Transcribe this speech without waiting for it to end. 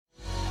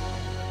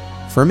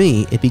For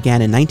me, it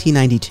began in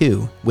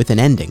 1992 with an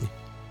ending.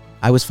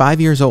 I was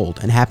 5 years old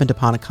and happened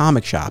upon a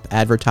comic shop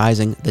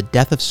advertising the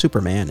death of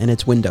Superman in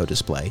its window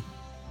display.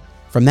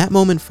 From that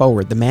moment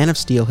forward, the Man of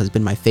Steel has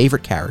been my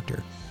favorite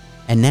character.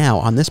 And now,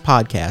 on this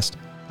podcast,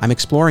 I'm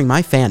exploring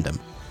my fandom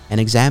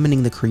and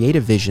examining the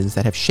creative visions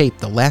that have shaped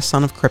the last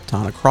son of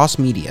Krypton across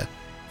media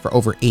for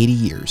over 80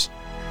 years.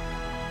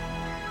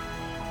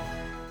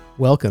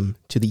 Welcome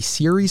to the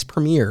series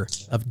premiere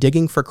of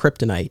Digging for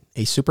Kryptonite,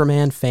 a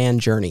Superman fan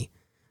journey.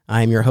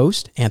 I am your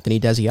host, Anthony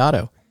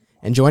Desiato,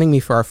 and joining me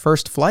for our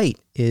first flight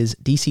is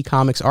DC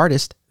Comics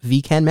artist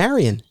V. Ken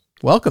Marion.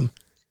 Welcome.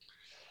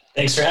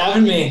 Thanks for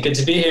having me. Good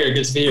to be here.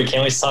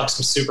 Can't wait to talk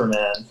some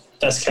Superman.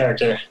 Best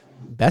character.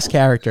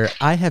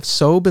 I have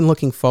so been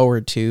looking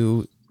forward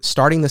to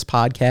starting this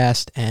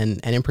podcast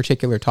and in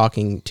particular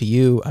talking to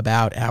you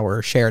about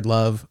our shared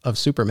love of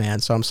Superman.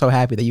 So I'm so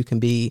happy that you can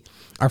be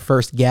our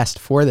first guest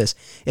for this.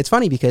 It's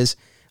funny because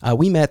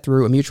we met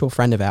through a mutual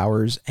friend of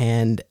ours,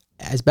 and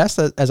as best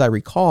as I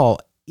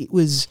recall, it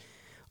was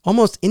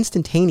almost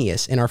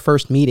instantaneous in our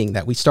first meeting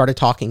that we started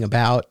talking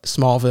about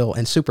Smallville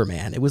and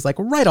Superman. It was like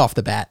right off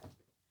the bat.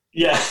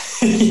 Yeah.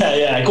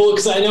 Yeah. Cool.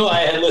 Because I know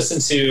I had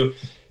listened to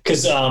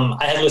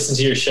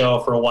your show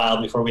for a while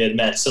before we had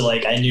met. So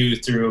like I knew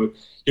through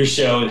your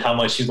show how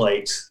much you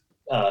liked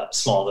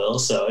Smallville.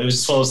 So it was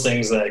just one of those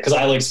things that, because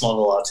I like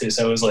Smallville a lot too.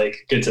 So it was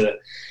like good to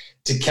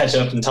catch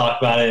up and talk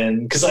about it.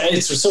 And because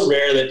it's so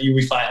rare that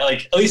we find,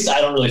 like, at least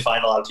I don't really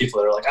find a lot of people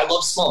that are like, I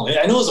love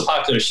Smallville. I know it's a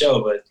popular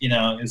show, but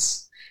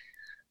it's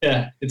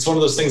one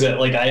of those things that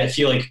like, I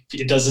feel like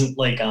it doesn't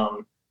like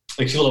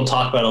people don't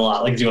talk about it a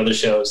lot, like do other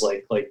shows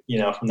like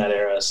from that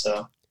era.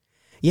 So.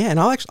 Yeah. And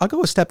I'll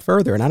go a step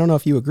further, and I don't know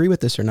if you agree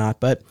with this or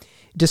not, but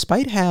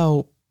despite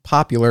how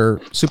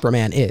popular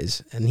Superman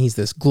is, and he's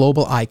this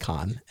global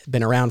icon,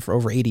 been around for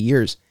over 80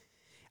 years,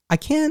 I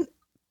can't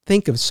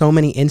think of so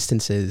many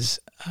instances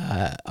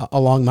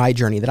along my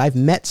journey that I've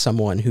met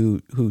someone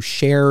who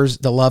shares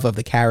the love of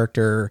the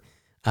character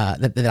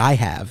that I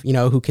have,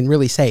 who can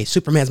really say,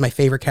 Superman's my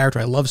favorite character,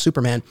 I love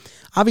Superman.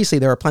 Obviously,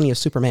 there are plenty of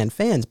Superman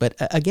fans, but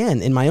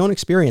again, in my own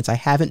experience, I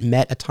haven't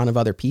met a ton of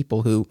other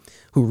people who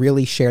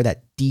really share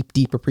that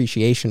deep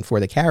appreciation for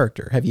the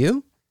character. Have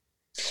you?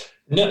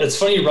 No, it's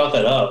funny you brought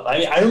that up.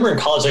 I remember in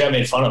college I got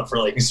made fun of for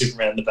liking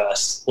Superman the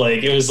best.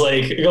 Like it was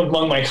like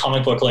among my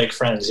comic book like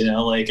friends,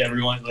 like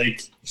everyone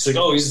like he's like,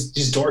 oh, he's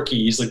dorky,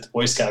 he's like the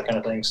Boy Scout kind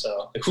of thing.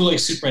 So like who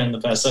likes Superman the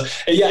best? So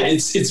yeah,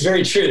 it's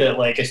very true that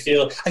like I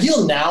feel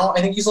now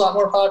I think he's a lot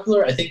more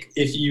popular. I think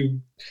if you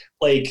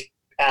like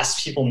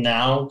ask people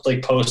now,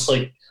 like post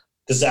like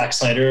the Zack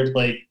Snyder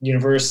like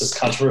universe, as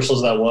controversial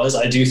as that was,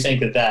 I do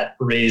think that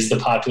raised the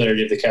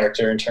popularity of the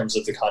character in terms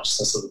of the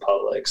consciousness of the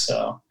public.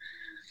 So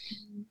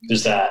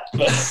there's that.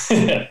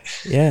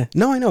 Yeah,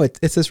 no, I know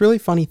it's this really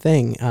funny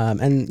thing.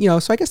 And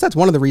so I guess that's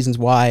one of the reasons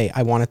why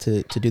I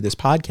wanted to do this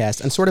podcast.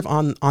 And sort of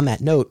on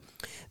that note,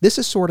 this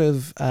is sort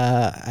of,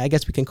 I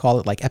guess we can call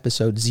it like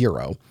episode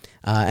 0.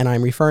 And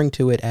I'm referring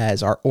to it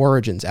as our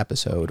Origins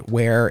episode,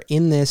 where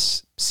in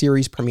this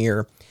series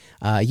premiere,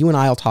 you and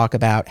I'll talk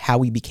about how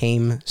we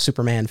became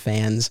Superman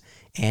fans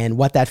and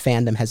what that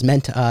fandom has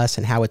meant to us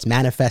and how it's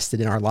manifested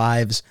in our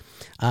lives.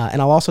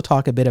 And I'll also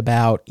talk a bit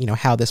about,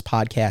 how this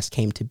podcast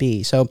came to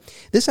be. So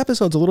this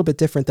episode's a little bit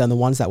different than the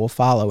ones that will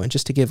follow. And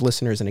just to give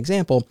listeners an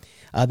example,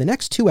 the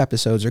next 2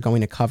 episodes are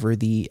going to cover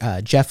the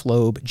Jeff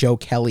Loeb, Joe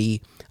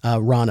Kelly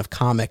run of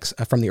comics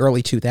from the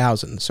early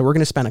 2000s. So we're going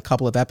to spend a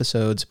couple of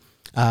episodes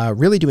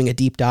really doing a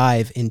deep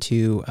dive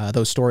into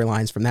those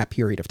storylines from that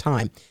period of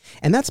time.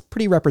 And that's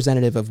pretty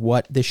representative of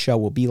what this show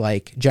will be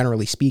like,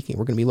 generally speaking.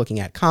 We're going to be looking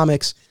at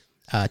comics,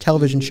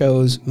 television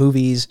shows,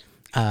 movies,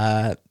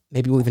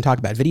 maybe we'll even talk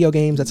about video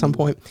games at some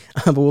point,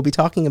 but we'll be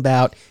talking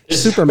about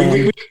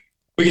Superman.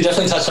 We could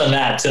definitely touch on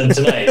that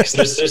tonight.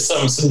 There's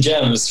some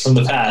gems from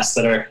the past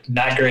that are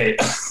not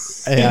great.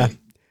 Yeah.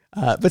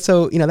 But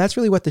so, that's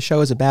really what the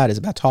show is about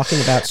talking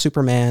about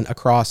Superman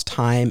across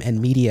time and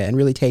media and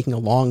really taking a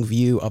long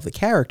view of the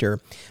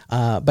character.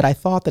 But I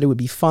thought that it would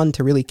be fun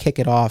to really kick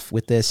it off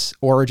with this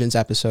Origins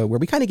episode where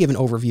we kind of give an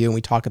overview and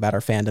we talk about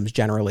our fandoms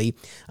generally.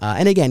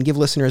 And again, give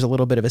listeners a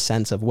little bit of a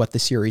sense of what the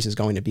series is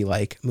going to be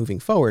like moving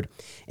forward.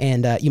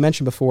 And you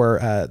mentioned before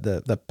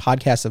the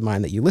podcast of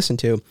mine that you listen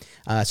to.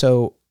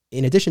 So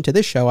in addition to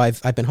this show,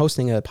 I've been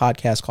hosting a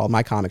podcast called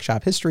My Comic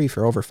Shop History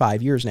for over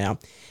 5 years now.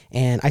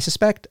 And I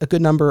suspect a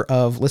good number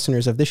of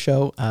listeners of this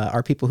show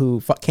are people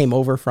who came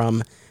over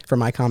from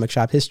My Comic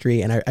Shop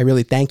History. And I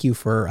really thank you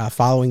for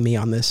following me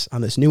on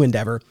this new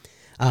endeavor.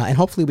 And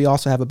hopefully we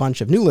also have a bunch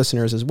of new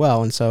listeners as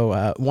well. And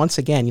so once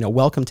again,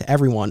 welcome to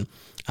everyone.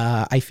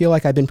 I feel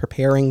like I've been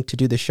preparing to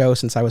do this show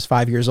since I was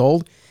 5 years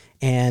old.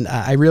 And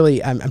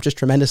I'm just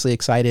tremendously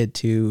excited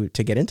to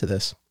get into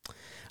this.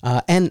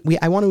 And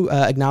I want to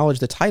acknowledge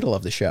the title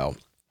of the show.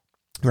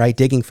 right?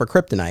 Digging for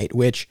Kryptonite,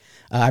 which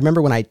I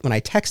remember when I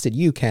texted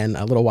you, Ken,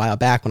 a little while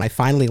back, when I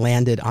finally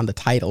landed on the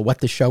title, what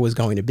the show was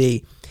going to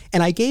be.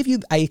 And I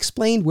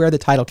explained where the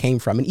title came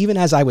from. And even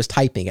as I was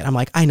typing it, I'm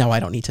like, I know I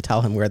don't need to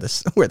tell him where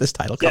this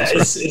title comes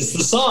from. It's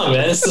the song,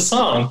 man. It's the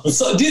song.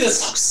 Dude, that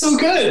song's so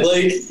good.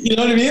 Like, you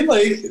know what I mean?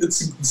 Like,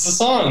 it's the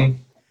song.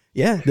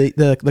 Yeah,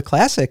 the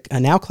classic,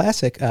 now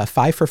classic,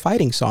 Five for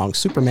Fighting song,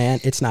 Superman,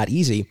 It's Not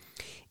Easy.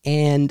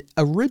 And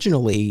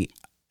originally,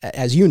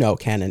 as you know,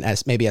 Ken, and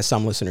as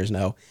some listeners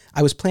know,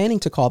 I was planning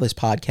to call this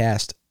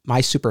podcast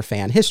My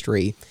Superfan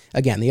History.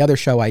 Again, the other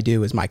show I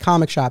do is My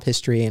Comic Shop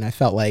History, and I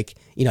felt like,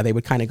 they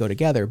would kind of go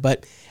together.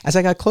 But as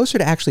I got closer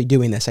to actually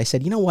doing this, I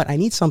said, you know what, I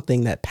need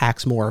something that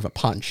packs more of a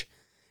punch,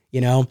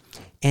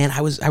 And I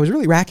was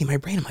really racking my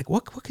brain. I'm like,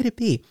 what could it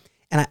be?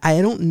 And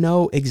I don't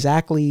know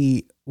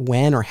exactly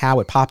when or how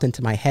it popped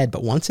into my head,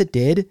 but once it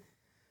did,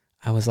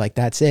 I was like,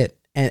 that's it.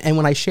 And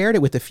when I shared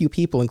it with a few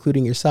people,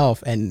 including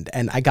yourself, and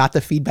I got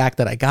the feedback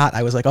that I got,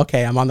 I was like,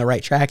 okay, I'm on the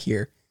right track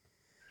here.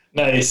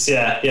 Nice.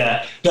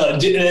 Yeah. No,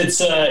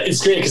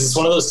 it's great because it's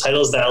one of those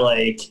titles that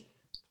like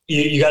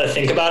you got to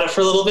think about it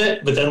for a little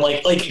bit, but then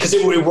like because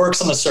it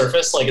works on the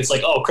surface, like it's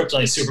like, oh,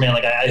 Kryptonite, Superman,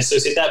 like I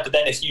associate that, but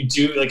then if you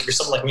do, like, if you're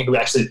someone like me who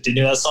actually did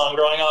know that song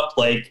growing up,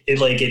 like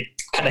it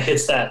kind of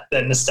hits that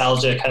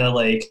nostalgia kind of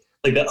like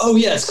that. Oh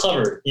yeah, it's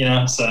clever,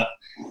 So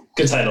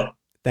good title.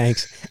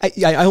 Thanks.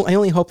 I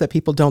only hope that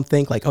people don't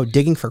think like, oh,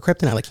 digging for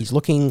Kryptonite, like he's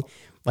looking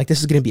like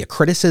this is going to be a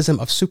criticism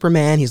of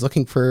Superman. He's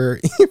looking for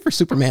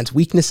Superman's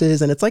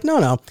weaknesses. And it's like,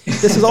 no,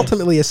 this is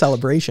ultimately a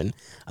celebration.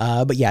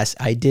 But yes,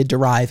 I did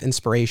derive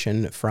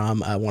inspiration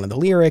from one of the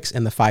lyrics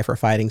in the Five for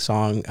Fighting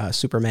song,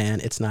 Superman,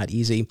 It's Not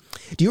Easy.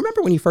 Do you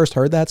remember when you first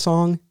heard that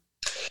song?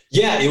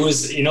 Yeah, it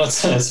was,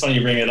 it's funny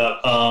you bring it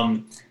up.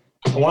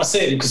 I want to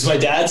say, because my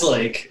dad's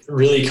like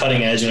really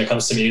cutting edge when it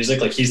comes to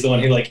music. Like he's the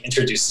one who like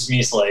introduces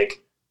me to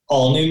like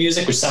all new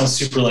music, which sounds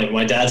super lame.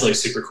 My dad's like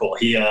super cool.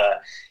 He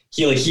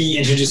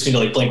introduced me to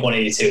like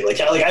Blink-182.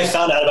 Like I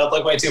found out about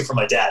Blink-182 from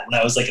my dad when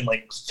I was like in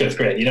like 5th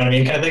grade, you know what I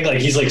mean? Kind of thing. Like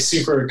he's like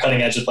super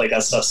cutting edge with like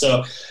that stuff.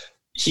 So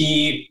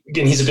he's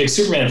a big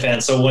Superman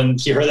fan. So when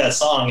he heard that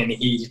song and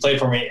he played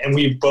for me, and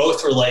we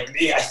both were like,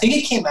 I think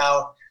it came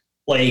out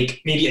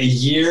like maybe a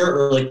year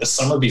or like the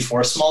summer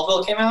before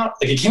Smallville came out.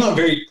 Like it came out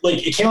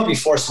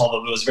before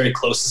Smallville, but it was very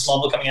close to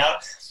Smallville coming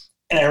out.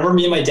 And I remember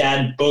me and my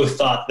dad both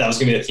thought that was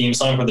going to be the theme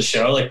song for the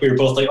show. Like we were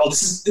both like, oh,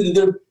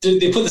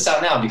 they put this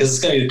out now because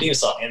it's going to be the theme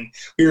song. And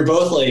we were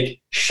both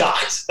like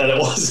shocked that it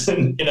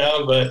wasn't,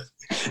 but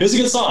it was a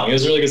good song. It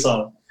was a really good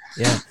song.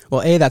 Yeah.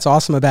 Well, A, that's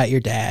awesome about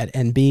your dad.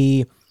 And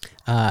B,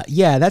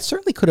 that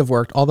certainly could have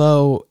worked.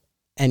 Although,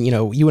 and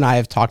you and I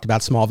have talked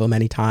about Smallville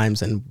many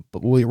times, and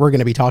we're going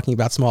to be talking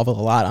about Smallville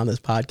a lot on this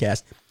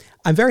podcast.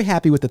 I'm very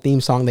happy with the theme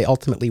song they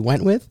ultimately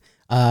went with.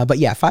 But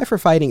yeah, Five for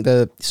Fighting,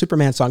 the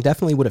Superman song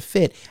definitely would have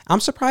fit. I'm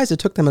surprised it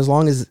took them as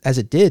long as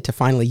it did to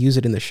finally use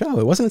it in the show.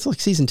 It wasn't until like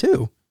season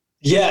 2.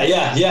 Yeah,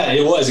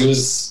 it was. It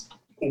was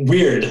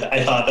weird.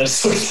 I thought that it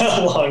took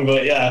that long,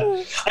 but yeah.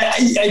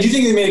 I do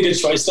think they made a good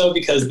choice though,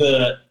 because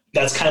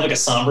that's kind of like a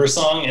somber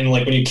song, and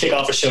like when you kick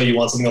off a show, you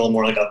want something a little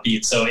more like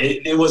upbeat. So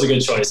it was a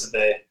good choice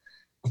that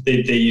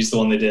they used the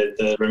one they did,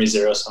 the Remy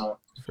Zero song.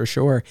 For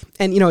sure.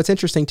 And, it's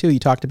interesting too. You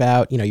talked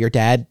about, your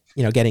dad,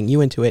 getting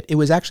you into it. It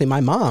was actually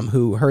my mom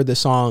who heard the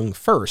song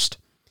first.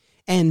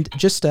 And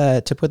just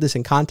to put this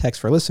in context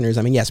for listeners,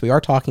 I mean, yes, we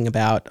are talking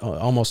about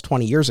almost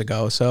 20 years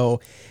ago.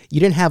 So you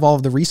didn't have all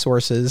of the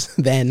resources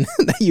then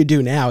that you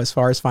do now as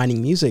far as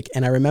finding music.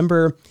 And I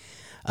remember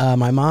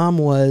my mom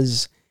it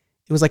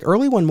was like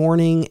early one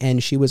morning,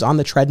 and she was on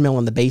the treadmill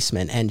in the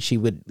basement, and she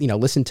would,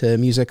 listen to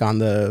music on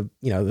the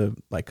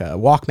like a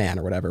Walkman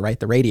or whatever, right?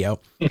 The radio.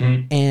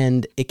 Mm-hmm.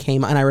 And it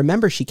came, and I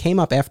remember she came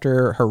up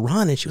after her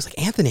run and she was like,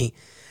 Anthony,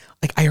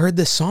 like I heard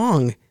this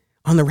song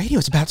on the radio.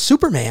 It's about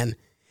Superman.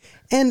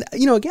 And,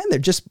 again, there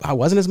just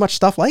wasn't as much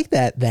stuff like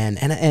that then.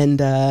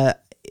 And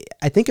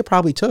I think it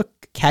probably took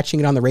catching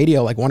it on the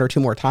radio like one or two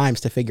more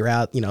times to figure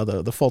out,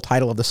 the full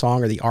title of the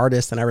song or the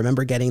artist. And I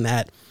remember getting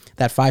that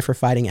Five for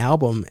Fighting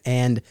album.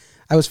 And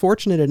I was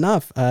fortunate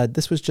enough.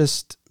 This was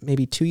just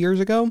maybe 2 years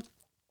ago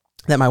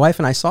that my wife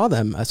and I saw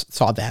them.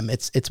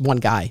 It's one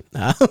guy,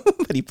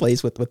 but he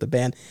plays with the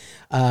band.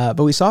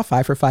 But we saw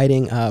Five for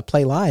Fighting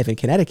play live in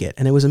Connecticut,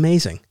 and it was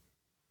amazing.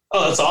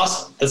 Oh, that's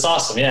awesome. That's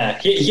awesome. Yeah.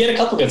 He had a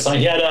couple good songs.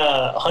 He had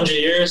 100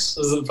 Years.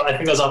 I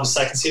think that was off his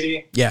second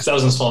CD. Yeah. So that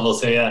was in Smallville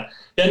too. Yeah.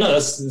 Yeah. No,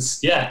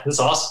 that's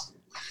awesome.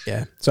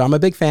 Yeah. So I'm a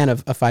big fan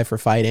of Five for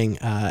Fighting.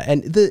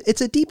 And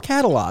it's a deep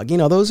catalog.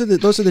 Those are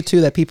the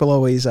two that people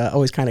always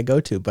kind of go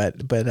to, but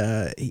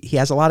he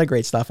has a lot of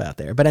great stuff out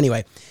there. But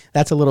anyway,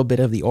 that's a little bit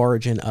of the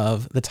origin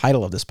of the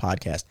title of this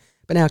podcast.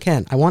 But now,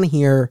 Ken, I want to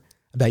hear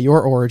about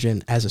your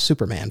origin as a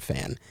Superman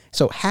fan.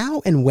 So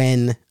how and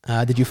when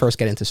did you first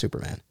get into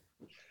Superman?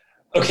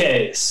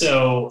 Okay,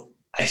 so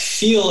I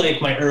feel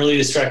like my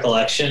earliest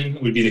recollection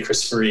would be the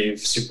Christopher Reeve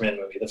Superman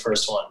movie, the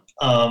first one.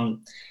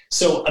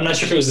 So I'm not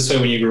sure if it was this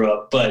way when you grew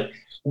up, but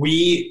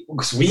we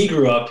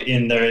grew up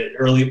in the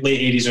late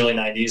 80s, early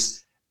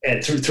 90s,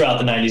 and throughout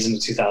the 90s and the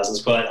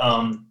 2000s. But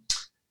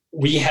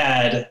we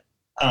had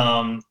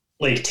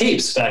like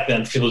tapes back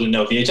then. For people who didn't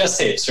know, VHS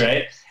tapes,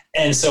 right?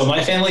 And so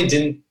my family we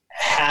didn't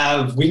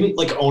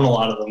like own a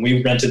lot of them.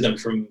 We rented them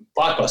from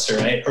Blockbuster,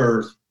 right?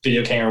 Or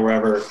Video King or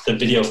wherever the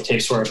video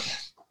tapes were.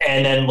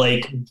 And then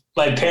like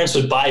my parents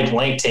would buy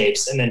blank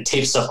tapes and then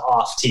tape stuff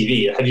off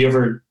TV. Have you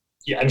ever,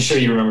 I'm sure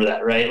you remember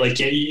that, right?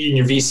 Like in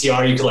your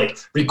VCR, you could like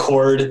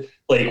record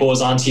like what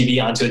was on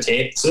TV onto a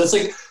tape. So that's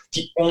like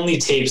the only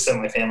tapes that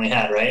my family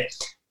had, right?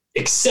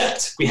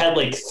 Except we had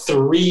like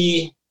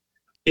three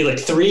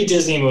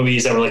Disney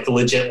movies that were like the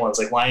legit ones,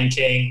 like Lion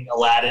King,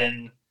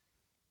 Aladdin,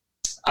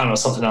 I don't know,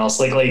 something else,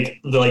 like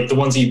the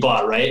ones that you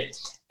bought, right?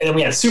 And then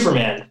we had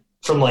Superman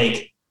from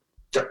like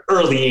the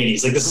early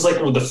 80s. Like this is like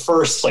the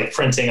first like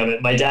printing of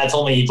it. My dad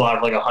told me he bought it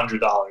for like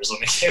 $100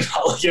 when it came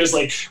out. Like it was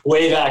like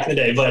way back in the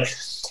day. But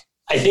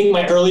I think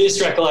my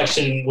earliest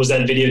recollection was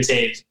that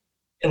videotape,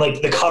 and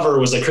like the cover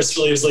was like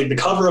Christopher Reeve. The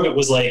cover of it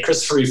was like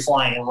Christopher Reeve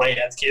flying right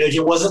at the kid. Like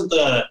it wasn't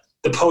the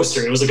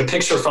poster. It was like a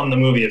picture from the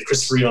movie of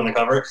Christopher Reeve on the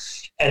cover.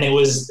 And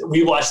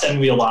we watched that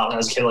movie a lot when I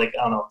was a kid, like,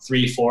 I don't know,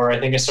 3, 4, I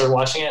think I started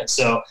watching it.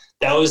 So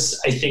that was,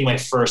 I think, my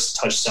first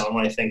touchstone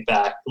when I think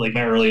back, like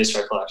my earliest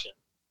recollection.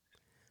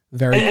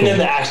 Very cool. And then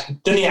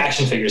the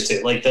action figures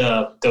too, like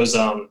those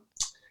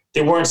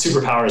they weren't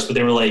superpowers, but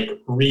they were like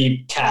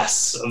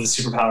recasts of the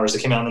superpowers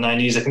that came out in the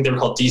 90s. I think they were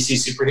called DC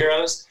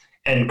superheroes,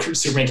 and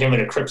Superman came with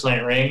like a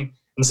kryptonite ring.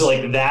 And so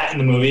like that in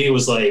the movie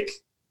was like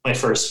my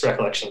first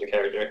recollection of the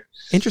character.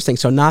 Interesting.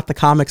 So not the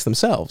comics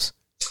themselves.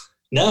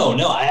 No,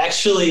 I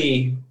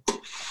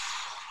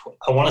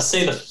want to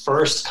say the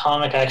first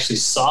comic I actually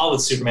saw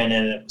with Superman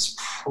in it was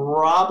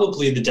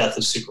probably The Death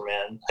of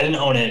Superman. I didn't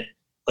own it.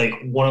 Like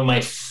one of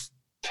my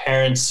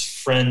parents'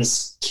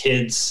 friends'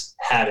 kids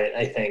had it,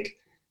 I think.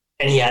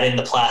 And he had it in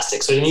the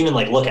plastic. So I didn't even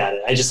like look at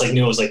it. I just like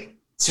knew it was like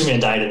Superman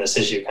died in this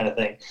issue kind of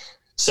thing.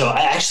 So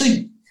I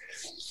actually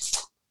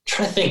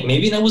trying to think,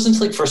 maybe that wasn't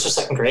like first or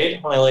second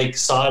grade when I like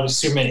saw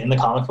Superman in the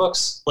comic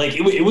books. Like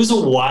it was a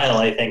while,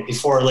 I think,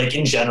 before like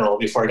in general,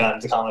 before I got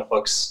into comic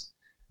books,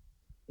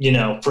 you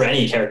know, for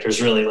any characters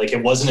really. Like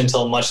it wasn't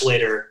until much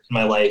later in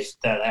my life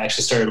that I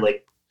actually started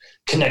like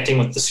connecting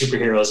with the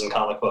superheroes in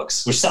comic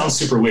books, which sounds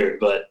super weird,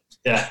 but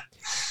yeah.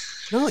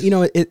 No, you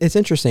know, it's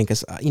interesting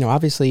because, you know,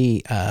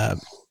 obviously,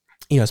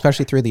 you know,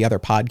 especially through the other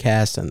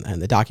podcasts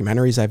and the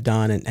documentaries I've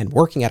done and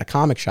working at a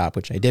comic shop,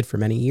 which I did for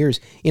many years,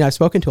 you know, I've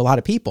spoken to a lot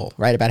of people,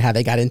 right, about how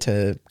they got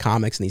into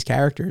comics and these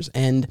characters.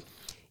 And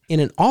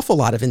in an awful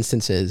lot of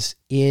instances,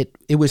 it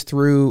was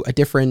through a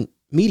different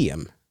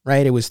medium,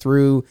 right? It was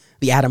through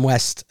the Adam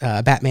West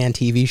Batman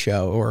TV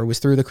show, or it was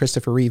through the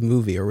Christopher Reeve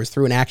movie, or it was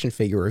through an action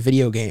figure or a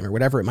video game or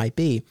whatever it might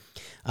be.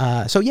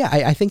 So yeah,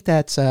 I think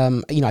that's,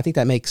 you know, I think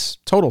that makes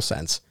total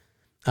sense.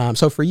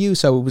 So for you,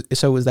 so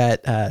was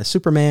that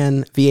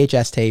Superman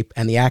VHS tape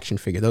and the action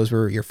figure? Those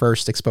were your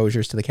first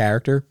exposures to the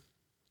character?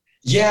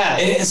 Yeah,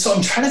 and so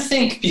I'm trying to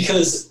think,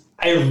 because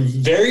I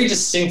very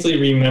distinctly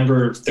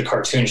remember the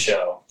cartoon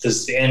show,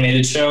 the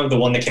animated show, the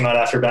one that came out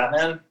after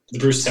Batman, the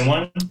Bruce Timm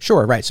one.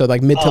 Sure, right. So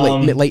like mid to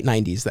late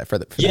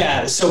 90s.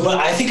 Yeah. So, but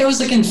I think I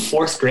was like in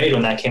 4th grade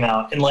when that came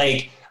out, and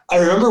like I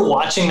remember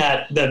watching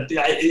that.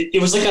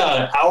 It was like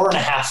an hour and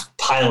a half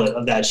pilot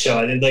of that show.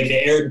 I did like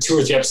they aired 2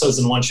 or 3 episodes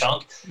in one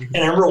chunk, and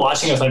I remember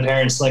watching it with my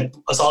parents, like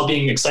us all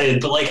being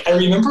excited. But like I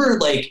remember,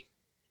 like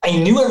I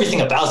knew everything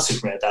about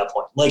Superman at that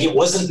point. Like it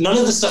wasn't, none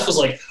of the stuff was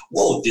like,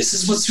 whoa, this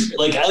is what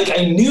Superman.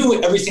 I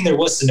knew everything there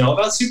was to know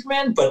about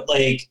Superman, but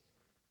like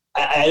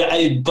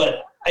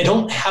but I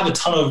don't have a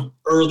ton of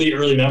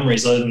early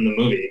memories other than the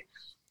movie.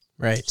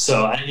 Right.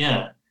 So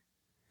yeah.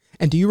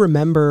 And do you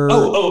remember?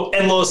 Oh,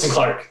 and Lois and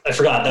Clark. I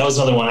forgot. That was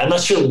another one. I'm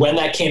not sure when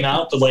that came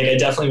out, but like I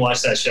definitely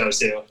watched that show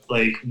too.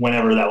 Like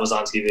whenever that was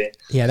on TV.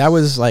 Yeah, that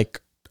was like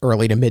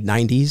early to mid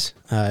 90s.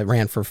 It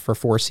ran for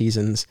 4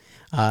 seasons.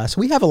 So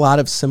we have a lot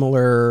of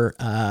similar,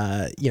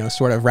 you know,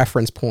 sort of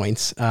reference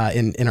points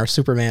in our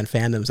Superman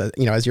fandoms.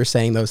 You know, as you're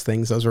saying those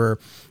things, those were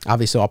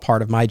obviously all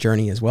part of my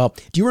journey as well.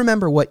 Do you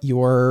remember what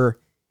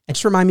and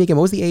just remind me again,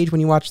 what was the age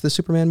when you watched the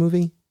Superman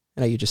movie?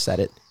 I know you just said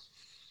it.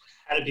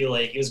 Had to be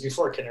like, it was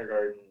before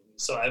kindergarten.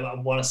 So I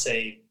want to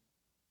say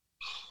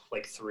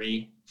like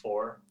 3,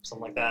 4,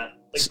 something like that.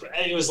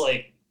 Like it was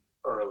like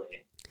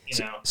early, you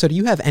know? So do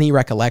you have any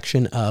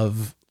recollection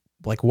of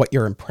like what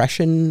your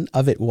impression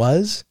of it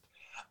was?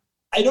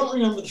 I don't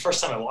remember the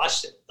first time I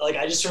watched it. Like,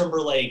 I just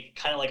remember like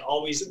kind of like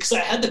always, because I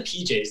had the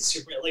PJs,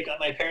 Superman, like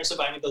my parents would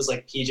buy me those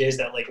like PJs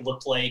that like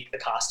looked like the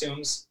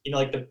costumes, you know,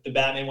 like the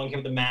Batman one came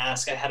with the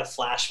mask. I had a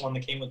Flash one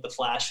that came with the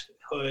Flash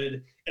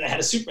hood, and I had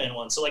a Superman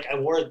one. So like I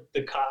wore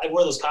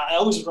those. I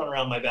always would run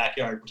around my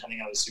backyard pretending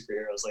I was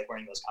superheroes, like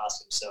wearing those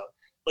costumes. So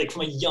like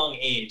from a young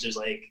age, there's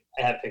like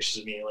I have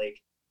pictures of me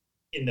like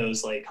in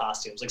those like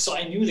costumes. Like so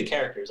I knew the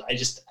characters.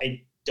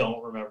 I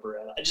don't remember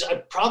it. I just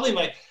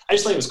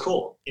thought it was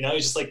cool. You know,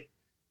 it's just like.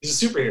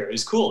 He's a superhero.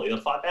 He's cool. He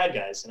fought bad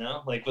guys, you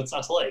know? Like, what's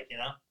not to like, you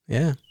know?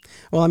 Yeah.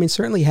 Well, I mean,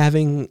 certainly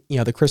having, you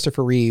know, the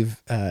Christopher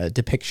Reeve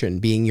depiction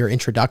being your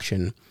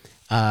introduction,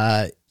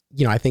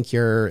 you know, I think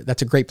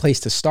that's a great place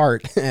to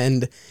start.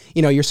 And,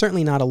 you know, you're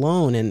certainly not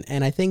alone.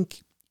 And I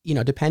think,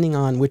 depending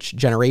on which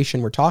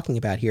generation we're talking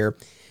about here,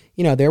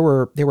 there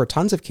were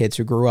tons of kids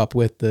who grew up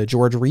with the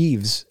George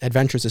Reeves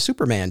Adventures of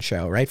Superman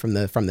show, right? From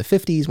the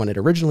 50s when it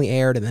originally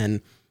aired, and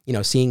then,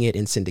 seeing it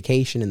in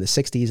syndication in the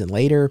 60s and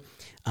later.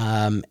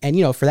 And,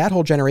 for that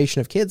whole generation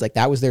of kids, like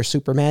that was their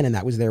Superman and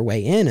that was their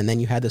way in. And then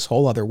you had this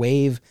whole other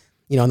wave,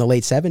 in the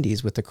late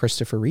 70s with the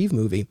Christopher Reeve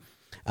movie.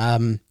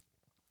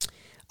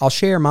 I'll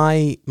share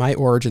my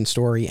origin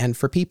story. And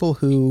for people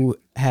who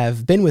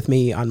have been with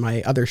me on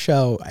my other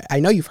show, I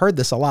know you've heard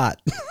this a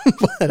lot,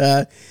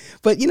 but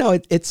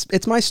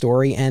it's my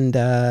story. And,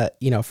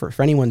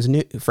 for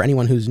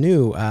anyone who's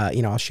new,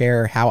 I'll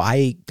share how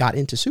I got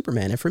into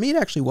Superman. And for me, it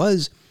actually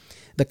was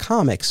the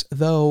comics,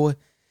 though,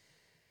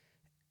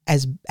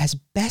 as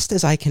best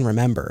as I can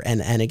remember.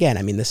 And again,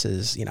 I mean, this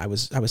is, I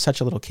was such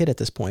a little kid at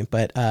this point,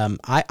 but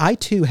I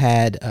too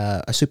had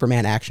a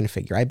Superman action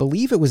figure. I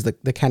believe it was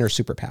the Kenner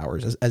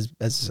Superpowers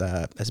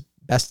as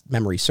best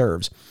memory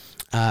serves.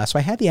 So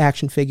I had the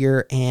action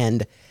figure,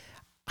 and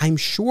I'm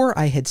sure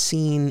I had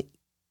seen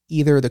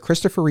either the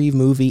Christopher Reeve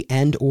movie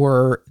and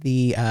or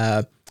the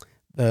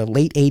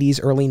late 80s,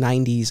 early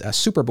 90s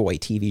Superboy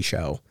TV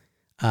show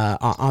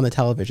on the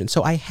television.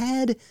 So I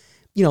had,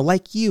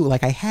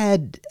 I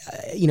had,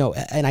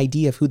 an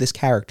idea of who this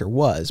character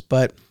was,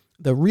 but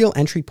the real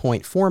entry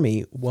point for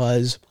me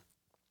was,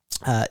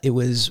 it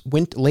was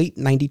late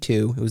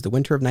 92. It was the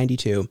winter of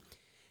 92.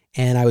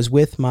 And I was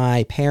with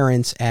my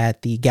parents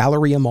at the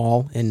Galleria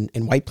Mall in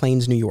White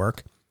Plains, New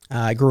York.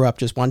 I grew up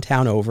just one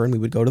town over, and we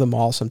would go to the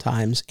mall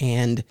sometimes,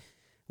 and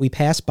we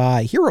passed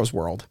by Heroes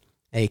World,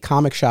 a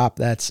comic shop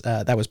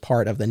that was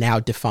part of the now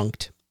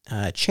defunct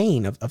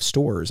chain of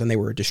stores, and they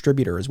were a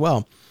distributor as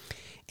well.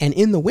 And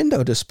in the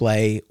window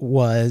display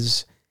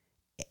was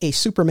a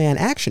Superman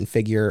action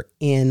figure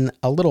in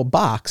a little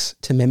box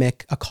to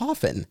mimic a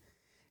coffin.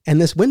 And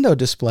this window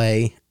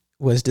display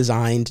was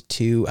designed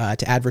to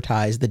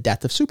advertise the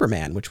death of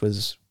Superman, which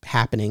was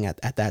happening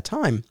at that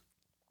time.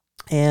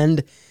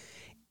 And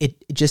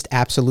it just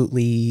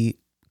absolutely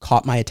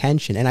caught my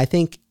attention. And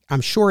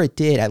I'm sure it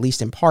did, at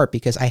least in part,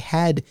 because I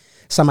had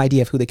some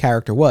idea of who the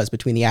character was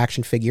between the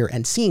action figure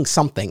and seeing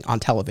something on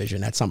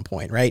television at some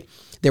point, right?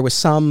 There was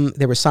some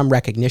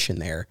recognition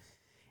there.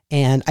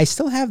 And I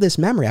still have this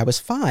memory. I was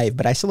 5,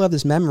 but I still have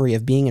this memory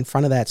of being in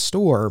front of that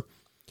store,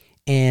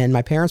 and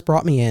my parents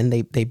brought me in.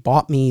 They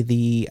bought me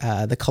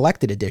the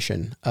collected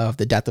edition of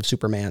the Death of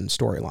Superman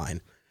storyline.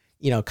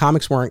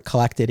 Comics weren't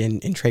collected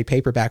in trade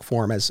paperback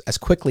form as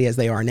quickly as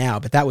they are now,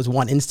 but that was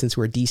one instance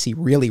where DC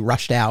really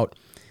rushed out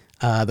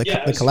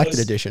the collected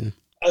edition.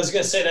 I was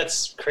gonna say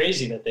that's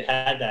crazy that they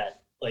had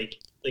that like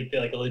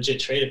a legit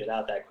trade of it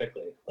out that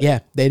quickly. Yeah,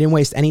 they didn't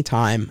waste any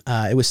time.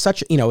 It was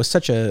such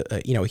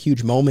a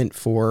huge moment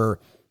for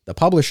the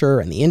publisher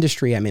and the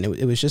industry. I mean,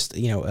 it was just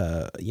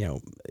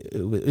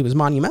it was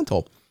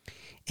monumental.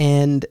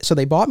 And so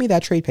they bought me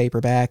that trade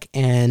paperback,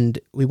 and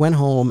we went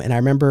home. And I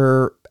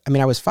remember,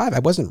 I was 5, I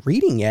wasn't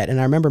reading yet, and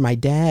I remember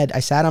I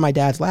sat on my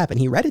dad's lap, and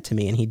he read it to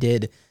me, and he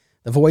did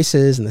the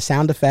voices and the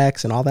sound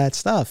effects and all that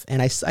stuff.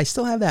 And I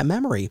still have that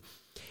memory.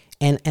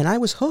 And I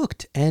was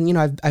hooked, and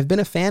I've been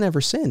a fan ever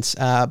since.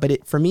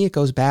 But for me, it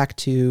goes back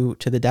to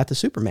the death of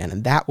Superman,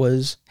 and that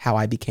was how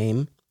I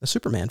became a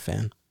Superman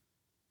fan.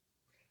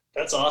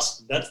 That's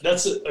awesome.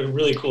 That's a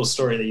really cool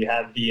story that you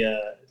have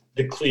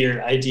the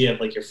clear idea of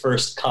like your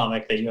first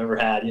comic that you ever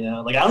had. I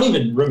don't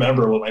even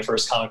remember what my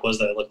first comic was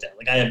that I looked at.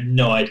 Like I have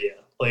no idea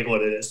like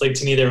what it is. Like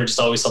to me, they were just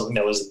always something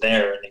that was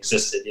there and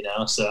existed.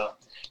 So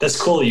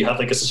that's cool that you have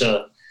like such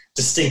a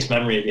distinct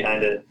memory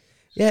behind it.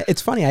 Yeah,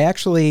 it's funny.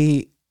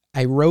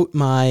 I wrote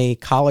my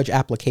college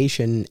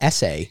application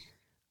essay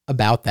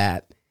about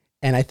that.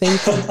 And I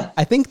think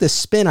the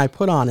spin I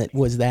put on it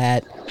was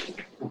that,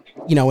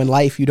 in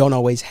life, you don't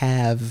always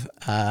have,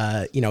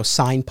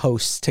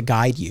 signposts to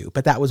guide you.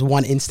 But that was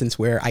one instance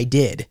where I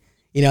did.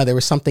 There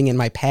was something in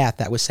my path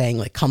that was saying,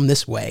 like, come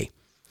this way.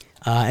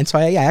 And so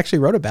I actually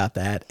wrote about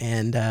that.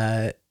 And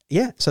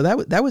so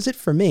that was it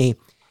for me.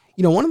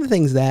 One of the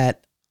things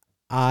that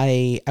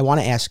I want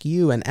to ask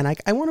you, and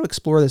I want to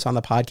explore this on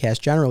the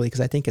podcast generally,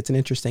 because I think it's an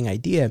interesting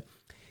idea.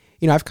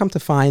 I've come to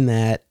find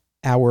that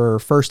our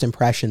first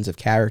impressions of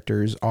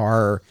characters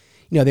are,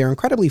 they're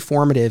incredibly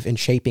formative in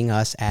shaping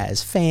us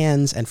as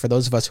fans. And for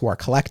those of us who are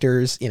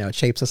collectors, it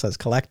shapes us as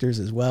collectors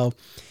as well.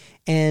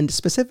 And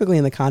specifically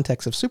in the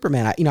context of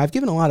Superman, I've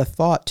given a lot of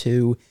thought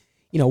to,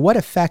 what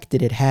effect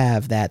did it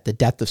have that the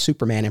death of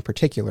Superman in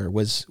particular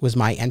was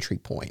my entry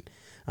point?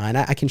 And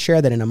I can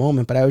share that in a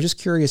moment, but I was just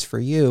curious for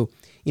you,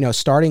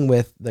 starting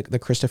with the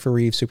Christopher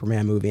Reeve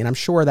Superman movie, and I'm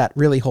sure that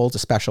really holds a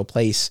special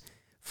place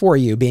for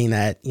you, being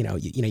that,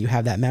 you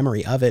have that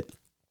memory of it,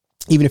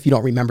 even if you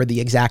don't remember the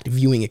exact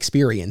viewing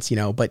experience,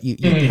 but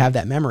you have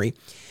that memory.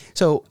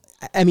 So,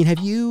 I mean,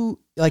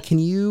 can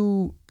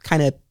you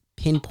kind of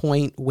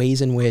pinpoint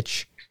ways in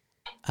which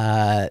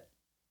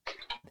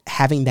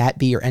having that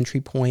be your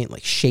entry point,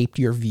 like, shaped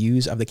your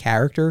views of the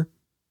character?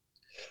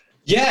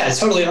 Yeah,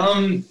 totally.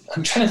 I'm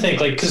trying to think,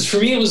 because for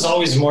me, it was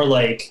always more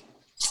like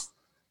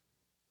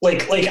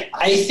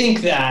I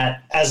think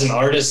that as an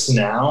artist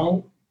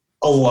now,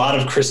 a lot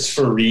of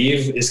Christopher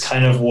Reeve is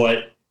kind of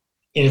what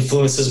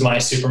influences my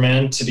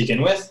Superman to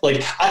begin with.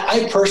 Like,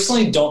 I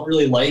personally don't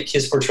really like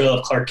his portrayal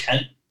of Clark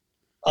Kent,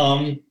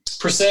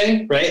 per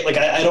se, right? Like,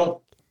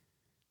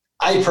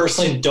 I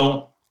personally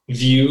don't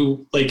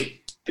view, like,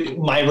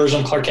 my version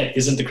of Clark Kent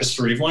isn't the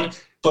Christopher Reeve one,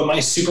 but my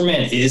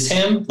Superman is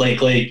him,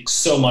 like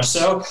so much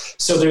so.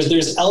 So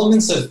there's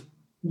elements of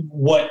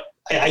what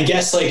I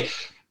guess, like,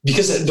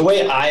 because the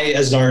way I,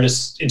 as an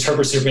artist,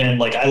 interpret Superman,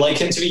 like, I like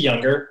him to be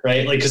younger,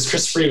 right? Like, because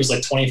Christopher Reeve was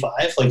like 25.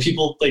 Like,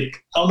 people,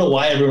 like, I don't know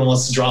why everyone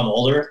wants to draw him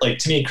older. Like,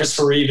 to me,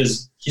 Christopher Reeve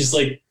he's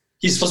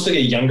supposed to be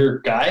a younger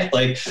guy.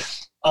 Like,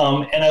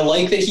 and I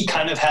like that he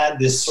kind of had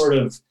this sort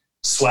of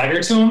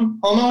swagger to him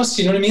almost,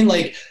 you know what I mean?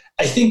 Like,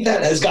 I think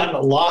that has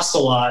gotten lost a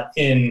lot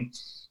in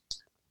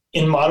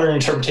modern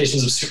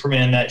interpretations of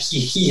Superman, that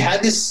he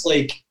had this,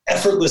 like,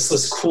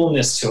 effortless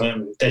coolness to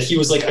him, that he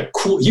was like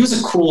he was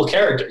a cool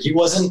character. He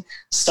wasn't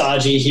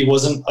stodgy. He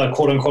wasn't a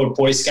quote unquote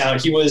Boy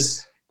Scout. He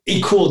was a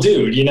cool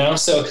dude, you know?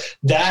 So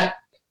that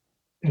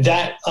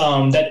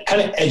kind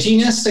of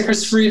edginess that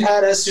Christopher Reeve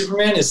had as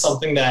Superman is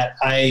something that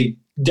I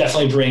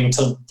definitely bring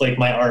to, like,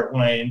 my art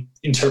when I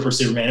interpret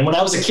Superman. And when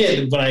I was a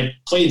kid, when I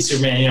played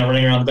Superman, you know,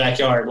 running around the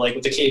backyard, like,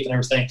 with the cape and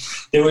everything,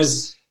 it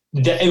was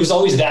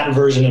always that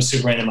version of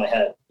Superman in my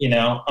head, you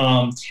know?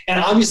 And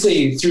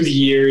obviously through the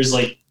years,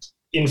 like,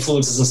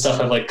 influences and stuff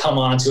have, like, come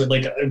onto it.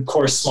 Like, of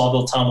course,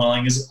 Smallville Tom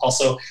Welling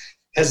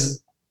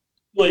has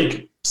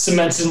like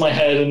cemented in my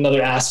head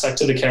another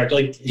aspect of the character.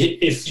 Like,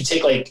 if you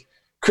take, like,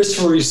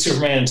 Christopher Reeve's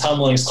Superman and Tom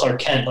Welling's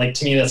Clark Kent, like,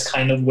 to me, that's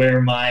kind of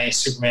where my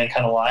Superman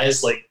kind of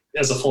lies, like,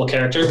 as a full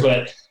character.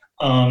 But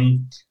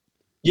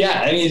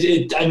yeah, I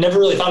mean, I never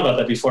really thought about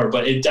that before,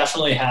 but it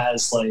definitely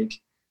has, like,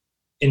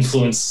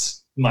 influenced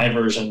my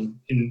version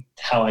in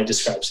how I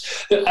describe.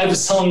 I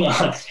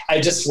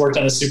just worked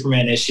on a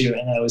Superman issue,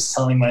 and I was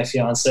telling my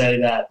fiance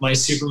that my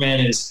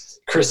Superman is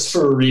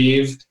Christopher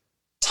Reeve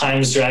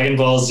times Dragon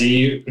Ball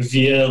Z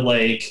via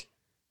like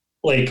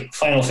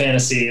Final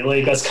Fantasy.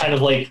 Like, that's kind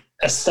of, like,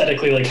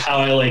 aesthetically, like, how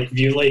I, like,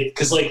 view, like,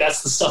 because, like,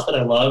 that's the stuff that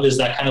I love, is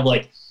that kind of,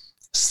 like,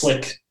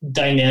 slick,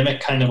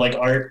 dynamic kind of, like,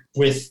 art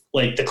with,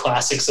 like, the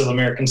classics of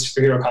American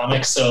superhero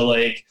comics. So,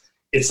 like,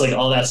 it's like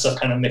all that stuff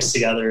kind of mixed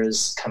together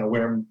is kind of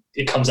where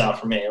it comes out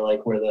for me,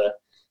 like, where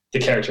the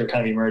character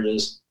kind of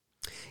emerges.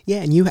 Yeah,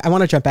 and I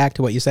want to jump back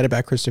to what you said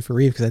about Christopher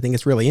Reeve, because I think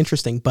it's really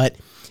interesting. But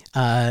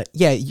yeah,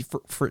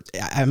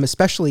 I'm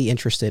especially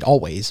interested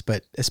always,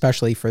 but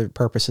especially for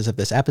purposes of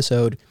this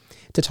episode,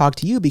 to talk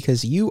to you,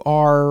 because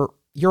you're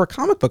a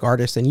comic book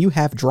artist, and you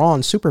have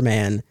drawn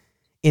Superman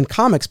in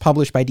comics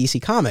published by DC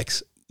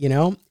Comics, you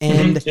know?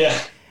 And yeah.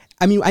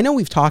 I mean, I know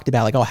we've talked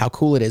about, like, oh, how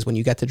cool it is when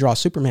you get to draw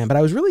Superman, but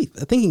I was really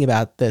thinking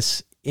about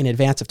this in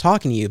advance of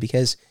talking to you,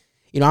 because,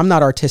 you know, I'm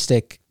not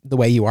artistic the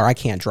way you are. I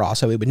can't draw,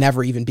 so it would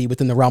never even be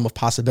within the realm of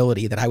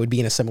possibility that I would be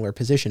in a similar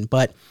position.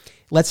 But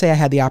let's say I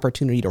had the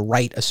opportunity to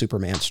write a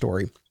Superman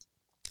story.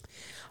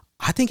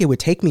 I think it would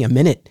take me a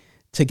minute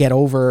to get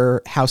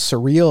over how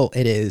surreal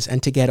it is,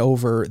 and to get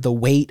over the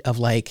weight of,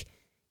 like,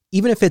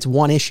 even if it's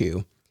one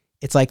issue,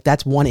 it's like,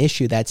 that's one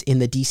issue that's in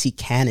the DC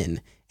canon,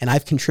 and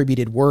I've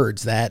contributed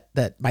words that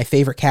my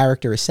favorite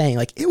character is saying.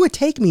 Like, it would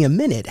take me a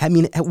minute. I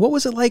mean, what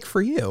was it like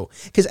for you?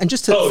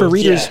 For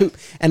readers who,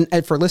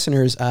 and for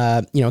listeners,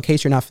 you know, in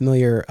case you're not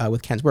familiar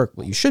with Ken's work,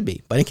 well, you should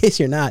be, but in case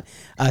you're not,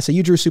 so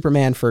you drew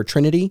Superman for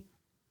Trinity.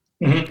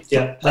 Mm-hmm.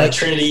 Yeah. Right?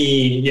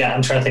 Trinity. Yeah.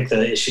 I'm trying to think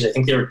the issues. I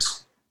think they were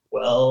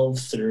 12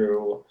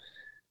 through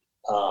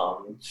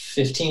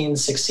 15,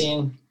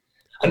 16.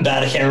 I'm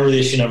bad. I can't remember the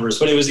issue numbers,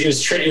 but it was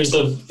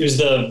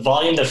the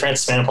volume that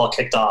Francis Manapul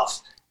kicked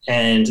off.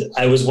 And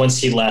I was, once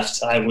he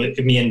left,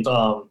 me and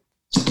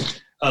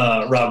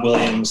Rob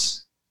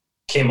Williams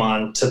came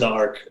on to the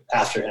arc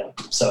after him.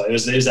 So it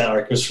was that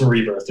arc. It was from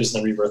Rebirth. It was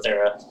in the Rebirth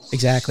era.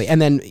 Exactly.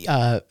 And then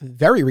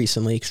very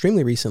recently,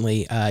 extremely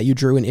recently, you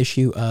drew an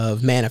issue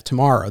of Man of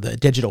Tomorrow, the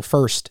Digital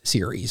First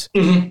series.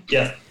 Mm-hmm.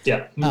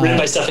 Yeah. Written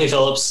by Stephanie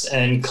Phillips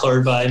and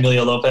colored by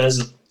Emilio Lopez.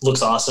 It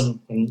looks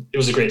awesome, and it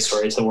was a great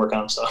story to work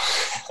on. So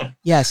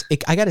yes,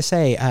 I got to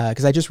say,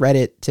 because I just read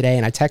it today,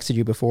 and I texted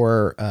you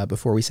before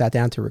we sat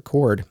down to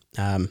record.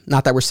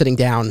 Not that we're sitting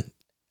down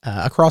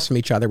across from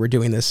each other. We're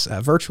doing this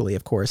virtually,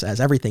 of course,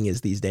 as everything is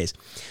these days.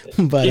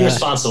 But being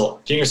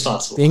responsible.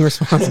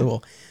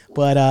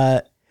 But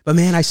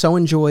man, I so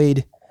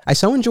enjoyed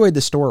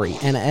the story,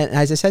 and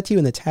as I said to you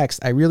in the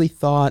text, I really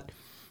thought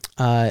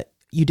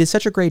you did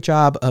such a great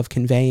job of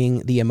conveying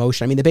the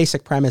emotion. I mean, the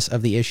basic premise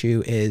of the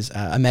issue is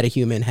a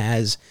metahuman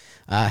has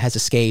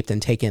escaped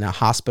and taken a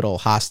hospital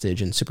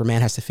hostage, and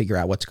Superman has to figure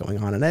out what's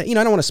going on. And I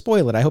don't want to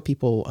spoil it. I hope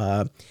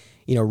people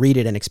read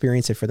it and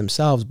experience it for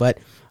themselves. But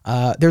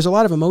there's a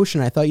lot of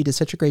emotion. I thought you did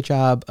such a great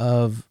job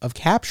of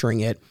capturing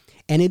it,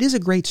 and it is a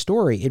great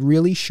story. It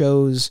really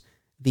shows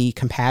the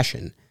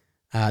compassion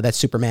that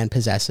Superman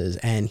possesses,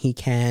 and he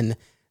can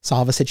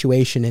solve a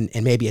situation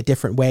in maybe a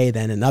different way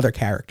than another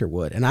character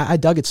would. And I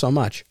dug it so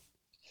much.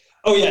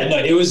 Oh yeah, no,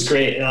 it was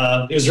great.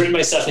 It was written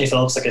by Stephanie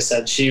Phillips. Like I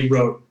said, she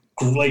wrote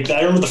like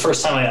I remember the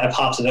first time I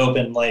popped it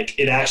open, like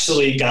it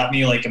actually got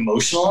me like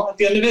emotional at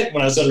the end of it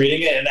when I was done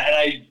reading it, and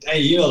I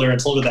emailed her and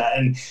told her that,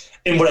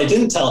 and what I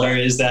didn't tell her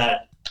is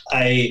that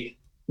I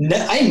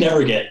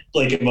never get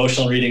like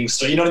emotional readings.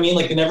 So you know what I mean?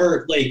 Like they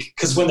never like,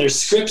 because when they're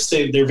scripts,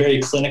 they're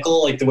very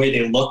clinical, like the way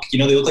they look. You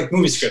know, they look like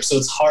movie scripts, so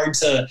it's hard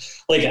to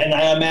like. And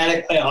I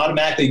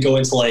automatically go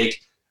into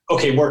like,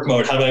 okay, work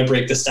mode. How do I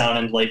break this down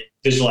and like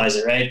visualize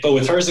it, right? But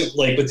with hers,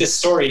 like with this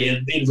story,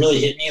 it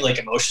really hit me like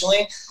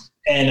emotionally,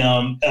 and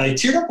I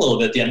teared up a little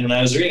bit at the end when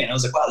I was reading it. I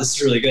was like, wow, this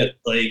is really good.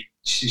 Like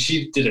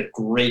she did a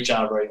great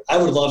job writing. I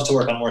would love to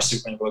work on more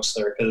Superman books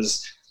with her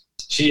because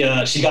she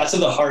got to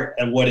the heart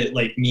of what it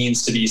like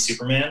means to be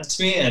Superman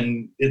to me,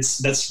 and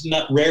that's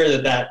not rare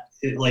that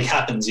it like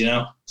happens, you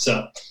know.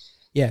 So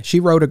yeah, she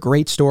wrote a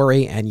great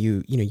story, and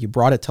you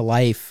brought it to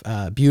life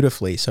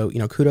beautifully. So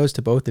kudos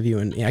to both of you.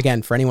 And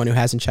again, for anyone who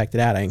hasn't checked it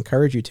out, I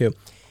encourage you to.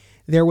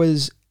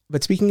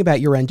 But speaking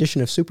about your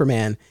rendition of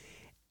Superman,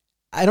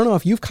 I don't know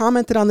if you've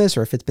commented on this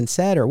or if it's been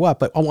said or what,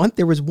 but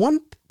there was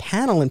one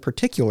panel in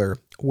particular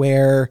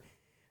where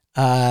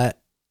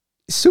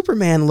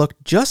Superman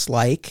looked just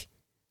like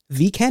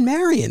the Ken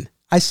Marion.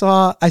 I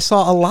saw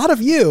a lot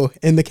of you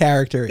in the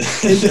character.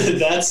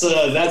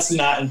 That's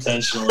not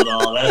intentional at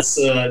all. That's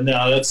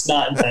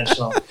not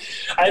intentional.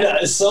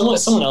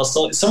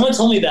 Someone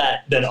told me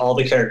that all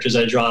the characters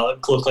I draw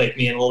look like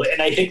me in a little bit,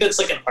 and I think that's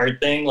like an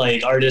art thing.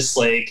 Like artists,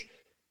 like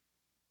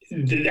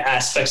the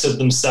aspects of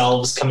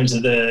themselves come into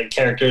the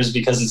characters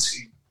because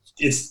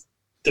it's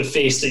the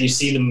face that you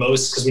see the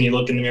most. Because when you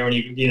look in the mirror, when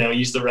you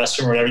use the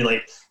restroom or whatever,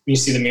 like when you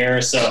see the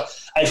mirror, so.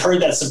 I've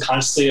heard that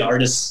subconsciously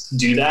artists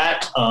do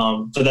that,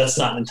 but that's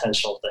not an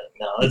intentional thing.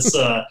 No, it's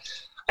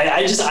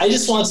I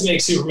just want to make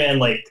Superman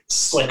like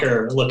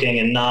slicker looking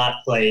and not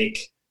like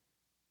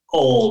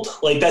old.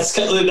 Like that's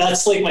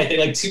like my thing.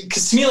 Like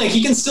because to me, like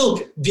he can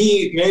still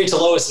be married to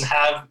Lois and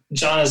have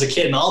John as a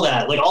kid and all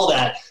that.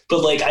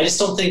 But like I just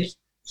don't think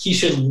he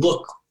should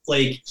look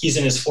like he's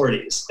in his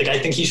 40s. Like I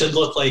think he should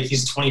look like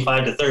he's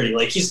 25 to 30.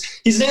 Like he's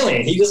an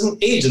alien. He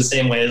doesn't age the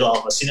same way as all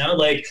of us,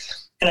 Like,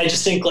 and I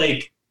just think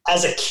like.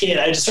 As a kid,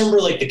 I just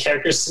remember like the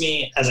characters to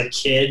me as a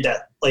kid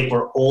that like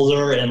were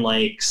older and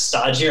like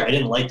stodgier. I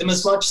didn't like them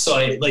as much. So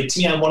I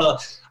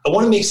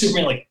want to make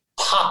Superman like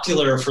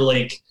popular for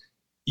like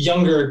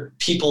younger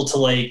people to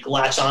like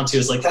latch onto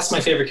as like, that's my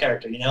favorite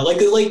character,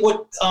 like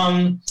what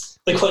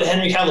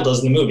Henry Cavill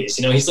does in the movies,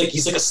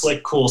 he's like a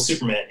slick, cool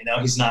Superman,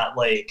 he's not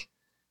like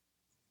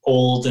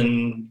old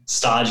and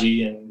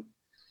stodgy and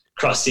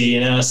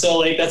crusty, so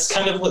like, that's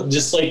kind of what,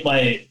 just like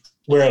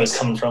where I was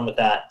coming from with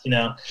that, And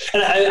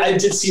I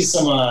did see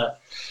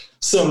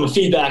some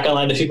feedback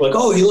online that people were like,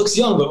 oh, he looks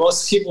young, but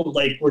most people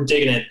like were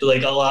digging it. But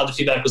like a lot of the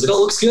feedback was like,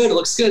 oh, it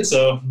looks good.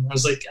 So I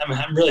was like,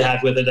 I'm really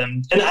happy with it.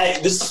 And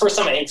this is the first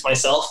time I inked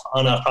myself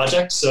on a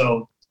project,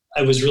 so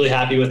I was really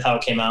happy with how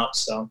it came out.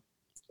 So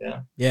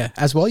yeah. Yeah,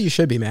 as well you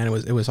should be, man.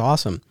 It was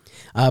awesome.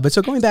 But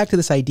so going back to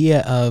this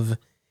idea of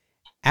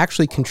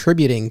actually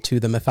contributing to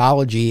the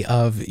mythology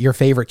of your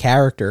favorite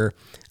character,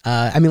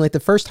 I mean, like the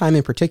first time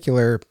in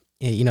particular,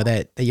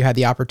 that you had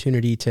the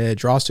opportunity to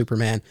draw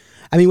Superman.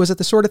 I mean, was it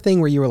the sort of thing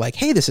where you were like,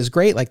 hey, this is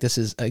great. Like, this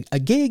is a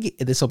gig.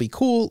 This will be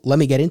cool. Let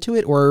me get into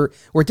it. Or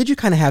did you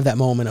kind of have that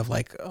moment of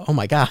like, oh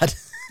my God?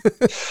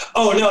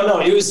 Oh, no.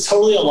 It was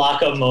totally a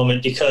lockup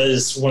moment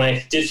because when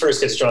I did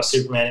first get to draw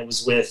Superman, it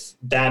was with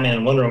Batman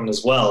and Wonder Woman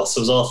as well. So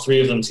it was all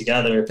three of them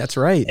together. That's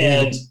right.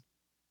 And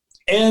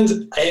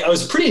I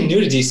was pretty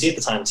new to DC at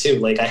the time too.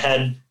 Like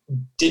I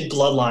did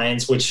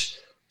Bloodlines, which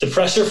the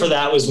pressure for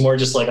that was more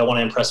just like, I want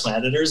to impress my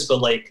editors,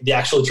 but like the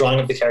actual drawing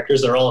of the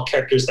characters, they're all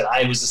characters that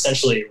I was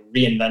essentially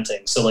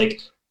reinventing. So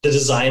like the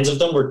designs of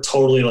them were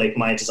totally like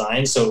my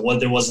design. So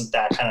there wasn't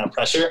that kind of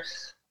pressure.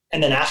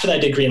 And then after that I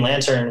did Green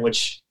Lantern,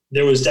 which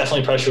there was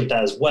definitely pressure with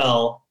that as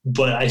well.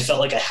 But I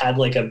felt like I had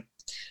like I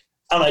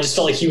just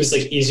felt like he was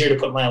like easier to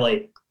put my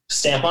like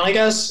stamp on, I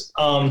guess.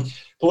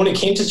 But when it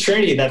came to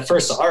Trinity, that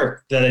first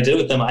arc that I did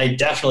with them, I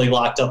definitely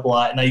locked up a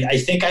lot. And I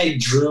think I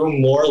drew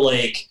more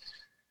like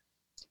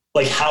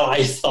how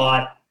I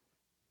thought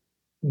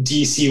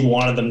DC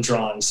wanted them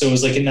drawn. So it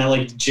was like in that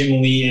like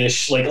Jim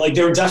Lee-ish, like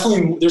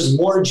there's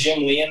more Jim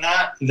Lee in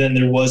that than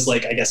there was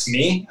like, I guess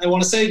me, I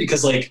want to say,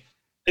 because like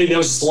it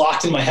was just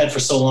locked in my head for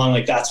so long.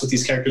 Like that's what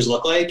these characters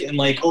look like. And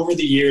like over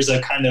the years,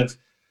 I've kind of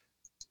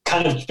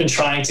been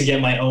trying to get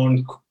my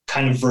own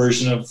kind of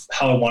version of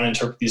how I want to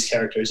interpret these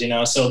characters,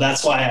 So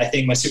that's why I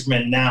think my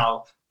Superman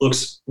now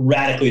looks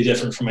radically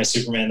different from my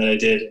Superman that I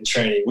did in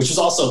Trinity, which was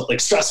also like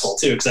stressful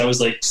too, because I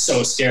was like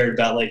so scared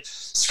about like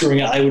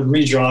screwing up. I would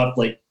redraw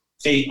like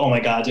face. Oh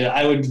my God, dude!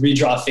 I would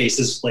redraw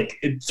faces like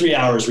in 3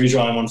 hours,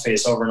 redrawing one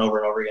face over and over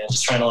and over again,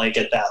 just trying to like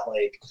get that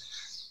like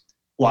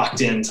locked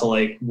into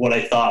like what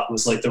I thought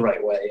was like the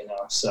right way,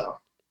 So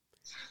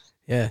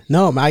yeah,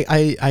 no,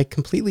 I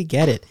completely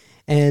get it.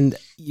 And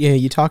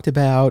you talked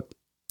about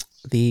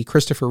the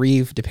Christopher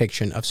Reeve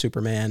depiction of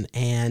Superman,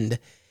 and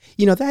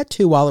that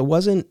too, while it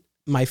wasn't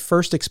my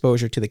first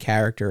exposure to the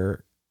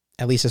character,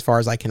 at least as far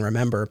as I can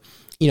remember,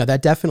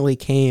 that definitely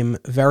came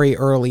very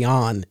early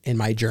on in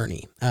my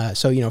journey.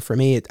 So, for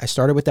me, I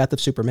started with Death of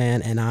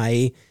Superman, and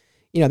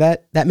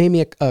that made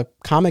me a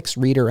comics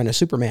reader and a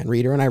Superman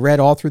reader, and I read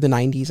all through the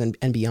 90s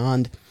and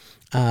beyond.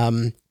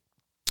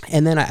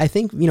 And then I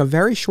think,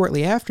 very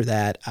shortly after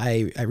that,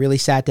 I really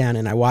sat down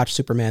and I watched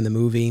Superman the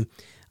movie.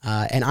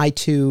 And I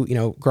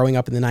too, growing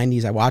up in the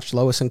 90s, I watched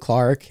Lois and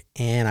Clark,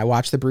 and I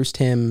watched the Bruce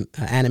Timm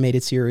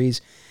animated series.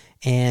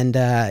 And,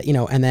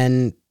 and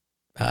then,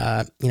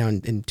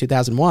 in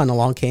 2001,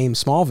 along came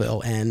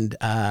Smallville. And,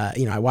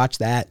 I watched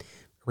that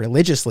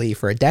religiously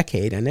for a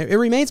decade. And it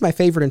remains my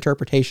favorite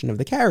interpretation of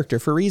the character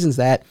for reasons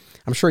that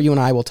I'm sure you and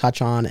I will touch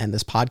on and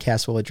this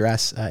podcast will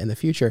address in the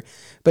future.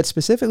 But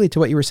specifically to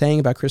what you were saying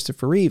about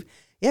Christopher Reeve,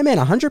 yeah, man,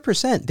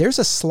 100%. There's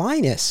a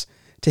slyness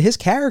to his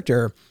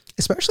character,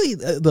 especially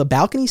the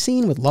balcony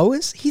scene with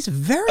Lois. He's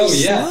very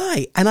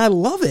sly, and I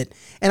love it.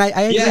 And I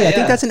agree. Yeah, I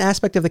think that's an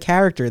aspect of the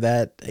character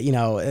that,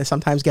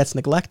 sometimes gets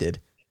neglected.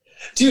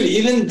 Dude,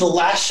 even the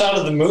last shot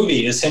of the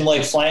movie is him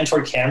like flying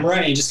toward camera,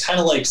 and he just kind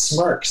of like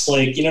smirks,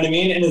 like, you know what I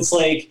mean? And it's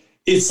like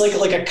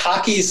a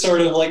cocky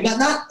sort of like,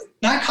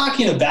 not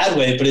cocky in a bad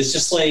way, but it's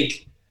just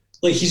like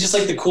he's just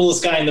like the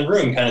coolest guy in the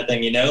room kind of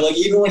thing, Like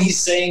even when he's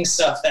saying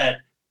stuff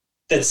that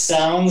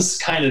sounds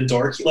kind of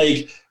dorky,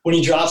 like when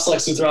he drops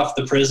Lex Luthor off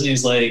the prison,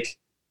 he's like,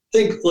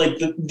 think like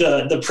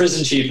the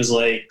prison chief is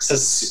like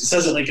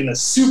says it like in a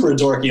super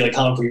dorky like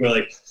comic book way,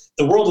 like,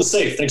 the world is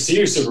safe thanks to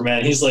you,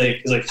 Superman. He's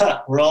like,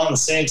 we're all on the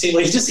same team.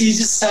 Like he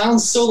just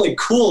sounds so like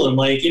cool, and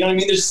like, you know what I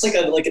mean? There's just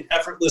like an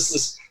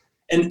effortless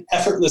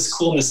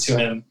coolness to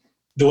him,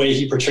 the way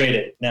he portrayed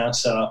it.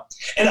 So,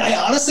 and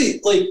I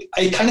honestly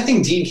I kind of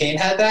think Dean Cain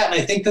had that, and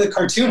I think the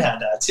cartoon had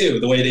that too.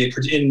 The way they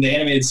in the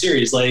animated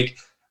series, like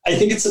I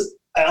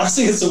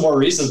honestly think it's a more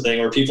recent thing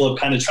where people have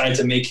kind of tried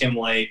to make him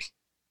like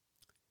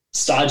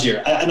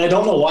stodgier, and I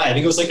don't know why. I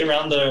think it was like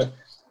around the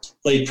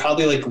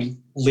probably like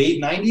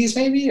late 90s,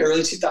 maybe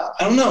early 2000s.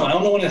 I don't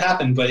know when it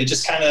happened, but it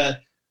just kind of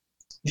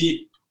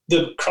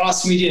the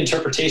cross media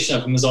interpretation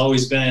of him has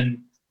always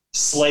been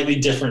slightly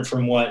different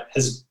from what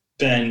has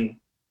been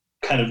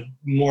kind of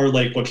more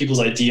like what people's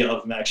idea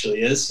of him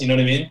actually is. You know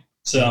what I mean?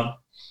 So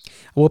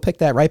we'll pick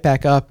that right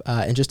back up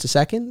in just a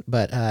second.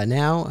 But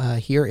now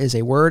here is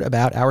a word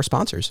about our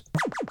sponsors.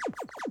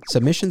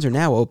 Submissions are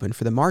now open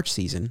for the March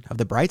season of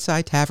the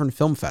Brightside Tavern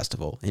Film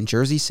Festival in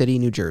Jersey City,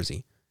 New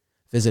Jersey.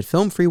 Visit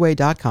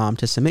filmfreeway.com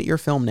to submit your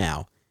film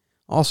now.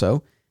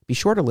 Also, be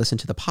sure to listen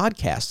to the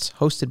podcasts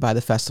hosted by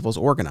the festival's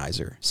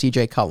organizer,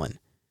 CJ Cullen.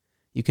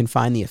 You can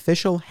find the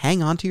official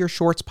Hang On to Your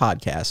Shorts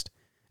podcast,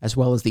 as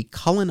well as the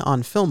Cullen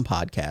on Film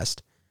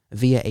podcast,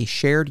 via a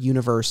shared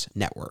universe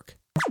network.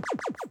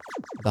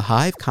 The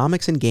Hive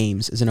Comics and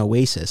Games is an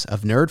oasis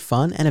of nerd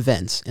fun and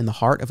events in the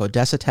heart of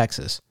Odessa,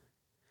 Texas.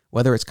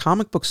 Whether it's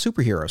comic book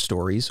superhero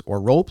stories or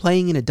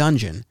role-playing in a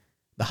dungeon,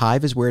 the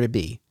Hive is where to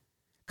be.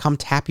 Come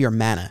tap your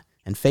mana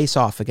and face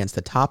off against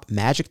the top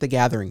Magic the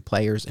Gathering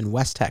players in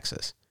West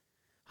Texas.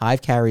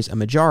 Hive carries a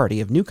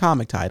majority of new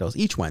comic titles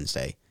each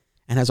Wednesday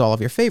and has all of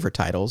your favorite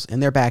titles in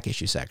their back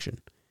issue section.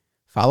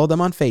 Follow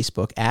them on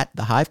Facebook at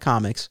The Hive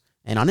Comics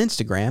and on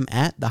Instagram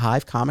at The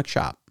Hive Comic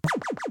Shop.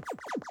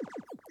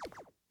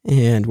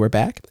 And we're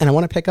back. And I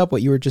want to pick up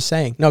what you were just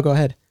saying. No, go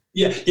ahead.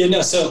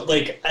 No. So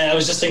I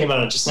was just thinking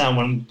about it just now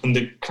when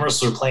the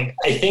commercials were playing.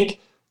 I think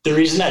the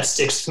reason that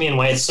sticks to me and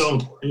why it's so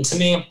important to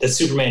me that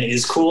Superman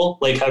is cool,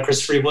 like how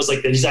Christopher Reeve was,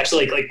 like that he's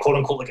actually like quote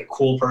unquote like a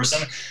cool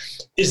person,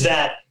 is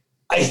that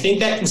I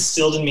think that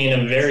instilled in me in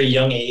a very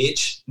young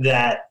age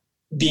that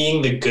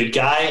being the good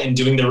guy and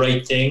doing the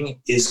right thing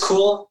is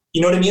cool.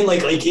 You know what I mean?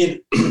 Like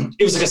it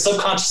was like a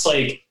subconscious,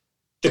 like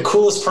the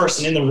coolest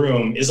person in the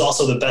room is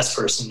also the best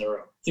person in the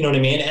room. You know what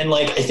I mean? And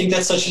like I think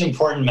that's such an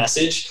important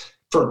message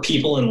for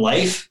people in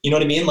life. You know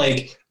what I mean?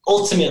 Like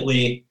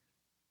ultimately,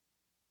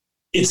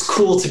 it's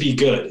cool to be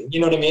good. You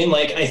know what I mean?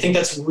 Like, I think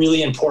that's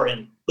really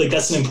important. Like,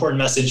 that's an important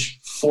message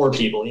for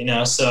people,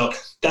 So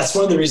that's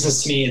one of the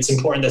reasons to me it's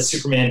important that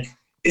Superman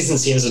isn't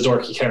seen as a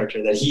dorky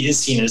character, that he is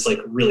seen as like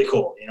really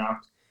cool,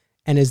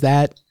 And is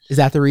that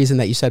the reason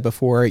that you said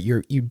before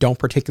you don't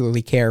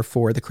particularly care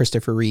for the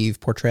Christopher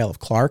Reeve portrayal of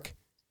Clark?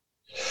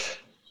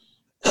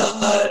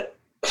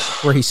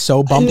 Where he's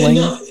so bumbling?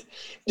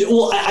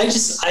 Well,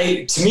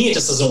 to me, it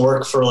just doesn't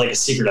work for like a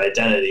secret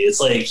identity. It's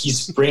like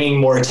he's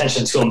bringing more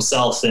attention to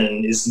himself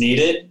than is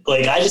needed.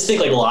 Like, I just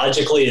think like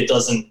logically it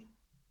doesn't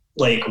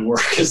like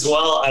work as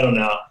well. I don't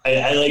know.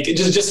 I like it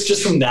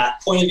just from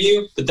that point of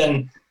view. But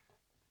then,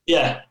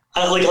 yeah,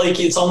 I like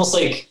it's almost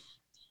like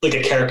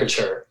a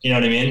caricature. You know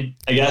what I mean?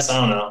 I guess, I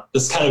don't know.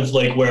 This kind of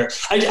like where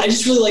I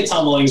just really like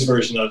Tom Welling's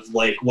version of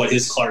like what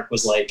his Clark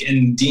was like.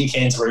 And Dean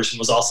Cain's version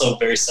was also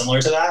very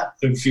similar to that.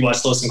 If you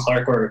watch Lois and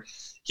Clark, where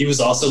he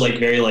was also like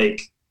very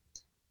like,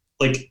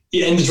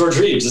 and George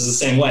Reeves is the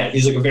same way.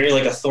 He's like a very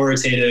like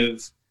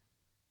authoritative,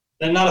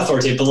 not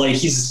authoritative, but like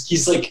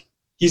he's like,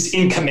 he's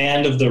in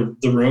command of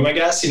the room, I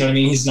guess. You know what I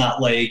mean? He's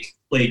not like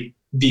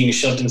being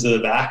shoved into the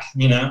back,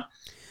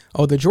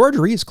 Oh, the George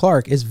Reeves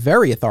Clark is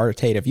very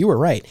authoritative. You were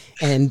right.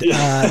 And,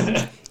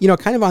 you know,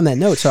 kind of on that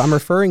note, so I'm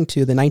referring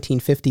to the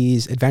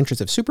 1950s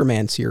Adventures of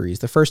Superman series.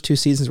 The first 2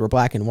 seasons were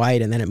black and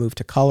white, and then it moved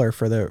to color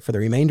for the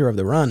remainder of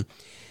the run.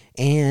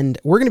 And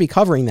we're going to be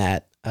covering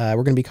that. We're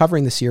going to be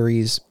covering the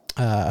series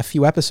a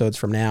few episodes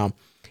from now.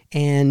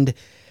 And,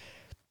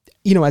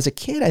 you know, as a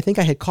kid, I think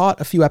I had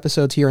caught a few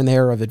episodes here and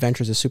there of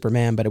Adventures of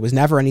Superman, but it was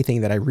never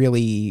anything that I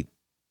really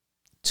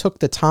took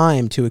the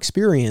time to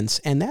experience.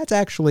 And that's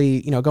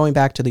actually, you know, going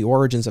back to the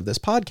origins of this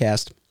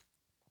podcast,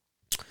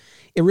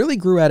 it really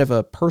grew out of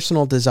a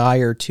personal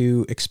desire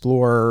to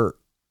explore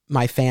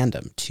my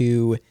fandom,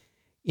 to,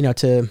 you know,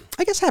 to,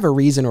 I guess, have a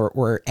reason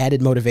or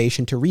added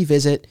motivation to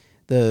revisit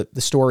the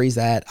stories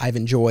that I've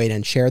enjoyed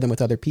and share them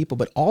with other people,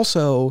 but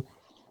also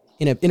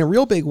in a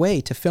real big way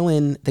to fill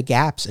in the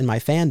gaps in my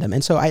fandom.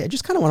 And so I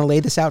just kind of want to lay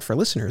this out for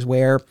listeners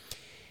where,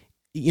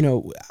 you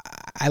know,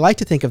 I like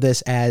to think of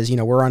this as, you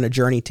know, we're on a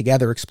journey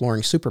together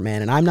exploring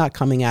Superman, and I'm not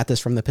coming at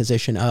this from the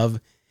position of,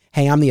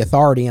 hey, I'm the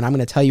authority and I'm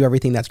going to tell you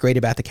everything that's great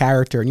about the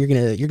character and you're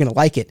going to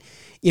like it.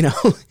 You know,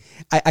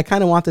 I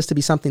kind of want this to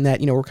be something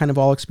that, you know, we're kind of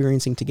all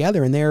experiencing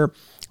together, and there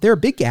are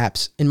big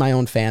gaps in my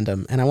own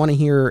fandom. And I want to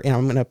hear, and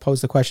I'm going to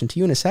pose the question to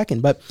you in a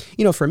second, but,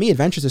 you know, for me,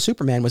 Adventures of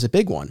Superman was a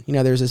big one. You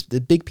know, there's this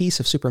big piece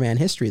of Superman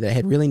history that I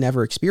had really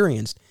never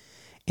experienced.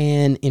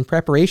 And in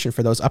preparation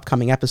for those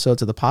upcoming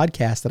episodes of the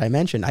podcast that I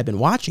mentioned, I've been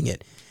watching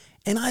it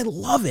and I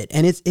love it.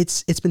 And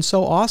it's been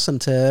so awesome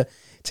to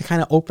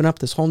kind of open up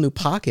this whole new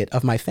pocket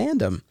of my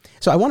fandom.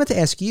 So I wanted to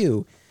ask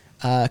you,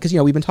 because, you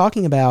know, we've been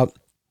talking about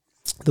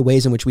the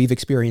ways in which we've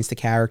experienced the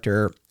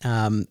character,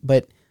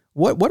 but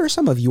what are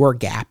some of your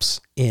gaps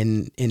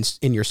in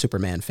your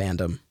Superman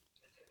fandom?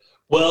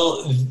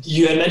 Well,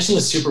 you had mentioned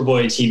the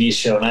Superboy TV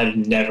show, and I've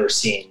never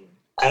seen,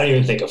 I don't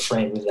even think a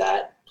frame of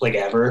that, like,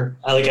 ever.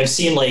 I've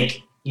seen,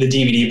 like, the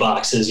DVD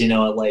boxes, you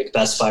know, at, like,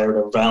 Best Buy or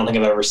whatever, but I don't think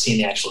I've ever seen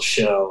the actual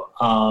show.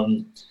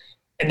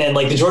 And then,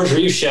 like, the George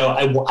Reeves show,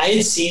 I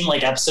had seen,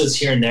 like, episodes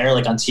here and there,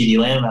 like, on TV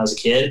Land when I was a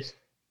kid.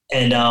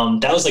 And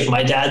that was, like,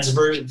 my dad's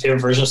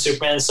favorite version of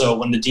Superman. So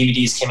when the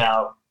DVDs came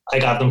out, I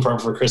got them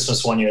for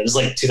Christmas one year. This is,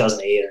 like,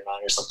 2008 or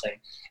 9 or something.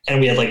 And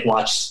we had, like,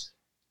 watched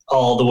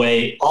all the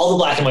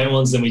black and white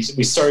ones. Then we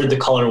started the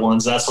color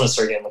ones. That's when it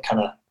started getting, like,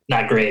 kind of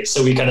not great.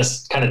 So we kind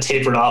of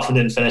tapered off and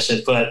didn't finish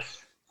it. But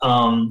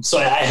so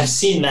I have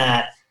seen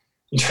that.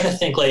 I'm trying to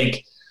think,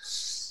 like,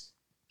 this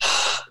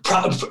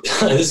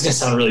is gonna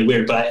sound really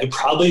weird, but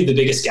probably the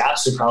biggest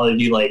gaps would probably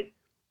be, like,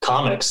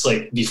 comics,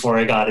 like, before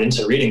I got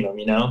into reading them,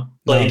 you know?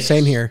 Like,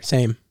 same here,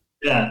 same.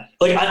 Yeah,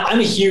 like, I'm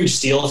a huge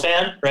Steel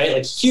fan, right?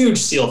 Like, huge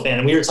Steel fan.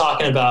 And we were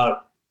talking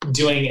about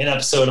doing an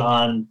episode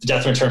on the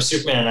Death and Return of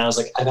Superman, and I was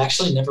like, I've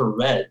actually never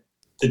read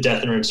the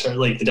Death and Return,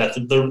 like,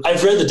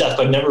 I've read the Death,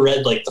 but I've never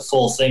read, like, the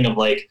full thing of,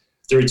 like,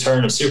 the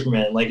Return of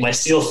Superman. Like, my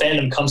Steel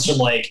fandom comes from,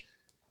 like,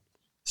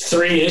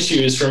 3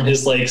 issues from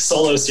his, like,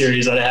 solo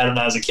series that I had when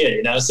I was a kid,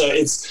 you know? So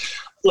it's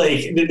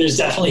like, there's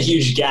definitely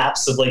huge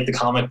gaps of, like, the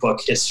comic book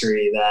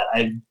history that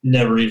I've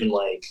never even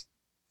like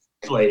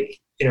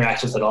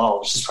interact with at all,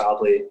 which is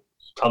probably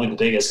the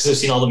biggest, because I've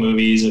seen all the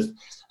movies,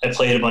 I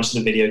played a bunch of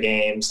the video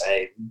games,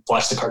 I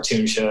watched the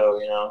cartoon show,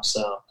 you know,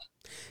 so.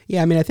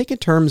 Yeah, I mean, I think in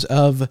terms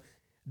of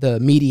the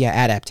media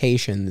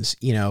adaptations,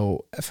 you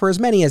know, for as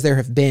many as there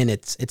have been,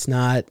 it's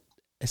not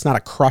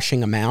a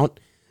crushing amount.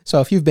 So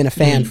if you've been a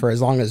fan for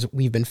as long as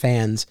we've been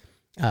fans,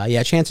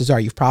 yeah, chances are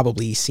you've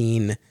probably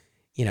seen,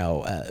 you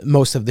know,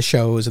 most of the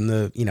shows and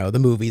the, you know, the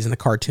movies and the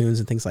cartoons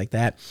and things like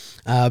that.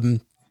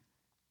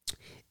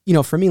 You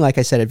know, for me, like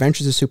I said,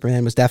 Adventures of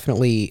Superman was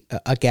definitely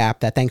a gap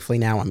that thankfully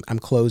now I'm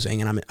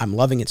closing, and I'm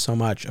loving it so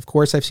much. Of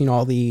course, I've seen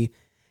all the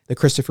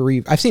Christopher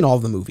Reeve. I've seen all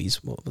of the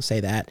movies. We'll say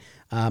that.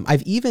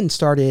 I've even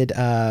started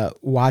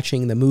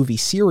watching the movie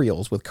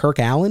Serials with Kirk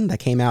Allen that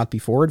came out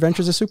before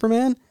Adventures of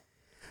Superman.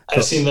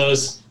 I've seen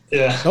those.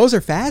 Yeah, those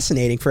are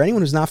fascinating. For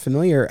anyone who's not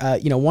familiar,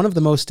 you know, one of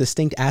the most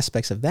distinct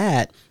aspects of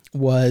that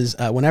was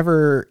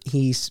whenever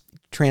he's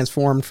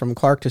transformed from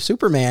Clark to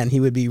Superman, he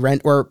would be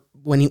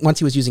once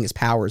he was using his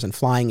powers and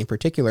flying in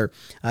particular,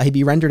 he'd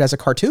be rendered as a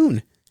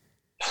cartoon.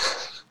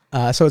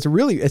 So it's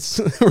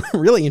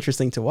really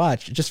interesting to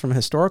watch just from a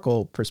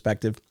historical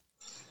perspective.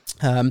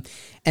 And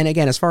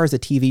again, as far as the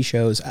TV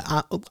shows,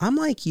 I'm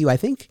like you. I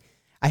think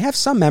I have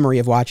some memory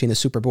of watching the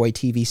Superboy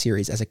TV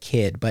series as a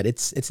kid, but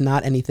it's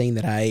not anything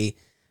that I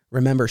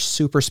remember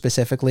super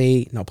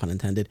specifically, no pun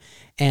intended.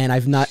 And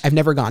I've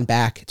never gone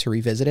back to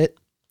revisit it.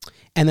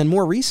 And then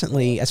more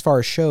recently, as far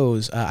as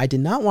shows, I did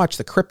not watch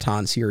the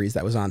Krypton series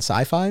that was on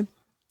Sci-Fi.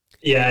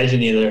 Yeah, I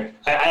didn't either.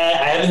 I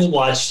haven't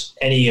watched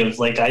any of,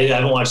 like, I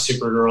haven't watched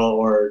Supergirl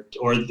or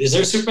is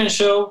there a Superman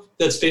show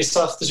that's based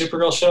off the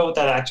Supergirl show with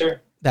that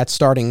actor? That's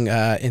starting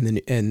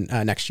in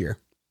next year.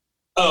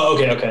 Oh,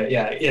 okay,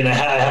 yeah. And I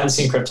haven't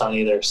seen Krypton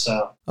either,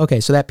 so. Okay,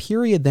 so that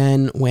period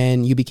then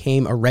when you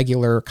became a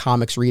regular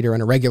comics reader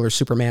and a regular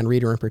Superman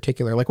reader in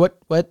particular, like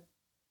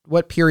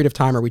what period of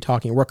time are we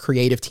talking? What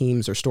creative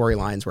teams or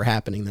storylines were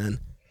happening then?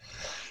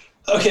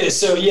 Okay,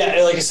 so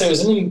yeah, like I said, it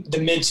was in the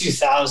mid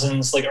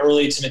 2000s, like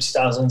early to mid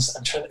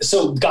 2000s.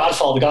 So the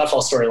Godfall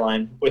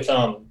storyline with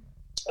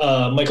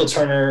Michael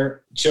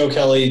Turner, Joe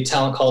Kelly,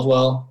 Talon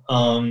Caldwell.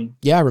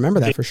 Yeah, I remember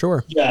that for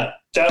sure. Yeah,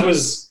 that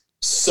was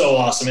so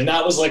awesome. And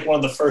that was like one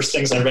of the first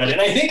things I read. And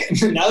I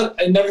think now,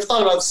 I never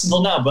thought about this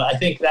until now, but I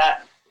think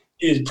that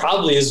it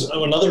probably is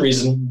another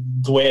reason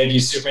the way I view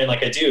Superman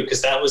like I do,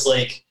 because that was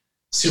like,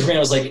 Superman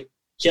was like,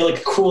 he had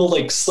like a cool,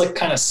 like slick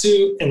kind of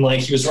suit, and like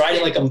he was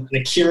riding like an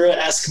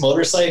Akira-esque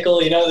motorcycle.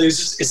 It was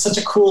just, it's such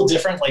a cool,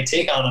 different like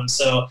take on him.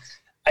 So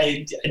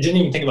I didn't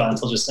even think about it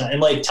until just now.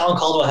 And like Talon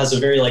Caldwell has a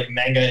very like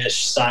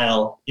manga-ish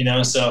style,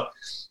 so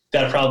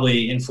that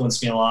probably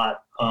influenced me a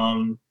lot.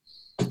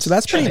 So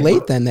that's pretty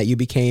late then that you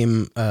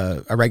became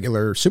a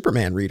regular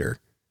Superman reader.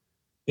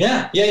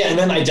 Yeah. And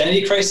then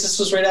Identity Crisis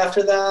was right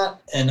after that.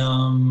 And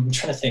I'm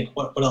trying to think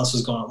what else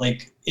was going on.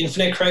 Like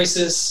Infinite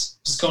Crisis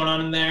was going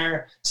on in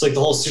there. It's like the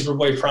whole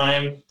Superboy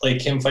Prime,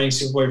 like him fighting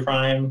Superboy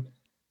Prime.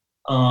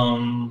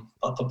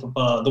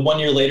 The 1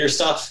 year later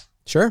stuff.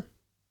 Sure.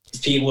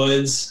 Pete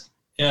Woods.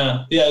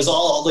 Yeah. It was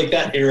all like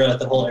that era,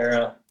 the whole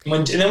era.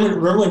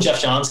 Remember when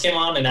Jeff Johns came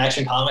on in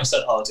Action Comics?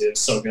 Oh, dude,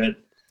 it's so good.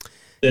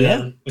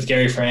 With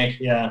Gary Frank.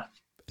 Yeah.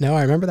 No,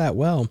 I remember that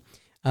well.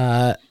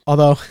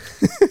 Although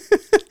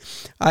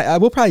I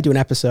will probably do an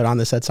episode on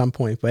this at some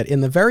point, but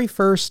in the very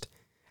first,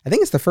 I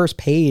think it's the first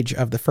page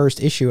of the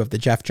first issue of the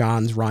Jeff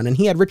Johns run, and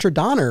he had Richard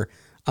Donner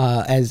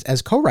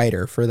as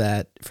co-writer for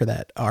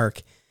that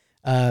arc.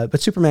 But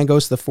Superman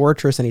goes to the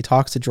fortress and he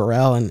talks to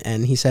Jor-El,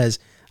 and he says,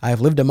 "I have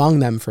lived among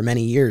them for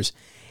many years."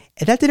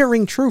 And that didn't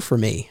ring true for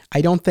me.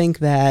 I don't think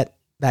that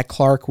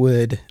Clark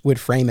would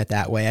frame it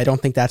that way. I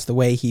don't think that's the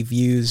way he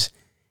views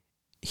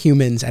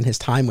humans and his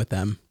time with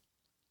them.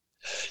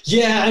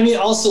 Yeah, I mean,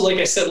 also, like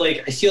I said,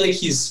 like I feel like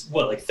he's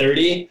like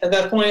 30 at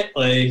that point.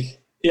 Like,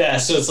 yeah,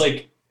 so it's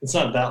like it's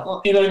not that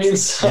long. You know what I mean?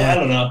 So yeah. I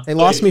don't know. They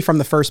lost me from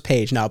the first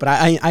page now, but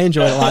I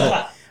enjoyed a lot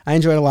of I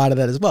enjoyed a lot of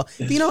that as well.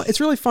 But, it's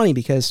really funny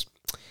because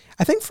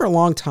I think for a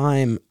long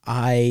time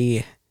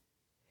again,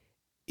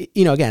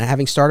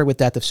 having started with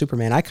Death of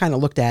Superman, I kind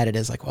of looked at it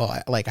as like,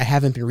 well, I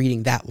haven't been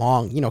reading that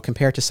long,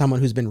 compared to someone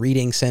who's been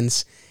reading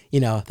since, the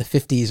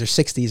 50s or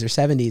 60s or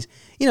 70s,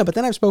 but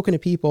then I've spoken to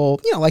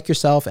people, like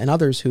yourself and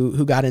others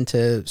who got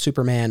into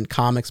Superman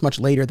comics much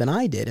later than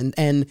I did.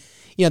 And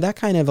that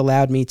kind of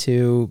allowed me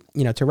to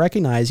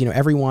recognize,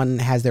 everyone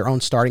has their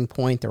own starting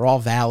point. They're all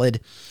valid.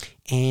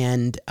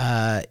 And,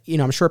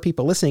 I'm sure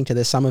people listening to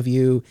this, some of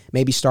you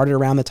maybe started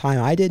around the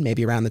time I did,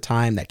 maybe around the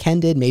time that Ken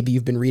did. Maybe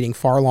you've been reading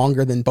far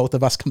longer than both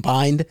of us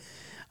combined.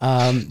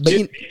 But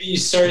maybe you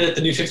started at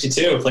the New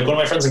 52. Like one of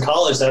my friends in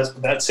college,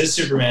 that's his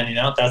Superman,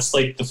 that's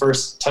like the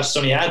first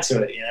touchstone he had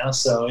to it,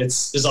 so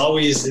there's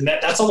always, and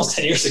that's almost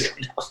 10 years ago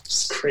now.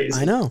 It's crazy.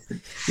 I know.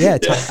 Yeah,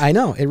 I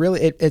know. It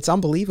really, it's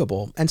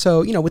unbelievable. And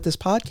so, with this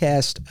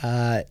podcast,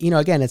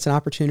 again, it's an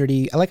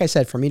opportunity, like I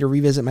said, for me to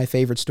revisit my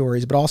favorite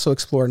stories, but also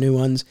explore new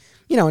ones,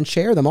 and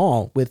share them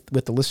all with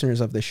the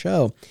listeners of the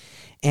show.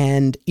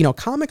 And,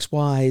 comics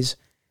wise,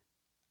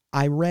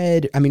 I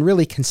read,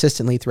 really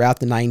consistently throughout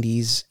the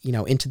 90s,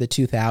 into the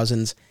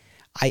 2000s.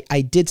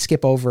 I did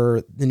skip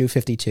over the New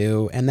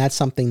 52, and that's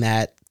something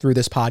that through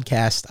this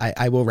podcast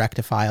I will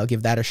rectify. I'll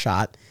give that a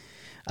shot.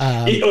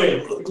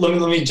 Wait,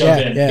 let me jump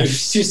in. Yeah. New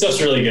 52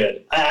 stuff's really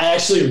good. I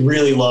actually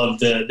really love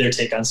their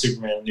take on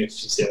Superman in New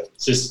 52.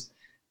 It's just,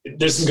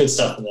 there's some good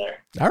stuff in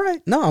there. All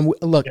right. No,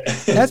 look,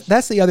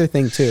 that's the other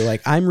thing too.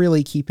 Like I'm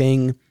really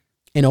keeping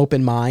an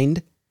open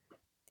mind.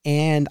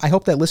 And I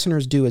hope that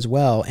listeners do as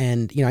well.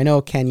 And, I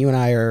know, Ken, you and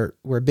I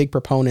we're big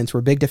proponents,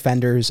 we're big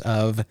defenders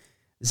of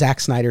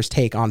Zack Snyder's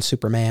take on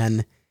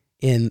Superman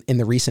in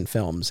the recent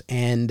films.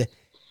 And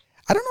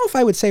I don't know if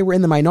I would say we're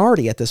in the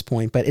minority at this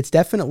point, but it's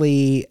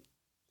definitely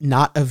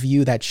not a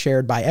view that's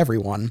shared by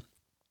everyone.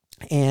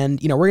 And,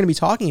 we're going to be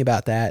talking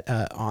about that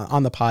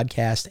on the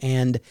podcast.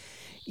 And,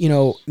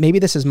 maybe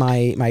this is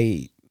my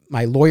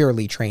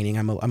lawyerly training.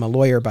 I'm a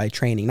lawyer by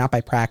training, not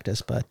by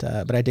practice, but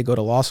I did go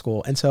to law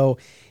school. And so,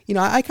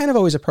 I kind of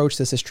always approach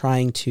this as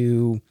trying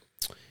to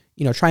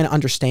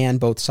understand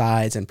both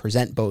sides and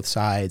present both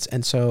sides.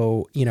 And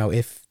so,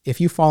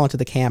 if you fall into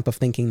the camp of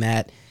thinking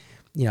that,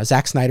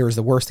 Zack Snyder is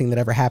the worst thing that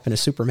ever happened to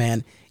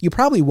Superman, you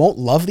probably won't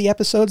love the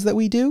episodes that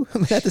we do.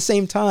 But at the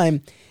same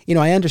time,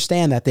 I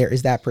understand that there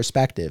is that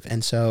perspective.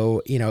 And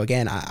so,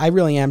 again, I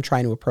really am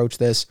trying to approach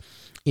this,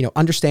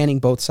 understanding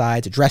both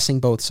sides,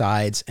 addressing both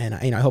sides. And,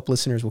 I hope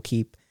listeners will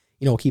keep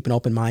an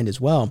open mind as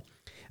well.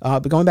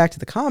 But going back to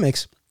the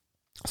comics,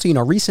 so,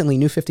 recently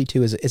New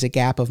 52 is a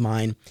gap of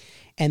mine.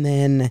 And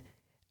then,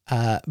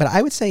 but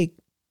I would say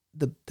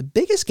the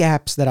biggest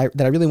gaps that I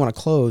really want to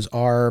close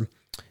are,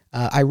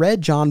 I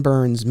read John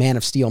Byrne's Man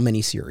of Steel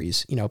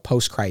miniseries,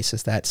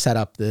 post-Crisis that set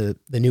up the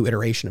new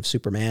iteration of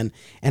Superman.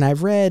 And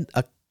I've read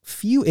a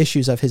few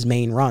issues of his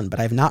main run,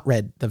 but I've not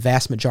read the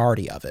vast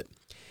majority of it.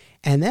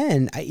 And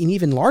then an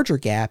even larger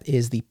gap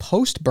is the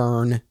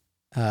post-Byrne,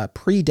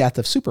 pre-Death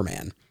of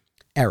Superman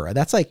era.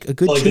 That's like a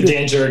good all the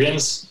Dan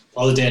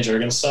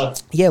Jurgens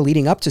stuff. Yeah,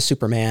 leading up to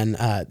Superman,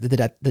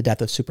 the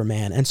Death of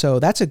Superman. And so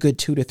that's a good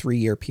 2 to 3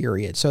 year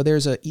period. So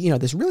there's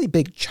this really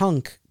big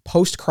chunk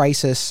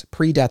post-Crisis,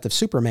 pre-Death of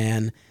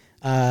Superman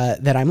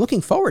that I'm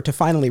looking forward to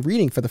finally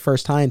reading for the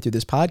first time through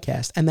this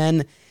podcast. And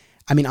then,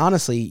 I mean,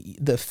 honestly,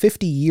 the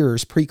 50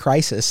 years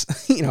pre-crisis,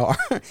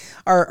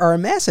 are a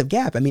massive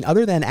gap. I mean,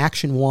 other than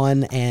Action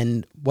 1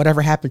 and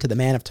whatever happened to the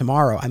Man of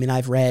Tomorrow, I mean,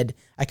 I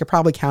could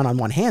probably count on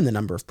one hand the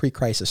number of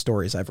pre-crisis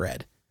stories I've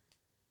read.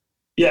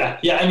 Yeah.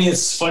 I mean,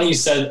 it's funny you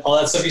said all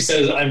that stuff you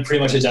said. I'm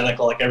pretty much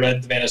identical. Like I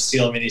read the Man of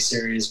Steel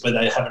miniseries, but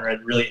I haven't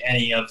read really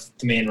any of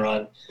the main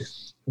run.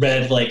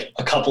 Read like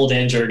a couple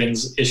Dan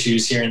Jurgens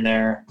issues here and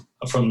there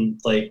from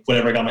like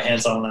whatever I got my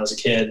hands on when I was a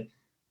kid.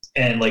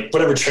 And like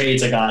whatever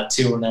trades I got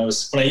too I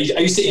used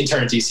to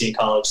intern at DC in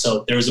college,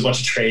 so there was a bunch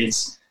of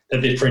trades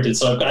that they printed.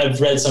 So I've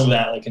read some of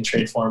that like in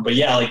trade form. But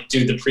yeah, like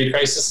dude, the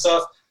pre-crisis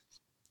stuff,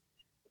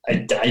 I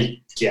don't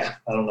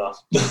know.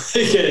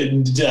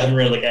 I haven't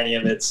read like any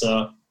of it.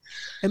 So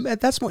and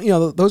that's what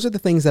those are the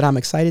things that I'm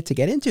excited to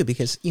get into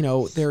because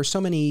there are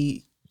so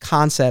many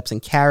concepts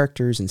and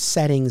characters and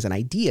settings and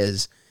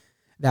ideas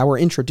that were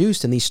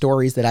introduced in these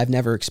stories that I've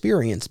never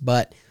experienced,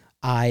 but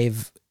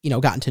I've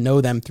gotten to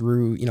know them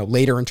through,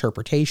 later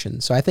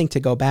interpretation. So I think to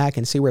go back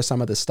and see where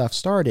some of this stuff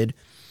started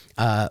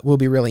will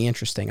be really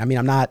interesting. I mean,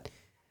 I'm not,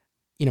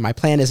 my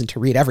plan isn't to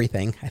read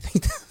everything. I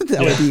think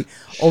that would be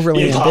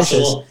overly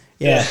ambitious.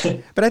 Yeah.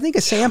 But I think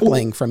a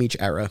sampling from each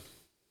era.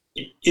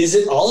 Is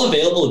it all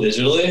available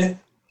digitally?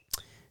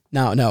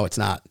 No, it's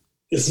not.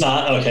 It's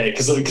not? Okay.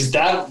 Because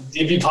that,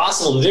 it'd be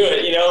possible to do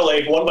it,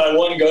 like one by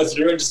one, go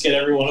through and just get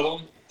every one of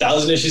them.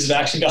 1,000 issues of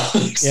Action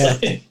Comics.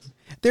 Yeah.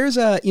 There's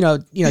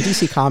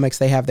DC Comics,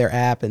 they have their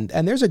app and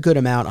there's a good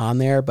amount on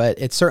there, but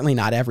it's certainly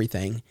not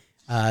everything.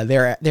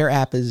 Their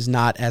app is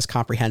not as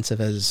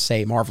comprehensive as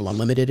say Marvel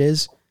Unlimited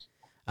is.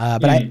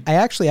 But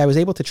I was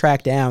able to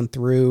track down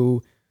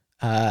through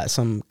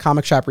some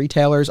comic shop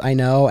retailers I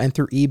know and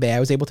through eBay. I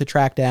was able to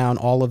track down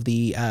all of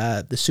the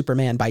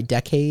Superman by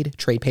decade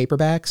trade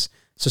paperbacks.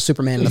 So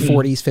Superman in the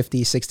 40s,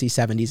 50s, 60s,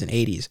 70s, and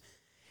 80s.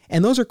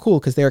 And those are cool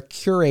because they're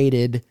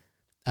curated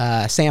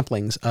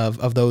samplings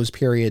of those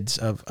periods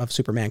of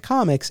Superman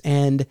comics,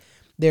 and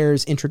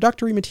there's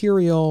introductory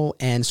material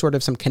and sort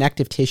of some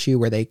connective tissue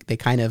where they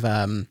kind of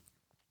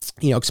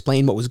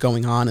explain what was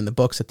going on in the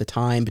books at the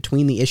time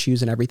between the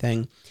issues and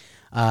everything.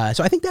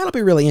 So I think that'll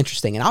be really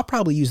interesting, and I'll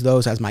probably use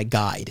those as my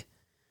guide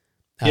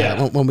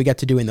when we get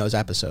to doing those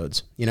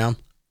episodes. Yeah.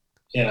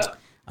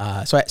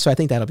 So I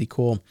think that'll be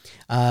cool.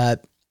 I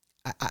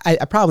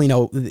probably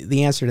know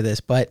the answer to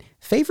this, but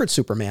favorite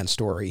Superman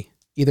story.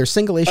 Either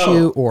single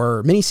issue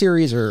or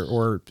miniseries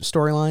or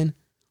storyline?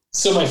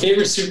 So my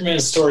favorite Superman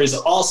story is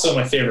also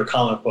my favorite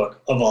comic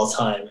book of all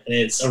time. And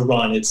it's a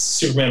run. It's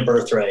Superman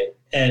Birthright.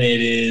 And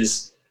it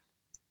is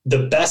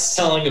the best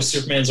telling of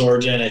Superman's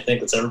origin, I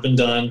think, that's ever been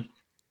done.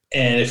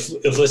 And if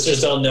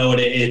listeners don't know it,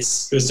 it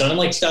was done in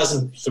like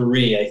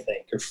 2003, I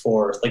think, or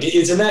 4. Like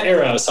it's in that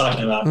era I was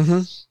talking about.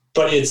 Mm-hmm.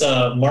 But it's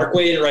Mark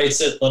Waid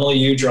writes it, Leinil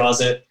Yu draws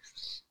it.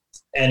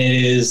 And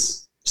it is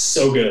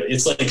so good.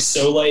 It's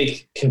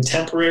like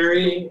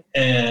contemporary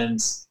and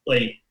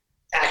like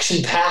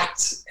action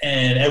packed,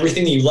 and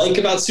everything that you like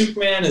about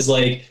Superman is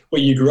like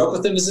what you grew up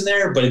with him is in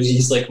there, but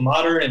he's like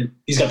modern and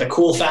he's got the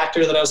cool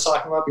factor that I was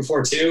talking about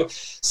before too.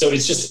 So it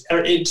just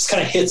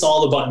kind of hits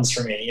all the buttons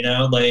for me,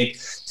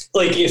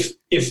 like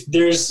if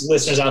there's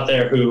listeners out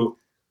there who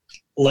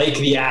like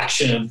the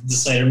action of the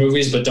Snyder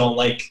movies, but don't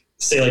like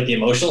the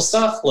emotional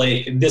stuff,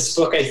 like this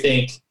book, I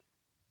think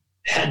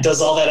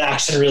does all that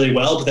action really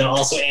well, but then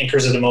also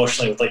anchors it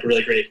emotionally with like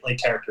really great like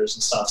characters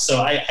and stuff. So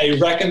I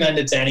recommend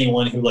it to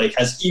anyone who like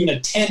has even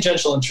a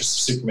tangential interest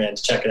of Superman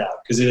to check it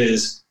out because it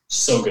is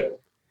so good.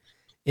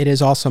 It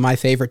is also my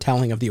favorite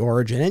telling of the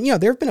origin. And,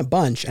 there have been a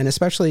bunch, and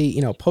especially,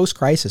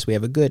 post-crisis, we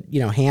have a good,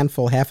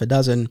 handful, half a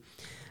dozen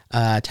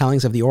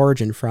tellings of the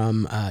origin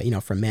from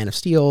Man of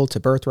Steel to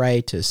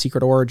Birthright to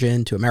Secret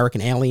Origin to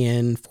American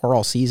Alien, For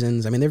All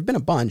Seasons. I mean, there have been a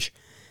bunch,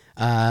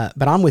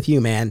 but I'm with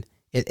you, man.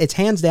 It's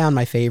hands down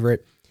my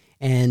favorite.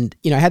 And,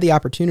 I had the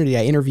opportunity,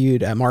 I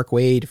interviewed Mark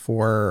Waid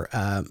for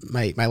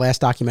my last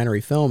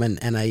documentary film,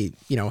 and I,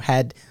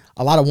 had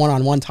a lot of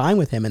one-on-one time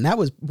with him. And that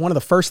was one of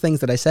the first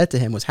things that I said to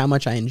him was how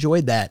much I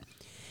enjoyed that.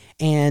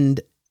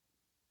 And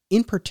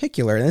in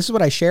particular, and this is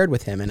what I shared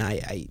with him, and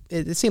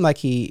it seemed like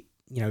he,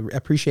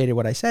 appreciated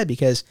what I said,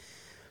 because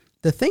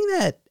the thing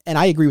that, and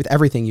I agree with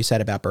everything you said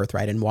about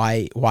Birthright and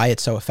why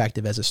it's so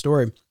effective as a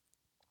story.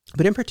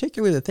 But in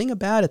particular, the thing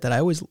about it that I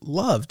always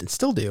loved and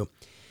still do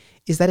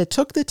is that it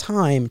took the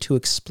time to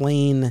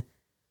explain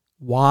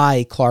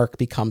why Clark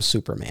becomes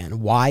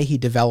Superman, why he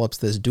develops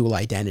this dual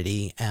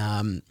identity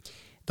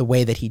the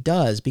way that he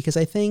does. Because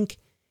I think,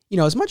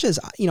 as much as,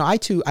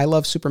 I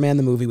love Superman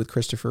the movie with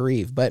Christopher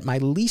Reeve, but my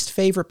least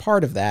favorite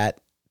part of that,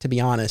 to be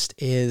honest,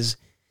 is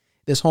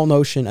this whole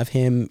notion of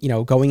him,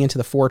 going into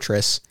the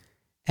fortress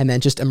and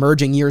then just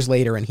emerging years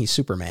later and he's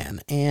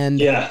Superman.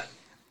 And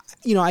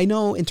I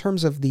know in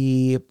terms of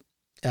the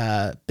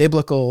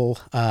biblical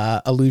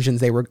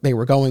allusions they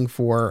were going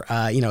for,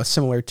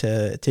 similar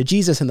to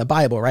Jesus in the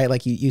Bible, right?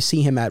 Like you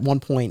see him at one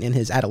point in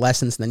his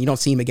adolescence, and then you don't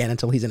see him again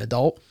until he's an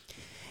adult.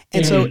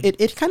 And so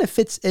it kind of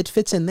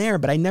fits in there,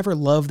 but I never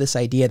love this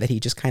idea that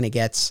he just kind of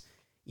gets,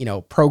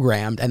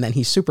 programmed, and then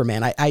he's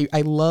Superman.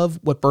 I love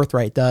what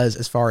Birthright does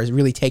as far as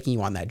really taking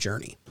you on that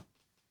journey.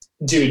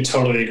 Dude,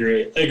 totally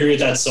agree. I agree with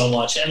that so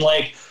much. And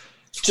like,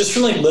 just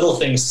for like little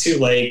things too,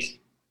 like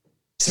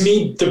to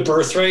me, the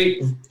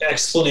Birthright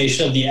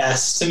explanation of the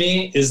S to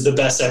me is the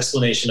best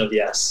explanation of the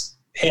S.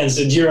 Hands.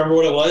 Do you remember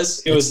what it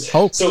was? It was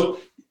hope. So,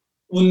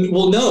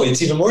 well, no,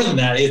 it's even more than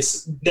that.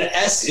 It's the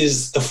S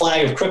is the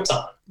flag of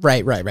Krypton.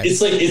 Right.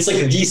 It's like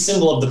the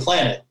symbol of the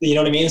planet. You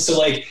know what I mean? So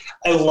like,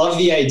 I love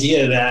the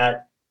idea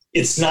that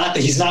it's not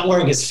that he's not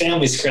wearing his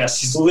family's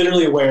crest. He's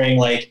literally wearing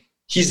like,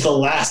 he's the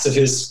last of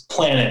his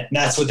planet. And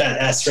that's what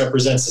that S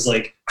represents, is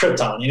like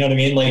Krypton. You know what I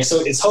mean? Like,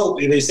 so it's hope.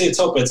 They say it's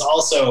hope, but it's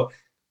also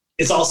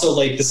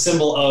like the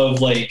symbol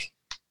of like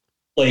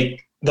the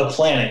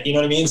planet. You know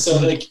what I mean? So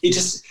like it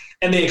just,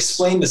 and they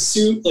explain the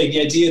suit, like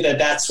the idea that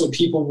that's what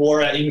people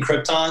wore in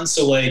Krypton.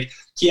 So like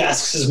he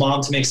asks his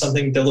mom to make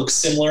something that looks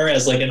similar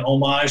as like an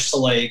homage to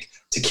like,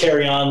 to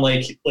carry on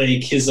like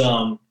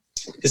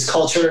his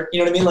culture. You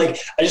know what I mean? Like,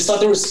 I just thought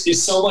there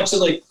was so much of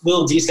like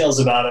little details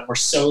about it were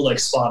so like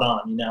spot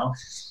on, you know?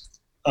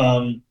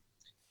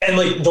 And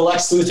like the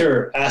Lex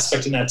Luthor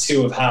aspect in that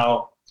too, of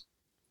how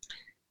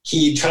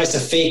he tries to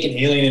fake an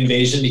alien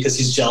invasion because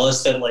he's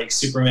jealous that like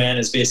Superman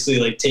is basically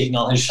like taking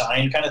all his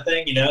shine kind of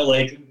thing, you know?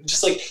 Like,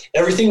 just like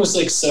everything was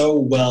like so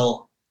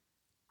well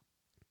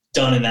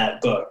done in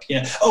that book.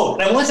 Yeah. Oh,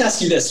 and I wanted to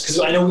ask you this, because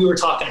I know we were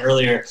talking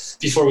earlier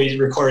before we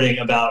were recording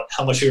about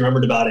how much we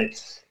remembered about it.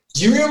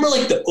 Do you remember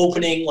like the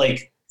opening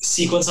like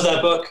sequence of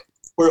that book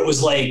where it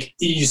was like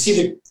you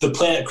see the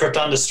planet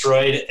Krypton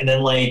destroyed, and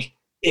then like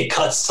it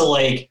cuts to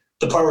like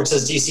the part where it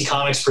says DC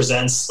Comics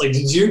presents? Like, do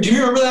you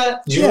remember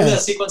that? Do you remember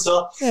that sequence at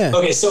all? Yeah.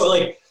 Okay, so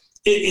like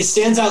it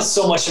stands out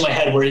so much in my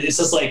head where it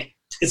says like,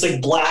 it's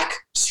like black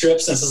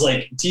strips and it says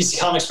like DC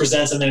Comics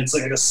presents, and then it's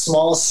like a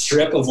small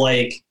strip of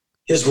like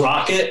his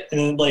rocket, and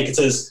then like it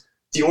says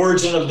the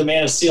origin of the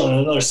Man of Steel, and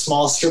another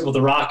small strip of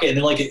the rocket, and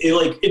then like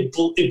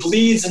it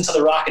bleeds into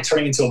the rocket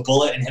turning into a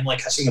bullet and him like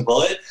catching the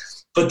bullet.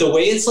 But the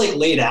way it's like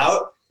laid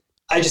out,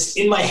 I just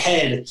in my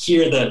head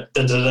hear the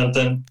dun dun dun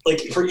dun, like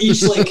for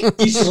each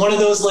each one of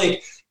those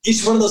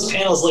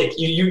panels, like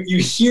you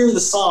hear the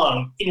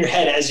song in your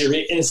head as you're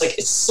reading, and it's like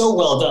it's so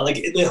well done.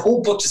 Like the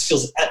whole book just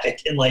feels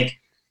epic and like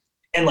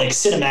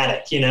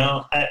cinematic. You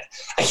know, I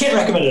can't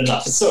recommend it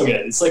enough. It's so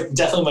good. It's like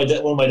definitely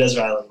one of my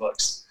Desert Island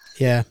books.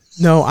 Yeah,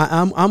 no,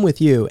 I'm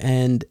with you,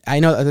 and I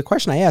know the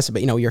question I asked,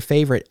 but your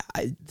favorite.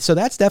 So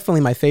that's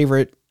definitely my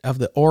favorite of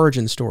the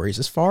origin stories.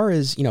 As far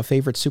as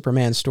favorite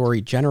Superman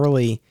story,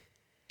 generally,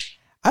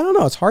 I don't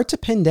know. It's hard to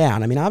pin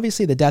down. I mean,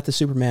 obviously, the death of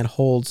Superman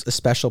holds a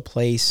special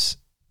place,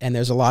 and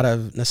there's a lot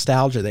of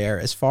nostalgia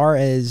there. As far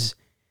as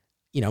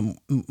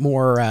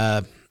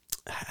more.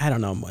 I don't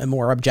know,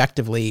 more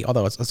objectively,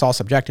 although it's all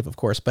subjective, of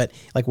course, but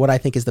like what I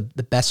think is the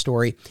best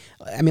story.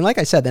 I mean, like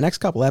I said, the next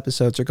couple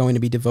episodes are going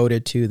to be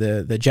devoted to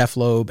the Jeff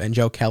Loeb and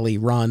Joe Kelly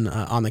run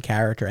on the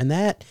character. And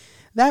that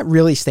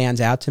really stands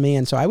out to me.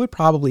 And so I would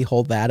probably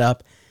hold that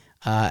up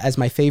as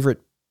my favorite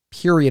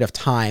period of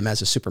time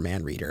as a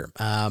Superman reader.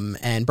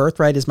 And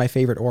Birthright is my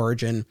favorite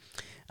origin.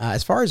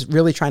 As far as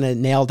really trying to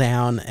nail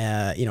down,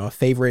 a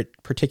favorite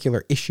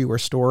particular issue or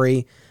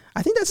story,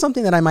 I think that's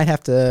something that I might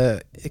have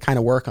to kind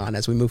of work on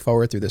as we move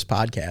forward through this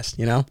podcast,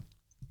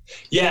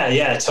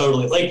 Yeah,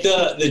 totally. Like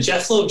the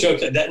Jeff Loeb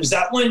joke, was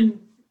that when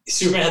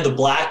Superman had the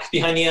black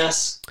behind the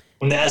S?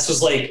 When the S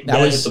was like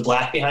red with the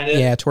black behind it?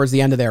 Yeah, towards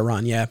the end of their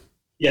run, yeah.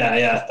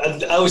 Yeah.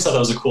 I always thought that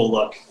was a cool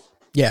look.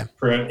 Yeah.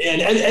 For him.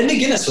 And Ed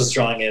McGuinness was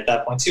drawing it at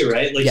that point too,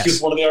 right? Like, yes. He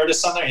was one of the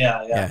artists on there?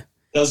 Yeah.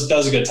 That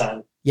was a good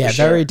time. Yeah,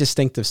 very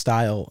distinctive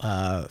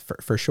style,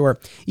 for sure.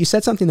 You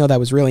said something, though, that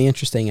was really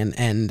interesting,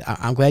 and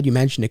I'm glad you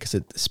mentioned it because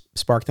it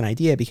sparked an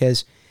idea,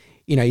 because,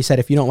 you said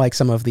if you don't like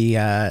some of the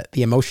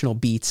emotional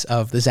beats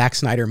of the Zack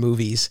Snyder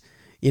movies,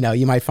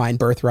 you might find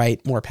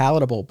Birthright more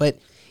palatable. But,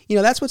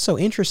 that's what's so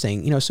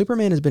interesting.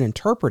 Superman has been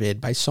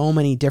interpreted by so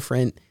many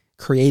different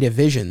creative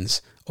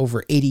visions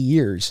over 80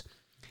 years.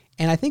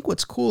 And I think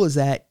what's cool is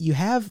that you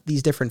have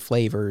these different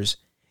flavors,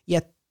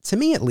 yet, to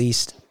me at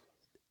least,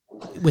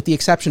 with the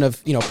exception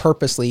of,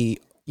 purposely,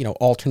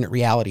 alternate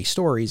reality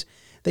stories,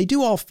 they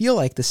do all feel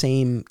like the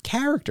same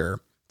character,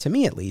 to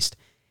me at least.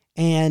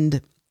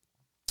 And,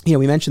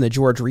 we mentioned the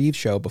George Reeves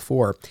show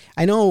before.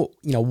 I know,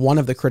 one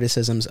of the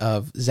criticisms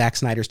of Zack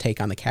Snyder's take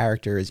on the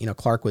character is,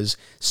 Clark was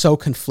so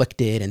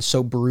conflicted and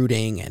so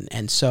brooding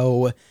and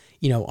so,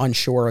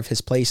 unsure of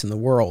his place in the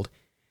world.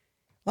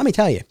 Let me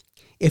tell you,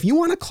 if you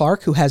want a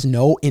Clark who has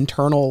no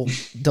internal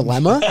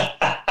dilemma,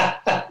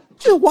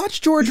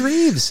 watch George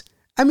Reeves.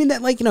 I mean,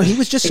 that he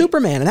was just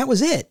Superman and that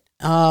was it.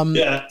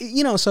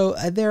 So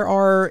there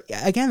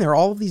are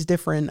all of these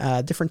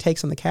different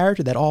takes on the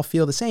character that all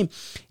feel the same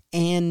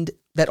and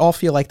that all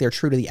feel like they're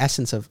true to the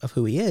essence of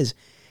who he is.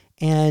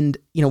 And,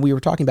 we were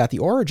talking about the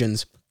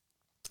origins.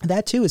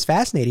 That too is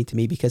fascinating to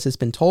me because it's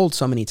been told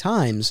so many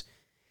times.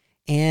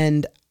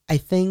 And I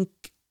think,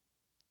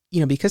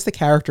 because the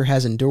character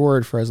has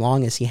endured for as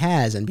long as he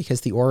has, and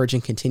because the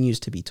origin continues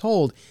to be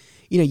told,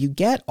 you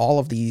get all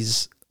of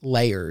these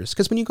layers.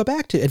 Because when you go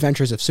back to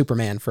Adventures of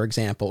Superman, for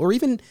example, or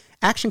even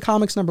Action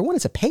Comics #1,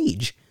 it's a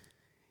page.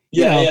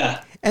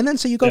 Yeah. And then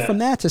so you go from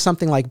that to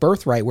something like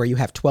Birthright, where you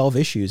have 12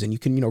 issues and you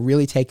can,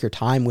 really take your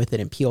time with it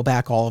and peel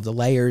back all of the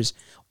layers.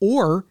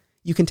 Or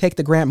you can take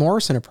the Grant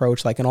Morrison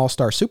approach, like an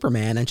All-Star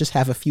Superman, and just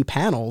have a few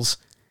panels,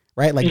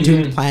 right? Like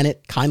Doomed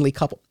Planet, Kindly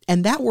Couple.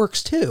 And that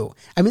works too.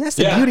 I mean, that's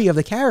the beauty of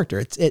the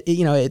character.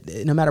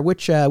 No matter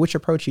which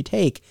approach you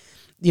take,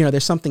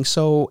 there's something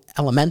so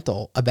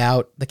elemental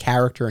about the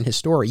character and his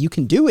story. You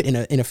can do it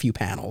in a few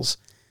panels,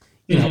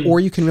 or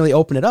you can really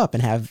open it up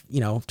and have,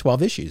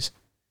 12 issues.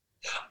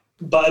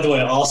 By the way,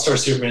 All-Star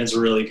Superman's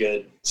a really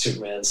good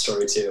Superman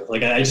story too.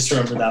 Like I just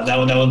remember that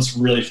one's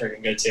really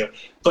freaking good too.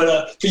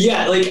 But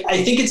yeah, like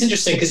I think it's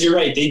interesting because you're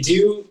right. They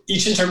do,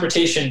 each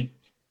interpretation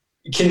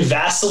can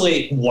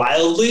vacillate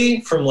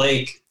wildly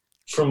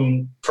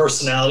from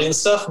personality and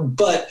stuff,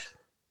 but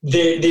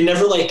they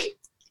never like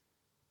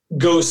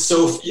go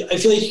so. I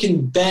feel like you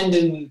can bend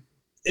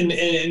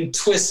and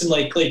twist and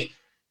like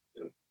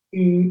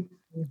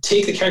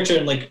take the character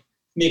and like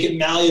make it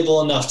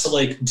malleable enough to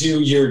like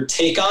do your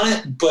take on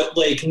it, but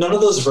like none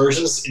of those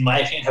versions, in my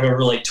opinion, have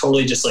ever like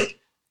totally just like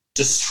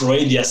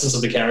destroyed the essence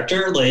of the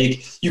character.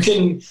 Like you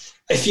can,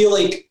 I feel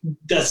like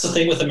that's the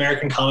thing with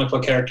American comic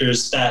book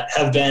characters that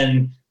have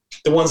been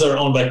the ones that are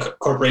owned by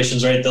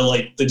corporations, right?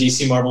 The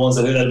DC Marvel ones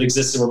that have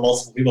existed where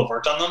multiple people have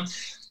worked on them.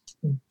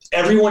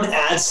 Everyone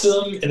adds to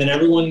them, and then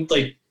everyone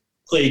like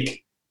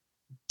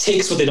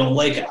takes what they don't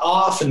like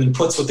off and then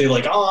puts what they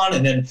like on,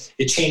 and then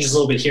it changes a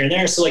little bit here and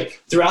there. So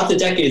like throughout the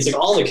decades, like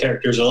all the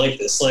characters are like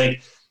this,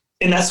 like,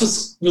 and that's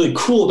what's really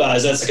cool about it,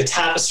 is that's like a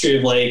tapestry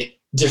of like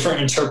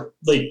different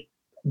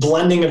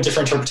blending of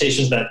different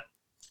interpretations that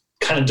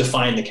kind of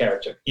define the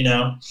character,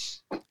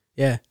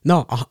 Yeah,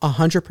 no,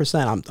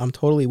 100%. I'm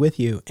totally with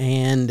you.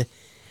 And,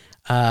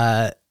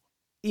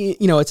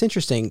 it's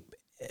interesting,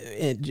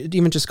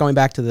 even just going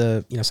back to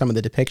the, some of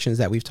the depictions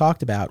that we've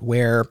talked about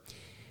where,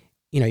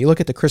 you look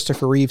at the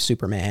Christopher Reeve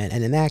Superman,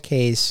 and in that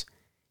case,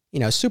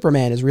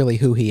 Superman is really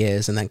who he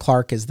is, and then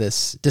Clark is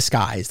this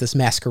disguise, this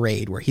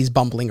masquerade where he's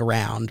bumbling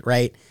around,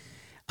 right?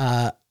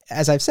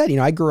 As I've said,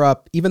 I grew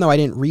up, even though I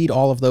didn't read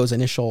all of those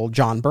initial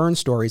John Byrne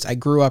stories, I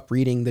grew up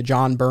reading the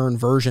John Byrne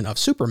version of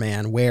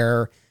Superman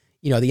where,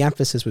 the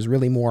emphasis was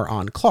really more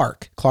on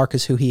Clark. Clark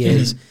is who he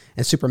is,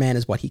 and Superman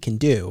is what he can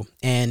do.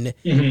 And,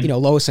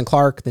 Lois and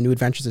Clark, The New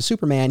Adventures of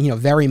Superman,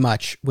 very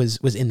much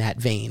was in that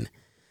vein.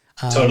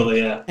 Totally,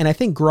 yeah. And I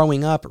think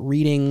growing up,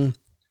 reading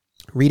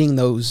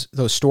those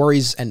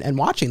stories and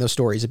watching those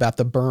stories about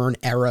the Byrne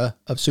era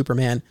of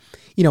Superman,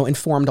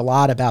 informed a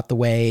lot about the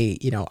way,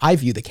 I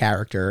view the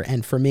character.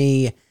 And for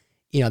me,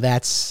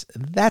 that's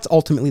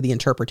ultimately the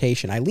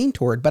interpretation I lean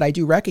toward. But I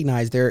do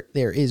recognize there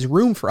is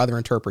room for other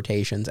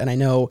interpretations. And I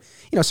know,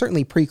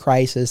 certainly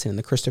pre-Crisis and in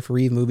the Christopher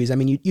Reeve movies, I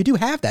mean, you do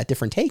have that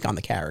different take on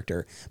the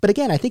character. But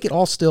again, I think it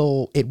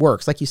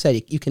works. Like you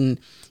said, you can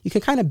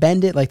kind of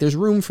bend it. Like there's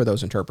room for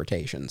those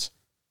interpretations.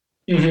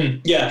 Mm-hmm.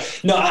 Yeah,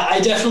 no, I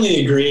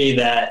definitely agree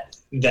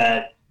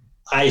that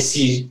I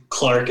see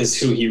Clark as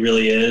who he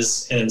really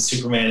is, and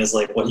Superman is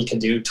like what he can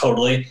do.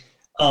 Totally.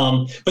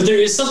 But there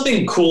is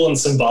something cool and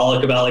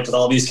symbolic about like with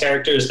all these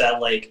characters that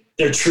like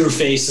their true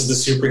face is the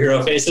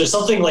superhero face. There's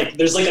something like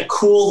there's like a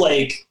cool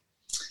like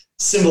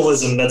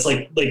symbolism that's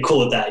like cool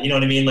with that. You know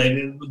what I mean? Like,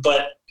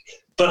 but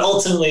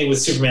ultimately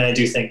with Superman, I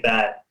do think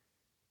that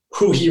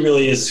who he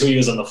really is who he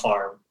was on the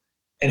farm,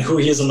 and who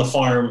he is on the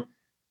farm,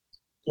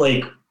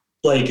 like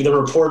the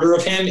reporter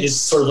of him is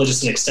sort of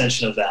just an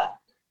extension of that.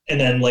 And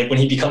then like when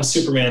he becomes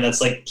Superman, that's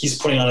like he's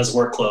putting on his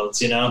work clothes,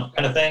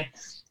 kind of thing.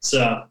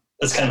 So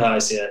that's kind of how I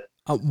see it.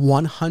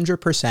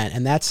 100%.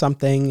 And that's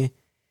something,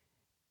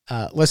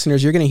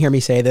 listeners, you're going to hear me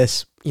say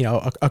this,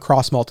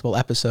 across multiple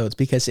episodes,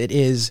 because it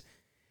is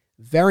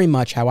very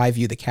much how I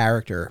view the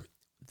character.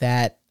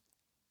 That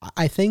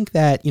I think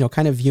that,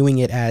 kind of viewing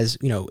it as,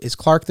 is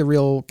Clark the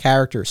real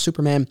character,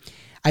 Superman?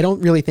 I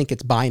don't really think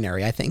it's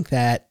binary. I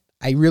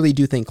really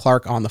do think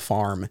Clark on the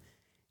farm,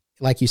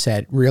 like you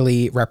said,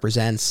 really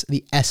represents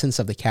the essence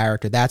of the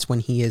character. That's when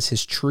he is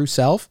his true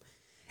self.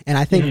 And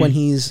I think when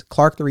he's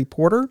Clark the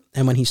reporter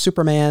and when he's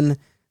Superman,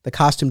 the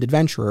costumed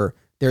adventurer,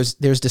 there's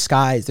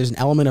disguise. There's an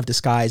element of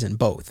disguise in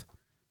both.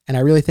 And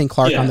I really think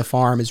Clark on the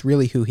farm is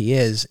really who he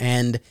is.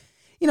 And,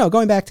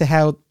 going back to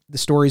how the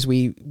stories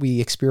we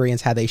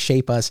experience, how they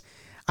shape us,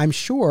 I'm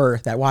sure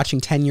that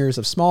watching 10 years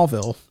of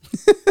Smallville,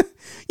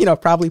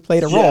 probably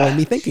played a role in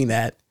me thinking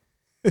that.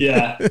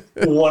 Yeah,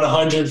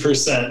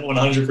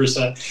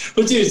 100%.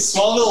 But dude,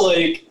 Smallville,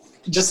 like,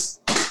 just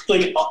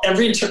like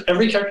every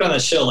character on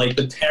that show, like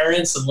the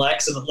parents and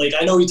Lex, and like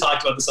I know we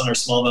talked about this on our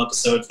Smallville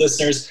episode.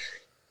 Listeners,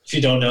 if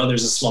you don't know,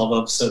 there's a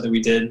Smallville episode that we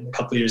did a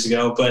couple of years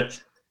ago,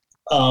 but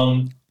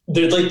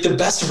they're like the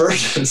best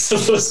versions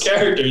of those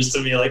characters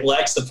to me, like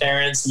Lex, the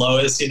parents,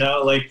 Lois,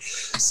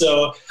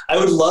 so I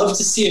would love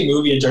to see a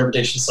movie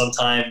interpretation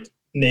sometime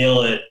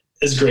nail it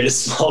as great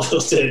as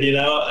Smallville did,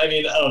 I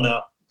mean, I don't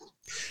know.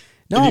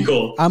 No,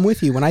 cool. I'm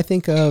with you. When I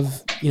think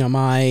of,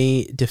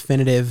 my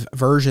definitive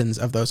versions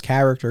of those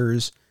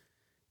characters,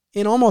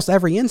 in almost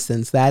every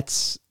instance,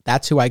 that's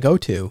that's who I go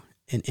to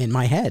in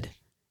my head,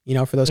 you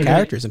know, for those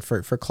characters, and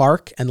for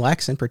Clark and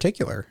Lex in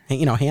particular,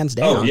 you know, hands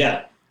down. Oh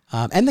yeah.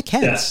 And the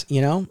Kents,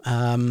 you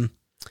know.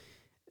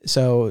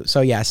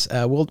 So yes,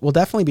 we'll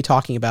definitely be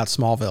talking about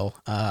Smallville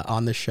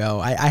on the show.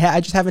 I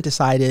just haven't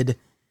decided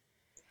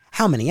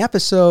how many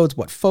episodes,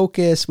 what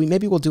focus.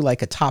 Maybe we'll do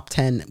like a top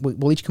 10.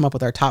 We'll each come up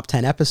with our top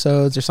 10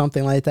 episodes or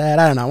something like that.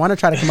 I don't know. I want to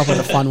try to come up with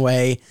a fun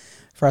way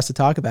for us to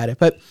talk about it.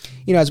 But,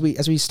 you know, as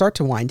we start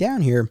to wind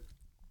down here,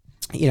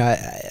 you know,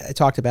 I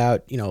talked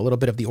about, you know, a little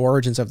bit of the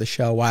origins of the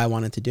show, why I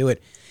wanted to do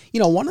it. You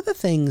know, one of the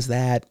things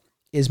that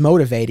is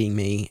motivating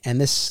me,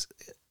 and this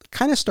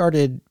kind of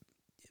started,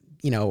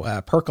 you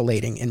know,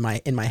 percolating in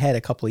my head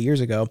a couple of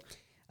years ago.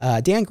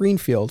 Dan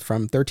Greenfield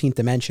from 13th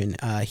Dimension,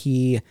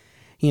 he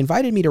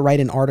invited me to write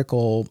an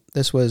article.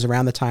 This was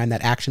around the time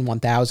that Action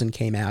 1000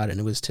 came out,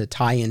 and it was to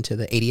tie into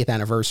the 80th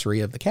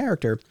anniversary of the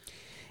character.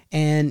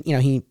 And, you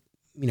know, he,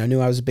 you know, knew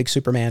I was a big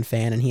Superman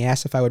fan, and he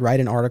asked if I would write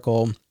an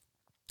article,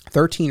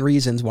 13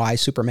 reasons why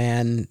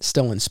Superman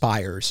still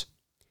inspires.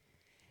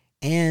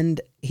 And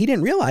he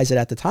didn't realize it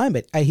at the time,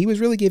 but he was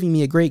really giving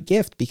me a great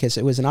gift, because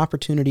it was an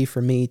opportunity for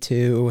me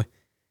to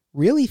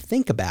really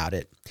think about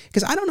it.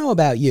 Because I don't know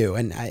about you,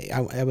 and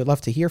I would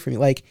love to hear from you.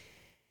 Like,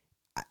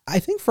 I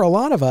think for a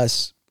lot of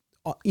us,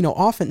 you know,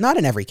 often, not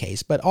in every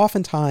case, but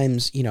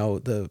oftentimes, you know,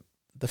 the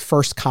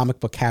first comic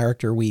book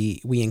character we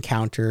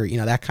encounter, you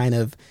know, that kind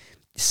of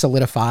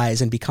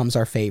solidifies and becomes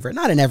our favorite.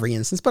 Not in every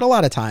instance, but a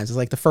lot of times it's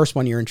like the first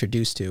one you're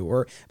introduced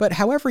to, but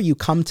however you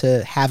come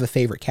to have a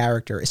favorite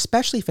character,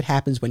 especially if it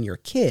happens when you're a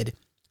kid,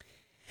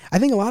 I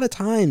think a lot of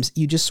times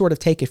you just sort of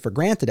take it for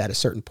granted at a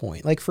certain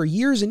point. Like for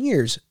years and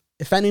years,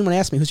 if anyone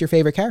asked me, who's your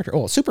favorite character?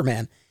 Oh,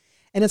 Superman.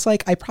 And it's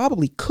like, I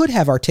probably could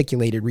have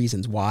articulated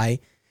reasons why,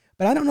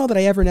 but I don't know that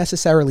I ever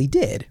necessarily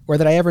did, or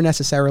that I ever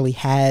necessarily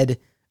had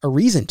a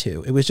reason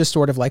to. It was just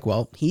sort of like,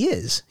 well, he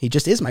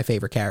just is my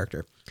favorite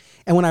character.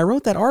 And when I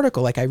wrote that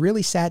article, like I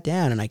really sat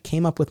down and I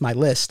came up with my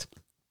list,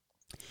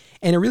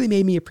 and it really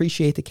made me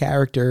appreciate the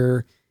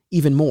character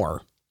even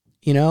more,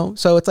 you know?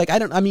 So it's like,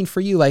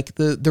 for you, like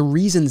the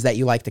reasons that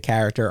you like the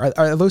character,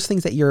 are those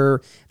things that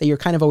you're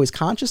kind of always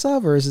conscious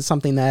of, or is it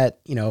something that,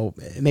 you know,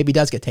 maybe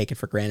does get taken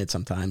for granted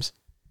sometimes?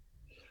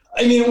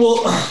 I mean,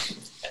 well,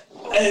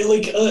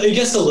 I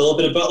guess a little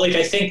bit about, like,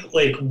 I think,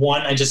 like,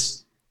 one, I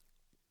think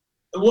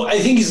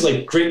he's,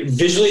 like, great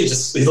visually.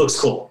 He looks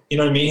cool. You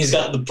know what I mean? He's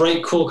got the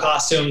bright, cool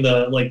costume,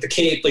 the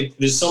cape. Like,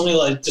 there's so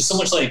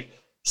much, like,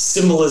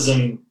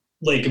 symbolism,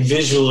 like,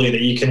 visually that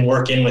you can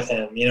work in with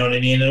him. You know what I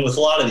mean? And with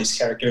a lot of these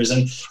characters,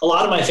 and a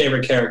lot of my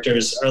favorite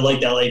characters are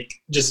like that, like,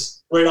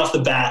 just right off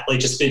the bat,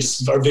 like, they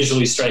just are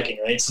visually striking,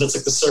 right? So that's,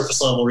 like, the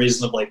surface level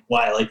reason of, like,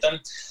 why I like them.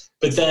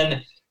 But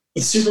then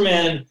with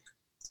Superman,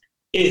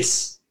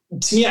 it's,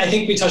 to me, I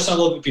think we touched on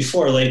a little bit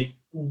before, like,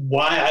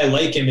 why I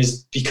like him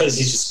is because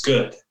he's just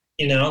good,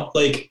 you know?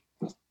 Like,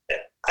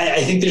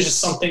 I think there's just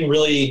something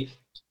really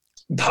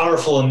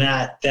powerful in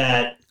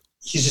that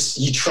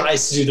he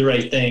tries to do the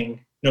right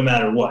thing no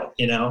matter what,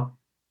 you know?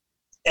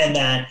 And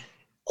that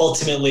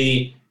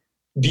ultimately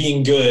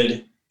being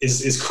good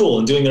is cool,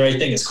 and doing the right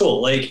thing is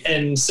cool. Like,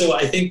 and so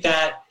I think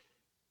that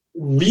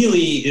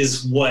really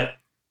is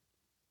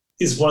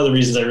one of the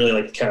reasons I really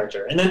like the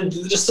character. And then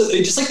just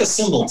like the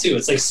symbol too.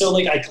 It's like, so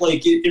like,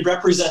 it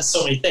represents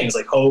so many things,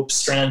 like hope,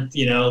 strength,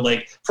 you know,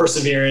 like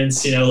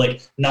perseverance, you know,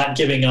 like not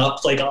giving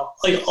up, like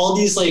all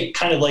these, like,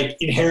 kind of like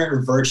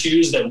inherent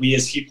virtues that we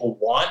as people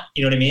want,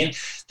 you know what I mean?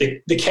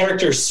 The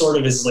character sort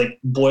of is, like,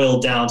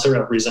 boiled down to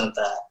represent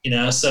that, you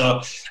know?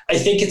 So I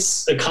think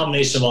it's a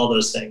combination of all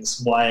those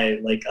things. Why,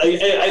 like,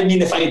 I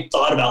mean, if I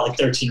thought about, like,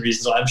 13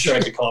 reasons why, I'm sure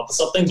I could come up with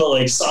something, but,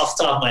 like, off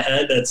the top of my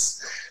head,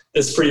 that's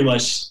pretty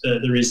much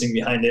the reasoning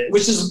behind it,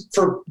 which is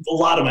for a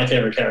lot of my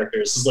favorite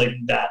characters, is like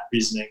that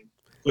reasoning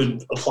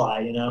would apply,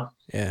 you know?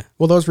 Yeah.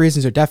 Well, those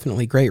reasons are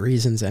definitely great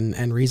reasons,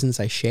 and reasons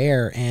I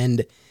share.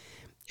 And,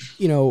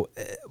 you know,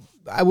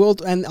 I will,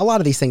 and a lot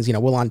of these things, you know,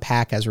 we'll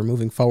unpack as we're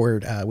moving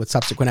forward with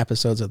subsequent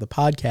episodes of the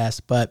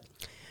podcast. But,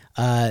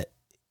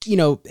 you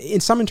know,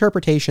 in some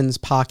interpretations,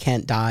 Pa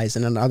Kent dies,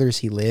 and in others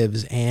he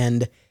lives.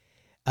 And,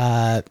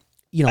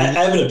 you know, I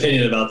have an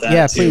opinion about that.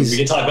 Yeah, too. please. We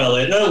can talk about it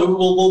later.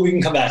 No, we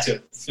can come back to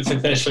it.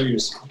 Finish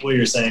what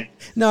you're saying.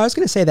 No, I was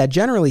going to say that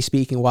generally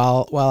speaking,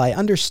 while I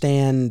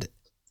understand,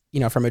 you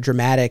know, from a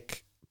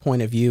dramatic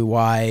point of view,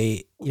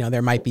 why, you know,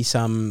 there might be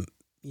some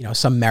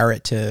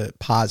merit to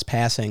Pa's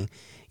passing,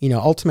 you know,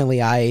 ultimately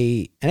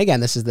and again,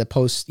 this is the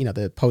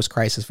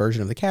post-crisis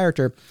version of the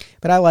character,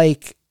 but I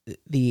like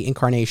the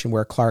incarnation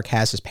where Clark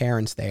has his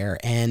parents there.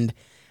 And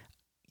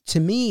to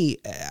me,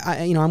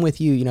 I'm with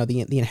you, you know,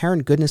 the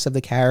inherent goodness of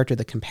the character,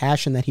 the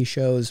compassion that he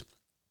shows,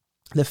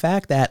 the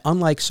fact that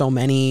unlike so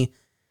many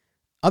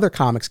other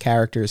comics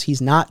characters,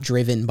 he's not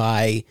driven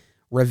by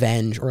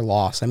revenge or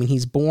loss. I mean,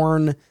 he's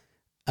born,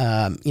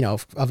 you know,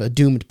 of a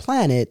doomed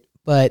planet,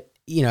 but,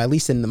 you know, at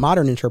least in the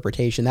modern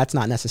interpretation, that's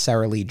not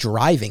necessarily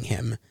driving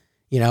him.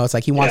 You know, it's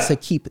like he wants to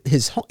keep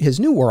his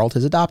new world,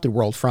 his adopted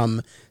world,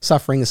 from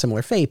suffering a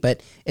similar fate,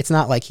 but it's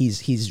not like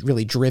he's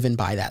really driven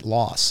by that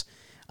loss.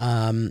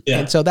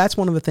 And so that's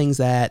one of the things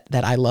that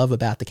I love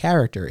about the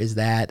character is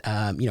that,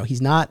 you know,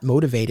 he's not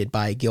motivated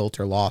by guilt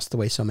or loss the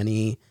way so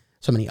many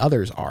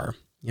others are,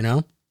 you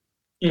know?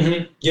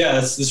 Mm-hmm. Yeah,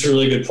 that's a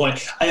really good point.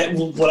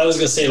 What I was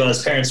going to say about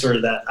his parents were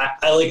that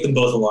I like them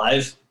both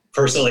alive,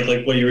 personally,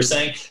 like what you were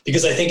saying,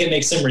 because I think it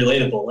makes him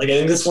relatable. Like, I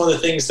think that's one of the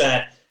things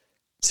that,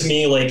 to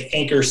me, like,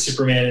 anchors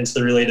Superman into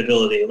the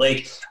relatability.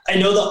 Like, I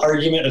know the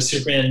argument of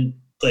Superman,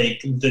 like,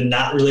 the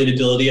not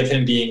relatability of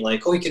him being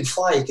like, oh, he can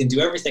fly, he can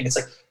do everything. It's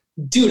like,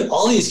 dude,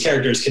 all these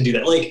characters can do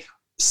that. Like,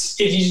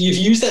 if you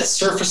use that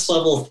surface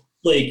level,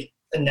 like,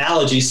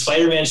 analogy,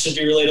 Spider-Man shouldn't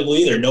be relatable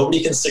either.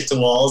 Nobody can stick to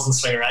walls and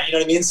swing around, you know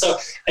what I mean? So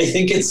I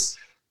think it's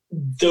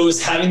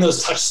having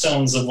those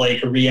touchstones of,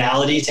 like,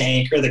 reality to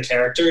anchor the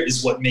character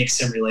is what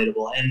makes him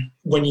relatable. And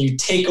when you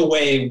take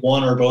away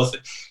one or both,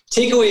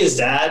 take away his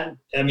dad,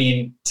 I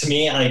mean, to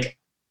me, like,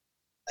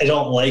 I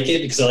don't like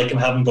it because I like him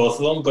having both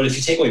of them. But if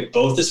you take away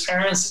both his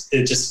parents,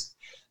 it just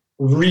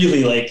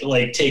really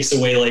like takes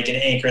away, like, an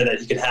anchor that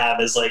he could have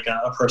as, like,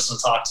 a person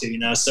to talk to, you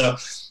know? So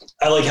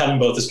I like having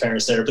both his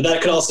parents there, but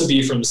that could also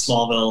be from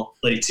Smallville,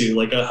 like, too,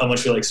 like, how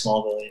much we like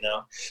Smallville, you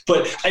know?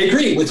 But I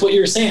agree with what you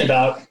were saying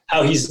about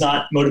how he's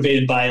not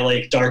motivated by,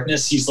 like,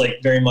 darkness. He's, like,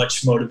 very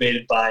much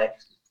motivated by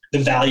the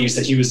values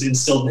that he was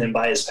instilled in him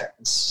by his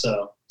parents.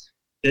 So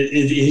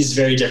he's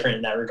very different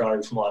in that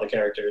regard from a lot of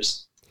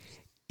characters.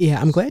 Yeah,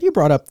 I'm glad you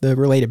brought up the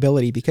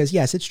relatability because,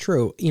 yes, it's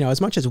true. You know,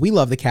 as much as we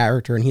love the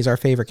character and he's our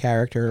favorite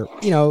character,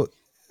 you know,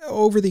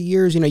 over the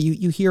years, you know,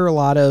 you hear a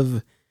lot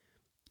of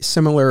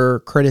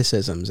similar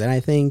criticisms. And I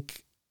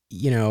think,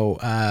 you know,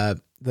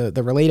 the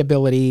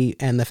relatability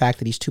and the fact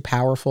that he's too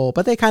powerful,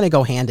 but they kind of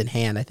go hand in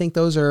hand. I think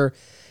those are,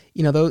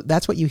 you know,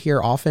 that's what you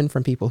hear often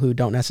from people who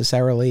don't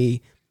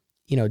necessarily,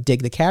 you know,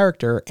 dig the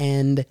character.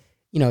 And,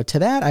 you know, to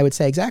that, I would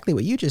say exactly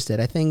what you just did.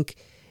 I think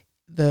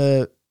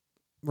the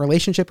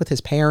relationship with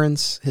his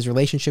parents, his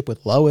relationship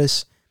with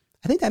Lois,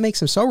 I think that makes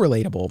him so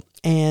relatable.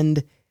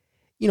 And,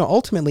 you know,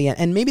 ultimately,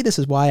 and maybe this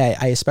is why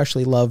I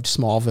especially loved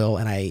Smallville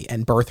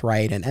and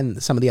Birthright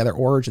and some of the other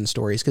origin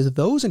stories, because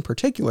those in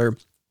particular,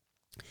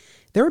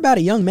 they're about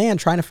a young man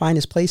trying to find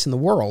his place in the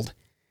world,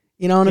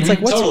 you know, and it's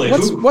like,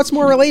 what's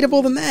more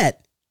relatable than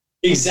that?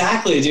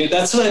 Exactly, dude.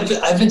 That's what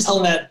I've been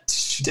telling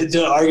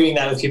arguing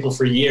that with people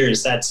for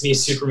years, that to me,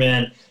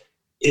 Superman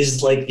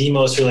is, like, the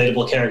most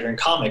relatable character in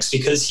comics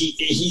because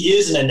he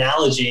is an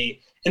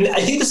analogy. And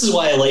I think this is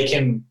why I like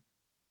him,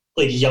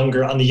 like,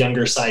 younger, on the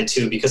younger side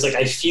too, because, like,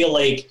 I feel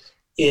like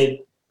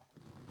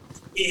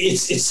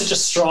it's such a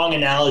strong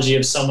analogy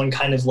of someone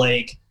kind of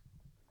like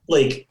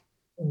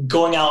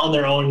going out on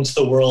their own into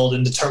the world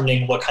and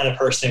determining what kind of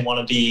person they want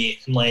to be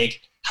and,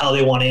 like, how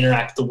they want to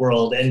interact with the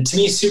world. And to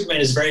me,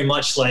 Superman is very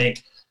much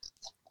like,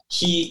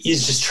 he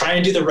is just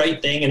trying to do the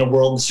right thing in a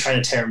world that's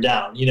trying to tear him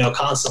down, you know,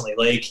 constantly.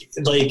 Like,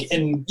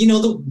 and, you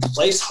know,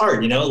 life's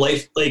hard, you know,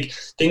 life, like,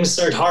 things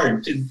start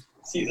hard.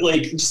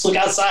 Like, just look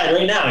outside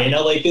right now, you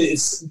know, like,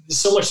 it's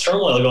so much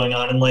turmoil going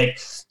on. And, like,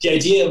 the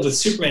idea with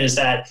Superman is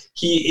that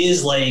he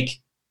is, like,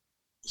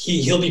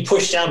 he'll be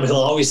pushed down, but he'll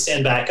always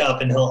stand back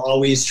up and he'll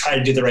always try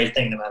to do the right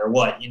thing no matter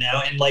what, you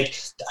know? And, like,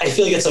 I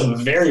feel like it's a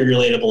very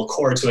relatable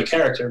core to a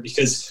character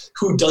because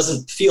who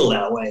doesn't feel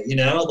that way, you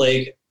know,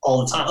 like,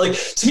 all the time. Like,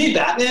 to me,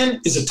 Batman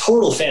is a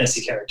total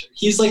fantasy character.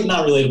 He's, like,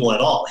 not relatable at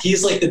all.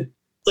 He's like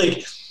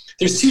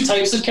there's two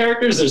types of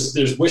characters.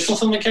 There's wish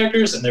fulfillment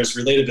characters and there's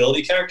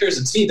relatability characters.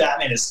 And to me,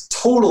 Batman is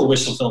total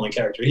wish fulfillment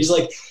character. He's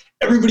like,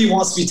 everybody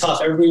wants to be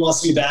tough. Everybody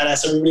wants to be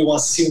badass. Everybody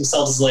wants to see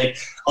themselves as, like,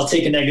 I'll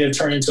take a negative,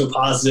 turn into a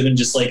positive and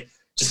just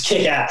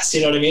kick ass.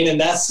 You know what I mean? And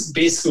that's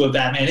basically what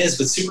Batman is.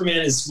 But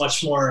Superman is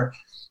much more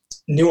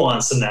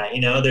nuanced than that.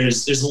 You know,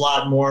 there's a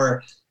lot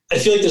more. I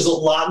feel like there's a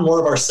lot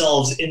more of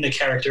ourselves in the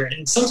character.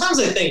 And sometimes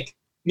I think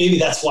maybe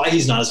that's why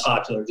he's not as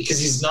popular, because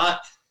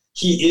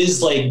he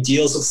is, like,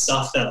 deals with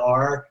stuff that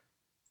are,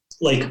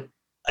 like,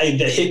 that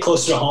hit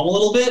closer to home a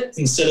little bit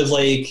instead of,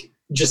 like,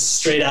 just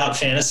straight out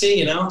fantasy,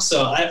 you know?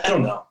 So I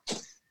don't know.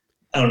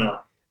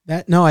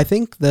 I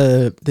think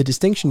the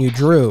distinction you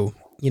drew,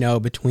 you know,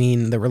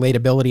 between the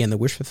relatability and the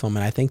wish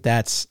fulfillment, I think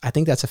that's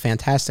a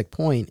fantastic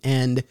point.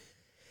 And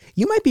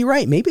you might be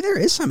right. Maybe there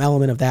is some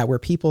element of that where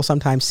people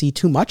sometimes see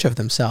too much of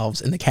themselves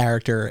in the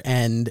character.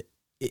 And,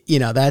 you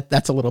know,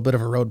 that's a little bit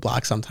of a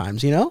roadblock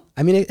sometimes, you know?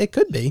 I mean, it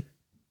could be.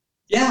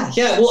 Yeah.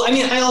 Well, I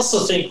mean, I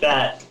also think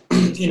that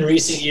in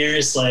recent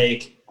years,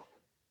 like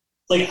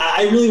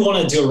I really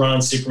want to do a run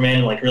on Superman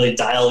and, like, really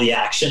dial the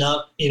action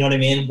up. You know what I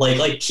mean?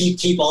 Like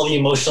keep all the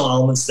emotional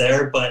elements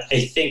there. But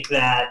I think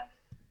that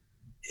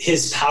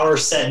his power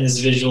set and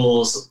his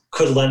visuals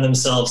could lend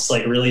themselves to,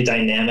 like, really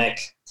dynamic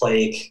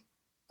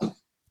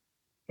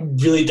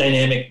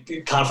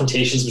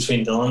confrontations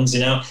between villains,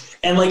 you know?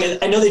 And, like,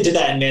 I know they did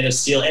that in Man of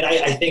Steel. And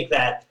I think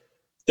that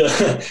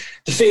the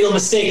fatal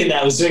mistake in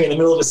that was doing it in the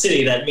middle of a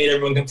city that made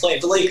everyone complain.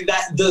 But, like,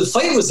 that the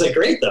fight was, like,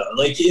 great though.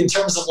 Like, in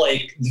terms of,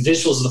 like, the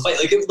visuals of the fight,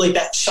 like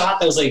that shot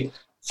that was, like,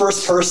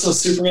 first person of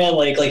Superman,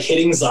 like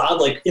hitting Zod,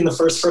 like, in the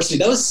first person,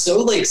 that was so,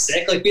 like,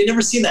 sick. Like, we had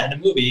never seen that in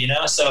a movie, you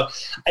know? So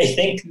I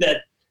think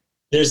that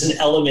there's an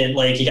element,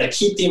 like, you got to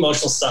keep the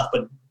emotional stuff,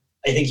 but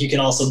I think you can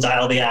also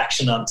dial the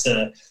action up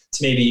to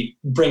maybe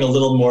bring a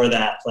little more of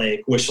that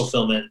like wish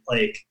fulfillment,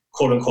 like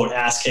quote unquote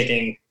ass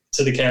kicking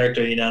to the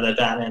character, you know, that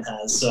Batman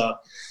has. So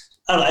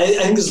I don't know, I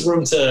think there's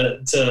room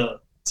to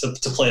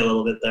play a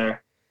little bit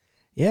there.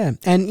 Yeah.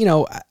 And, you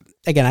know,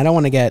 again, I don't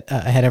want to get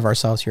ahead of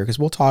ourselves here because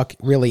we'll talk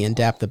really in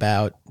depth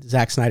about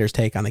Zack Snyder's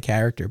take on the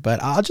character,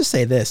 but I'll just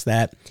say this,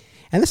 that,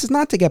 and this is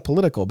not to get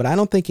political, but I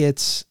don't think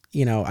it's,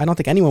 you know, I don't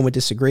think anyone would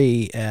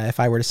disagree if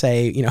I were to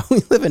say, you know,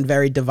 we live in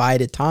very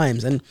divided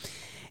times. And,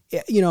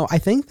 you know, I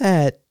think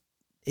that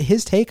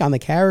his take on the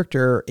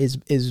character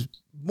is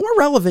more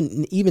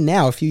relevant even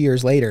now, a few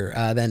years later,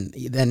 than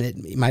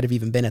it might have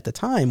even been at the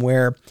time,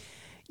 where,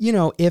 you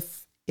know,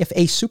 if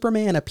a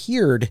Superman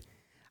appeared,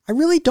 I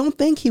really don't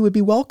think he would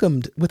be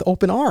welcomed with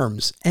open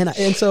arms. And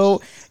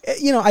so,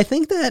 you know, I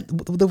think that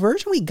the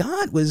version we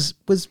got was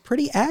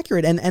pretty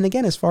accurate. And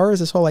again, as far as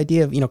this whole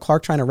idea of, you know,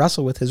 Clark trying to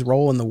wrestle with his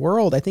role in the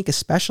world, I think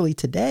especially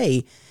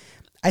today,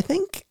 I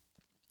think,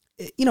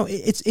 you know,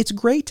 it's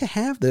great to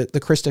have the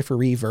Christopher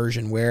Reeve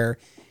version where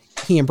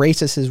he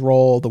embraces his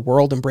role, the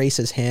world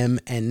embraces him,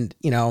 and,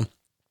 you know,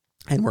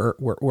 and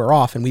we're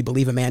off and we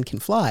believe a man can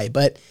fly.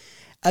 But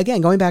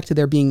again, going back to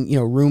there being, you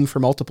know, room for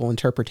multiple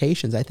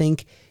interpretations, I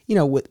think, you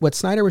know, what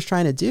Snyder was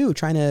trying to do,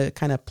 trying to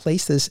kind of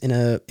place this in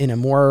a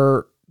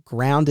more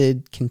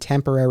grounded,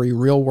 contemporary,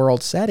 real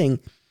world setting,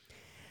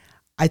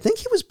 I think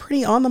he was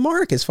pretty on the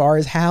mark as far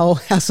as how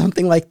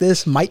something like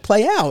this might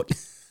play out.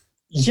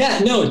 Yeah,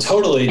 no,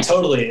 totally.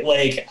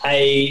 Like,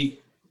 I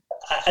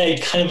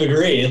kind of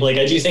agree. Like,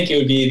 I do think it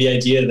would be the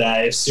idea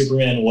that if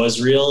Superman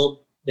was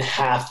real,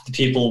 half the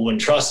people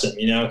wouldn't trust him,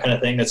 you know, kind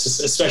of thing. That's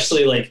just,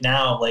 especially like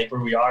now, like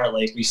where we are,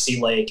 like we see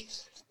like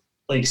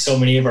so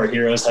many of our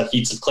heroes have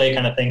feats of clay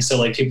kind of thing. So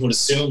like people would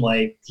assume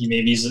like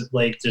he's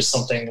like, there's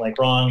something like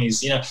wrong.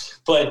 He's, you know,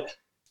 but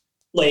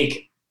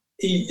like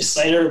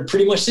Snyder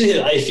pretty much did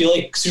it. I feel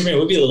like Superman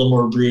would be a little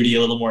more broody,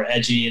 a little more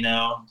edgy, you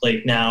know,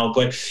 like now,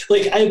 but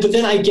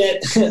then I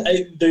get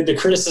the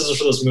criticisms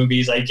for those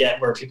movies. I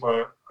get where people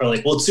are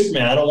like, well, it's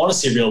Superman. I don't want to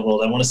see real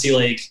world. I want to see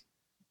like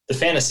the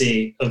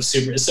fantasy of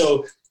Superman.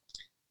 So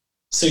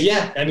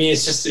yeah, I mean,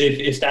 it's just,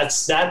 if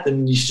that's that,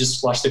 then you should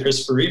just watch the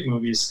Christopher Reeve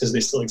movies because they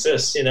still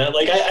exist, you know?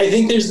 Like, I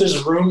think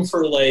there's room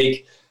for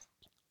like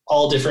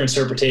all different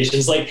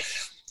interpretations. Like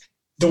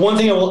the one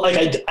thing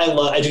I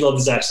do love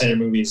the Zack Snyder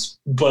movies,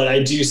 but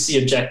I do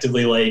see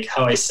objectively, like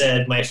how I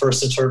said, my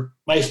first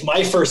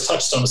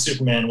touchstone of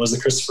Superman was the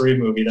Christopher Reeve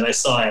movie that I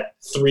saw at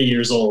 3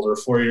 years old or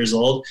 4 years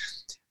old.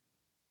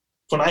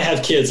 When I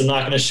have kids, I'm not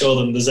going to show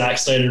them the Zack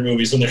Snyder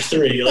movies when they're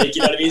 3. Like,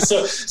 you know what I mean?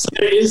 So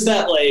there is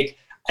that, like,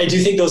 I do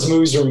think those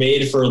movies were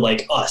made for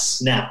like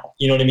us now.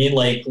 You know what I mean?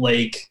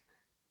 Like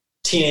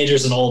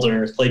teenagers and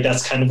older, like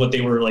that's kind of what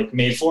they were like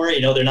made for.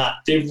 You know,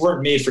 they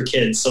weren't made for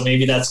kids. So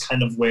maybe that's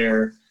kind of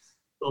where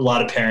a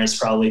lot of parents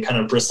probably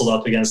kind of bristled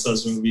up against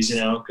those movies, you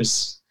know,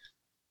 because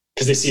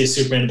they see a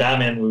Superman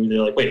Batman movie,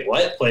 they're like, wait,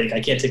 what? Like,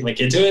 I can't take my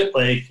kid to it.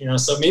 Like, you know,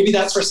 so maybe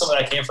that's where some of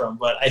that came from.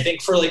 But I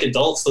think for like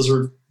adults, those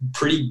were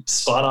pretty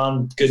spot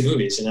on good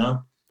movies, you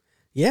know?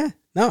 Yeah,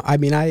 no, I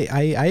mean,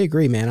 I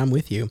agree, man. I'm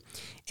with you.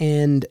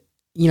 And,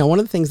 you know, one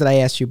of the things that I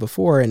asked you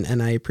before,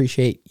 and I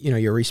appreciate, you know,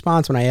 your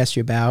response when I asked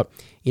you about,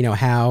 you know,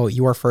 how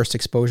your first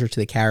exposure to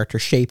the character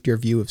shaped your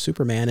view of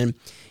Superman. And,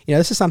 you know,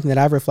 this is something that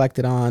I've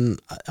reflected on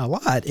a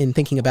lot in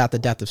thinking about the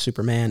death of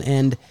Superman.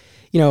 And,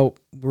 you know,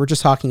 we're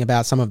just talking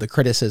about some of the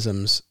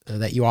criticisms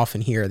that you often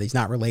hear that he's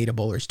not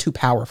relatable or he's too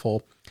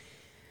powerful.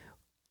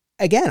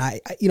 Again, I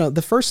you know,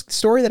 the first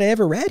story that I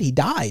ever read, he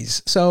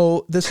dies.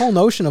 So this whole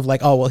notion of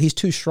like, oh, well, he's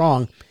too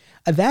strong,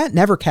 that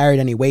never carried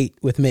any weight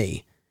with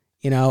me.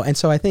 You know, and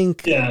so I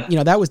think, you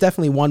know, that was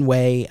definitely one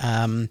way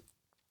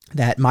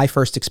that my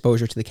first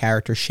exposure to the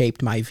character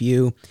shaped my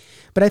view.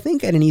 But I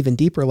think at an even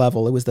deeper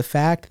level, it was the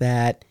fact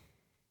that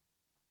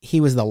he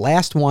was the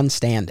last one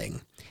standing.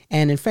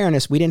 And in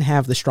fairness, we didn't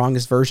have the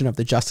strongest version of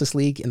the Justice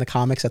League in the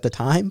comics at the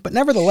time. But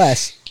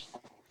nevertheless,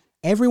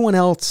 everyone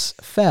else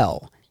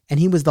fell. And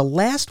he was the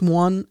last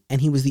one,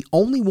 and he was the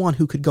only one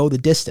who could go the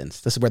distance.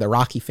 This is where the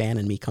Rocky fan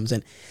in me comes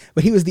in.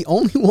 But he was the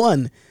only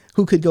one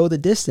who could go the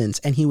distance,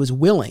 and he was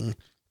willing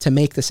to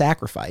make the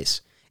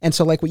sacrifice. And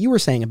so like what you were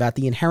saying about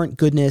the inherent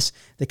goodness,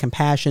 the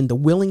compassion, the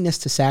willingness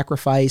to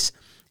sacrifice,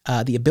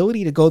 the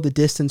ability to go the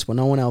distance when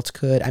no one else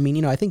could. I mean,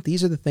 you know, I think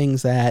these are the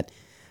things that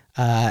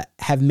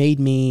have made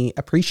me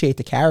appreciate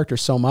the character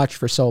so much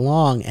for so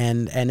long.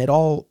 And it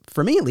all,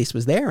 for me at least,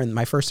 was there in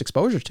my first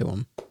exposure to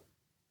him.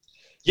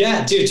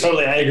 Yeah, dude,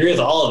 totally. I agree with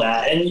all of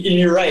that. And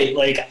you're right.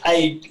 Like,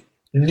 I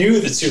knew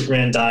that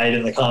Superman died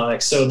in the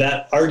comics. So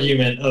that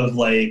argument of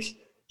like,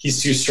 he's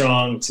too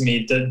strong, to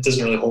me, that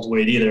doesn't really hold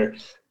weight either.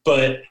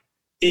 But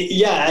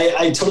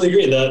I totally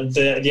agree.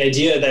 The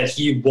idea that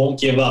he won't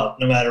give up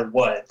no matter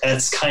what,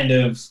 that's kind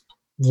of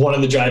one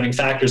of the driving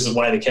factors of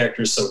why the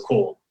character is so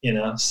cool, you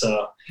know?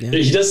 So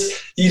he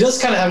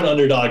does kind of have an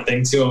underdog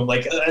thing to him.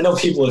 Like, I know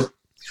people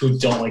who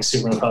don't like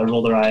Superman probably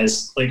roll their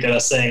eyes like at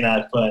us saying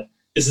that, but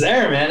it's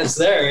there, man. It's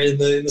there in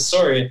the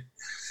story.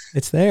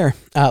 It's there.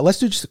 Let's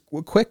do just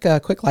a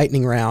quick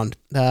lightning round.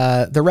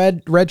 The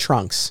red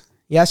trunks.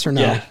 Yes or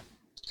no? Yeah.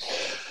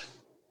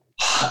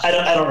 I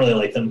don't really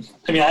like them.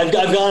 I mean, I've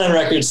gone on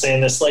record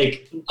saying this.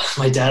 Like,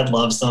 my dad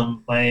loves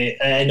them.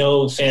 I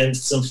know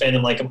some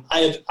fandom like them.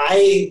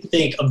 I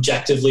think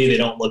objectively they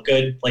don't look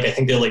good. Like, I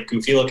think they're like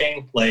goofy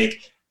looking.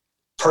 Like,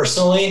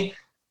 personally,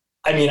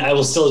 I mean, I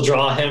will still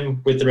draw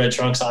him with the red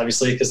trunks,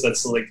 obviously, because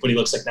that's like what he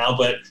looks like now.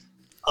 But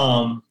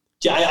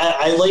yeah,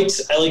 I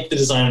liked the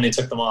design when they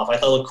took them off. I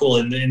thought it looked cool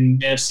in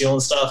Man of Steel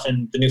and stuff,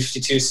 and the New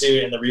 52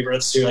 suit and the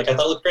Rebirth suit. Like, I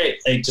thought it looked great.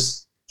 Like,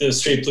 just the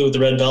straight blue with the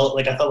red belt.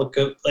 Like, I thought it looked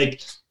good.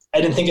 Like, I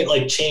didn't think it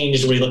like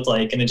changed what he looked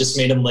like, and it just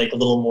made him like a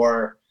little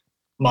more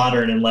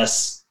modern and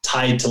less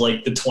tied to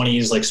like the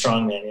 20s like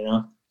strongman, you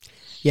know?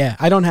 Yeah,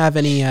 I don't have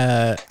any.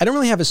 I don't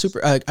really have a super.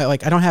 I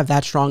don't have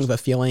that strong of a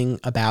feeling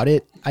about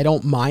it. I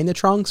don't mind the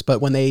trunks, but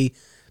when they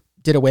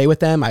did away with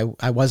them,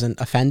 I wasn't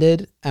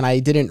offended, and I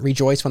didn't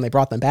rejoice when they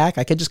brought them back.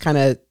 I could just kind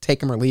of take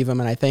them or leave them,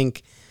 and I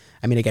think,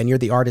 I mean, again, you're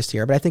the artist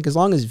here, but I think as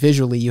long as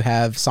visually you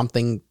have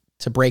something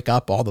to break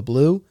up all the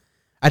blue,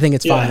 I think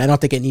it's fine. I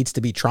don't think it needs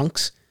to be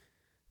trunks.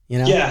 You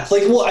know? Yeah,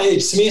 like, well,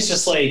 to me, it's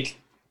just like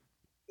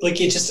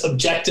it just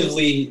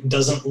objectively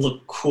doesn't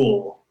look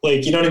cool.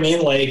 Like, you know what I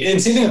mean? Like,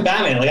 and same thing with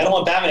Batman. Like, I don't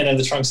want Batman to have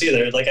the trunks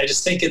either. Like, I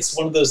just think it's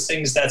one of those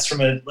things that's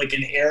from an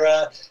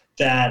era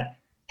that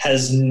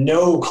has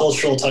no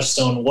cultural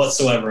touchstone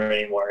whatsoever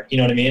anymore. You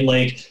know what I mean?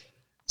 Like,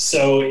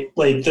 so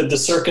like the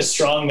circus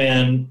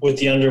strongman with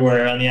the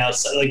underwear on the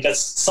outside, like that's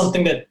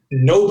something that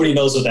nobody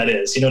knows what that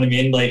is. You know what I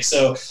mean? Like,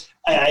 so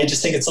I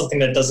just think it's something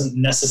that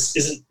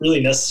isn't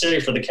really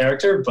necessary for the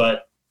character,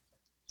 but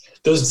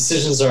those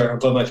decisions are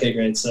above my pay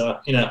grade. So,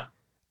 you know,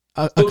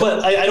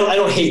 but I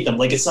don't hate them.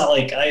 Like, it's not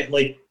like I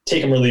like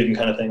take them or leave them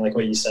kind of thing, like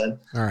what you said.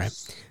 All right,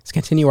 let's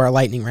continue our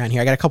lightning round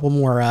here. I got a couple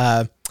more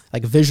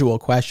like visual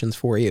questions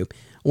for you.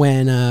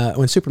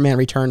 When Superman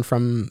returned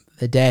from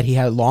the dead, he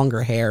had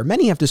longer hair.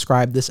 Many have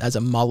described this as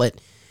a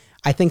mullet.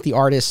 I think the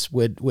artists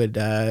would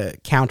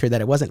counter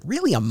that it wasn't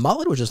really a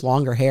mullet, it was just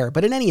longer hair.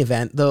 But in any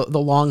event, the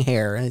long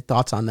hair. Any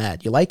thoughts on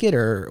that? You like it,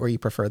 or you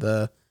prefer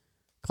the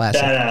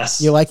classic?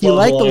 Badass. You like the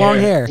long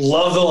hair.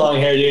 Love the long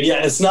hair, dude.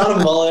 Yeah, it's not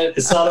a mullet.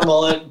 It's not a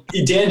mullet.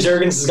 Dan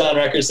Jurgens has gone on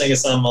record saying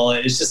it's not a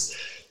mullet. It's just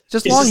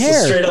long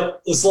hair. Straight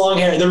up, it's long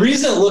hair. The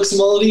reason it looks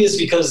mullety is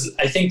because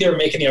I think they were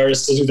making the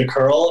artist to do the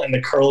curl, and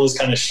the curl was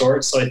kind of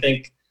short. So I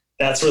think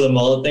that's where the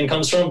mullet thing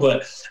comes from.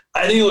 But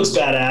I think it looks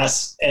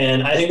badass,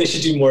 and I think they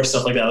should do more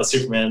stuff like that with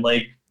Superman.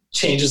 Like,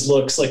 changes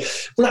looks. Like,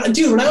 when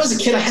I was a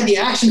kid, I had the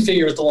action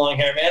figure with the long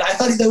hair, man. I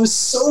thought that was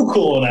so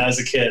cool when I was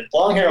a kid.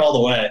 Long hair all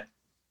the way.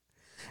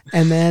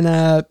 And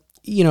then,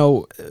 you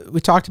know, we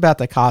talked about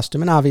the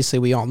costume, and obviously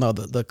we all know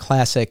the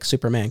classic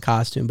Superman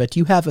costume, but do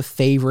you have a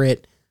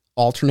favorite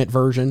alternate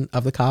version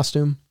of the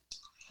costume?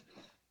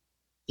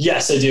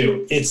 Yes, I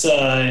do. It's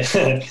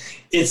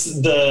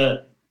it's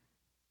the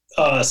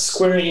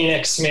Square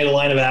Enix made a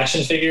line of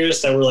action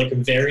figures that were like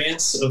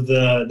variants of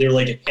they're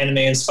like anime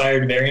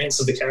inspired variants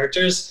of the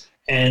characters,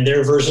 and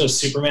their version of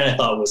Superman I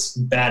thought was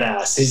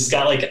badass. He's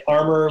got like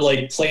armor,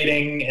 like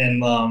plating,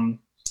 and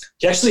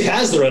he actually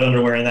has the red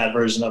underwear in that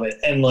version of it,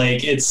 and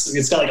like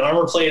it's got like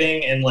armor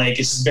plating, and like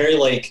it's just very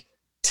like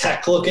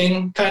tech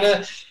looking kind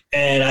of,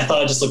 and I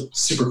thought it just looked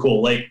super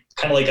cool, like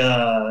kind of like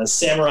a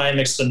samurai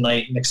mixed with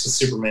knight mixed with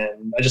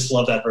Superman. I just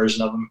love that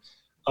version of him.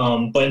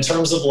 But in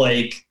terms of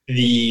like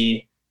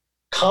the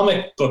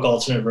comic book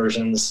alternate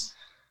versions,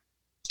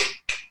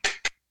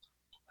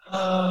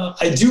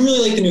 I do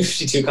really like the New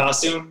 52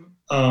 costume.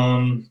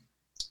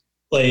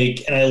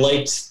 Like, and I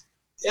liked,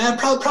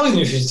 probably the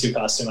New 52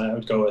 costume I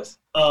would go with.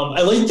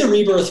 I liked the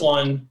Rebirth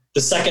one,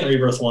 the second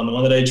Rebirth one, the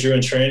one that I drew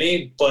in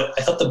Trinity, but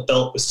I thought the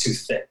belt was too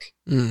thick.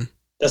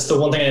 That's the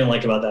one thing I didn't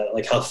like about that,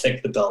 like how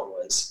thick the belt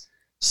was.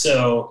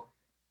 So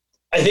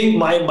I think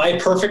my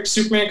perfect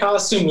Superman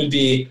costume would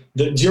be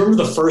do you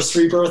remember the first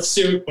Rebirth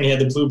suit when he had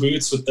the blue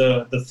boots with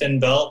the thin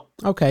belt?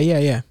 Okay,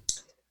 yeah.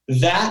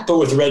 That, but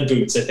with red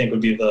boots, I think would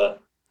be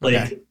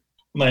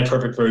my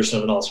perfect version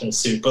of an alternate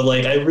suit. But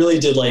like, I really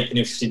did like the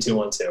New 52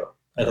 one too.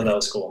 I thought that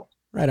was cool.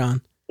 Right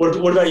on. What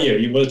about you?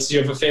 Do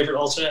you have a favorite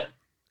alternate?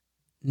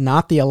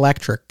 Not the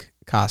electric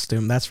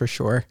costume, that's for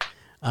sure.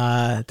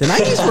 The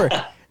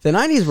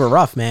 90s were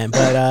rough, man,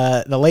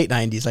 but the late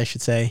 90s, I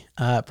should say.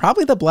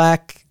 Probably the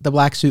black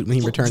suit when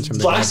he returns from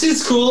the black dead.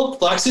 Suit's cool.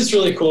 Black suit's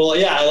really cool.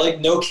 Yeah, I like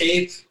no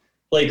cape,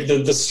 like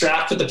the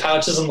strap with the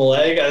pouches on the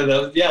leg.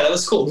 That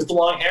was cool with the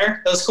long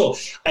hair. That was cool.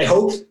 I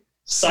hope,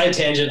 side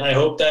tangent, I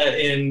hope that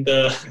in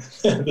the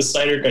the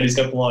Snyder cut he's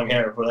got the long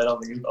hair, but I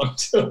don't think he's going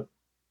to.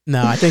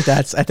 No, I think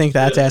that's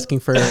asking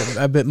for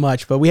a bit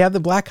much, but we have the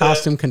black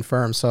costume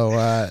confirmed, so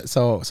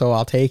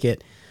I'll take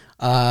it.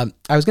 I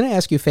was going to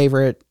ask you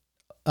favorite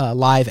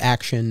live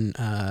action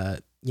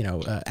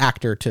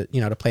actor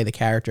to play the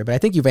character, but I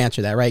think you've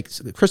answered that,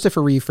 right?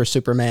 Christopher Reeve for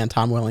Superman,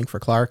 Tom Welling for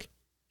Clark.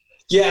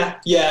 Yeah,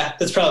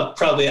 that's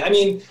probably. I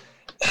mean,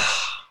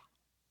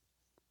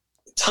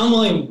 Tom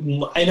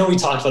Welling, I know we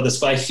talked about this,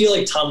 but I feel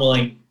like Tom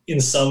Welling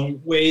in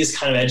some ways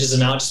kind of edges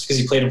him out just because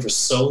he played him for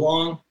so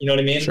long. You know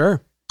what I mean?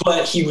 Sure.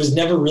 But he was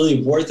never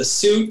really wore the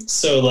suit.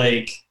 So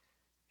like,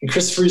 and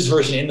Christopher Reeve's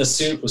version in the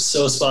suit was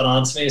so spot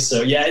on to me.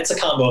 So yeah, it's a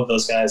combo of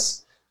those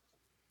guys.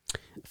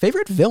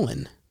 Favorite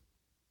villain?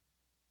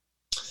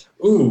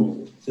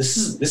 Ooh, this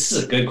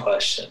is a good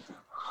question.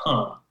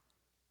 Huh.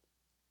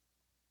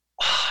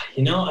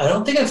 You know, I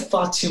don't think I've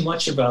thought too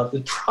much about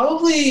it.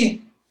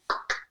 Probably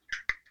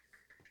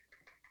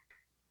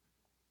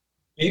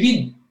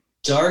maybe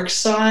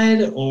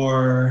Darkseid,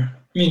 or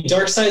I mean,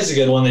 Darkseid is a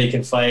good one that you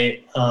can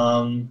fight.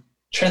 Trying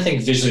to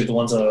think visually the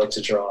ones that I like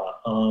to draw.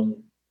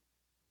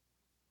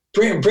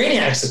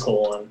 Brainiac's a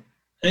cool one.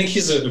 I think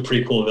he's a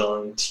pretty cool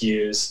villain to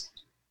use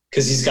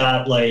because he's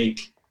got like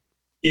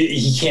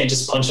he can't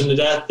just punch him to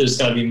death. There's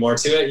got to be more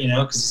to it, you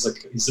know, because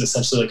he's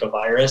essentially like a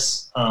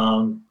virus.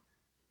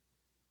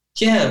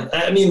 Yeah,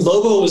 I mean,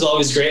 Lobo was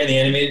always great in the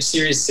animated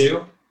series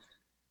too.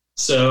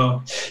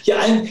 So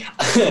yeah,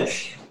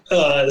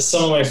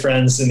 some of my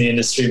friends in the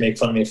industry make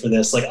fun of me for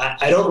this. Like,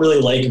 I don't really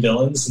like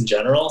villains in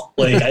general.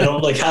 Like, I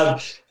don't like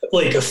have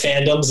like a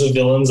fandoms of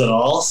villains at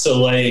all. So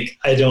like,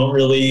 I don't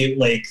really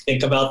like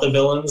think about the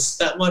villains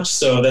that much.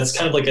 So that's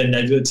kind of like a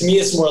nebula. To me,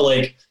 it's more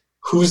like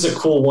who's a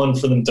cool one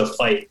for them to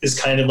fight is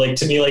kind of like,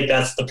 to me, like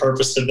that's the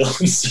purpose the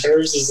villain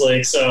serves is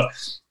like, so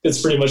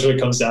it's pretty much what it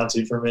comes down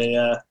to for me.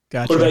 Yeah.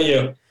 Gotcha. What about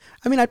you?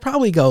 I mean, I'd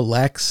probably go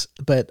Lex,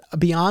 but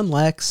beyond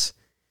Lex,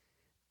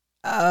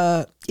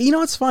 you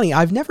know, it's funny.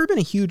 I've never been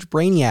a huge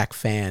Brainiac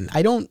fan.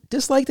 I don't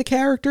dislike the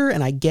character,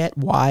 and I get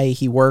why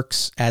he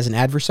works as an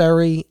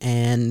adversary,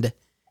 and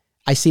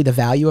I see the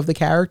value of the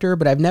character,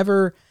 but I don't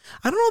know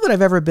that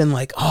I've ever been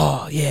like,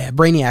 oh yeah,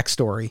 Brainiac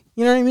story.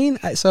 You know what I mean?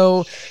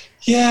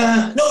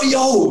 Yeah. No,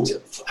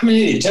 I'm an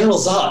idiot. General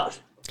Zod.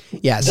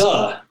 Yes.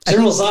 Duh.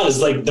 General Zod is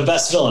like the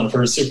best villain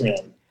for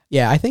Superman.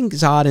 Yeah, I think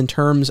Zod, in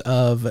terms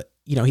of,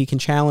 you know, he can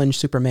challenge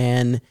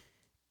Superman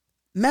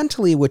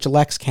mentally, which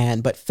Lex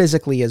can, but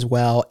physically as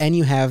well. And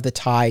you have the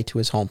tie to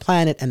his home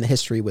planet and the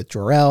history with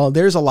Jor-El.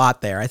 There's a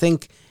lot there. I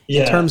think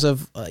in terms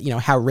of, you know,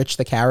 how rich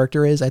the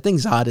character is, I think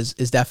Zod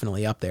is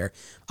definitely up there.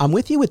 I'm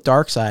with you with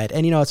Darkseid.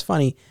 And, you know, it's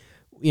funny,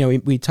 you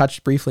know, we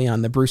touched briefly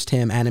on the Bruce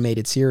Timm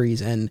animated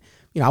series, and,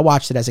 you know, I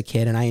watched it as a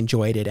kid and I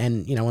enjoyed it.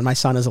 And, you know, when my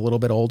son is a little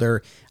bit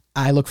older,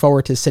 I look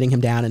forward to sitting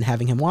him down and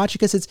having him watch it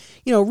because it's,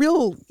 you know,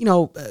 real, you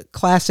know,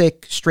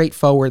 classic,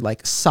 straightforward,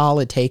 like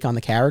solid take on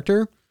the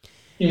character.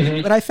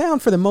 Mm-hmm. But I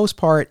found for the most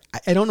part,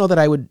 I don't know that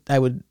I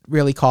would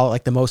really call it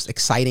like the most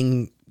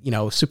exciting, you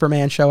know,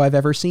 Superman show I've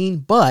ever seen,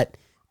 but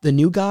the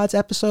New Gods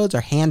episodes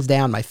are hands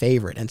down my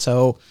favorite. And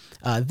so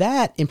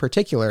that in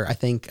particular, I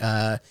think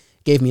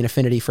gave me an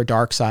affinity for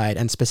Darkseid,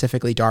 and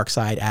specifically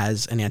Darkseid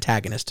as an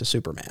antagonist to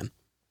Superman.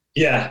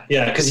 Yeah,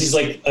 because he's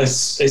like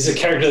he's a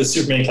character that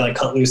Superman can like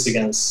cut loose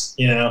against,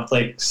 you know,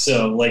 like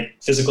so like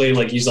physically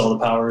like use all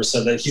the powers,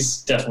 so that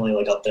he's definitely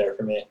like up there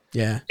for me.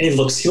 Yeah, and he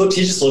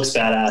just looks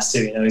badass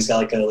too, you know. He's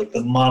got like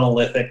the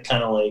monolithic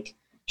kind of like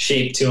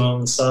shape to him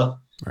and stuff,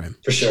 right?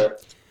 For sure.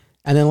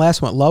 And then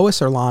last one,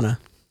 Lois or Lana?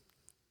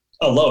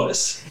 Oh,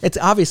 Lois. It's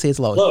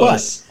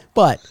Lois.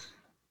 But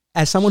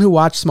as someone who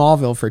watched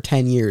Smallville for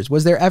 10 years,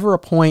 was there ever a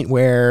point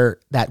where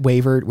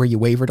you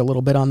wavered a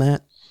little bit on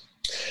that?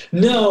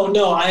 No,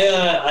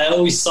 I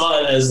always saw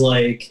it as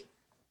like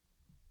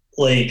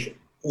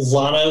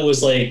Lana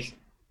was like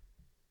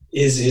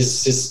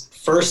his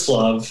first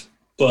love,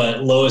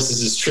 but Lois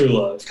is his true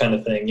love kind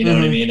of thing. You know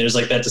what I mean? There's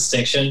like that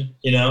distinction,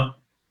 you know,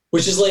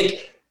 which is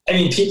like, I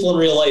mean, people in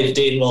real life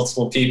date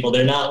multiple people.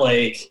 They're not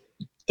like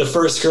the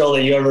first girl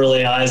that you ever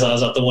lay eyes on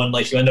is not the one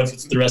like you end up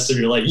with the rest of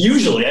your life.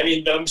 Usually, I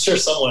mean, I'm sure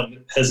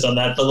someone has done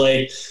that, but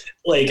like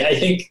I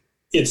think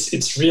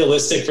it's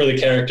realistic for the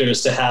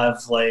characters to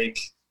have like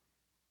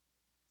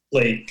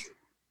a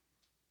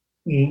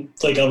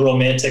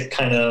romantic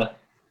kind of,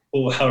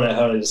 how do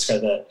I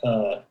describe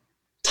that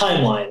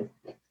timeline,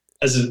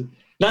 as a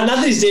not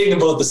that he's dating them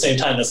both at the same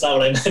time. That's not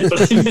what I meant.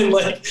 But I mean,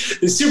 like,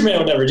 the Superman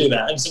would never do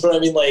that. But I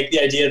mean, like, the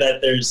idea that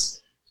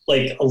there's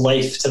like a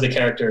life to the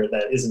character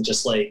that isn't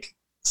just like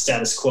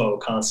status quo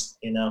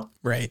constantly, you know?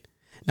 Right.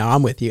 No,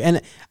 I'm with you.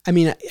 And I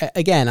mean,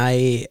 again,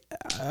 I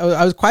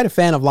was quite a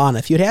fan of Lana.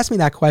 If you'd asked me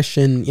that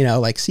question, you know,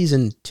 like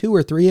season 2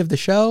 or 3 of the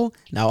show,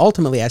 now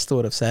ultimately I still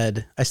would have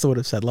said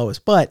Lois.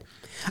 But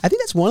I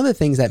think that's one of the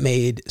things that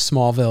made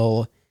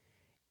Smallville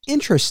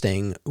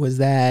interesting, was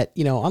that,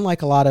 you know,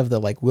 unlike a lot of the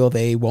like will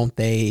they, won't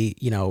they,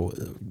 you know,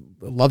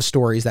 love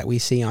stories that we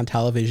see on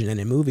television and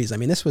in movies. I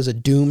mean, this was a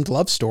doomed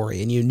love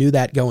story, and you knew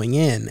that going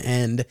in.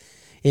 And,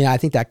 you know, I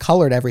think that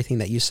colored everything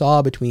that you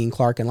saw between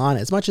Clark and Lana,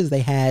 as much as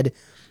they had,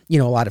 you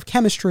know, a lot of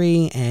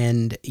chemistry,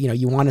 and, you know,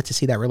 you wanted to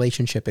see that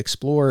relationship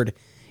explored.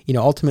 You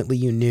know, ultimately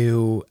you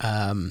knew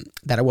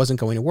that it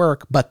wasn't going to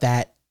work, but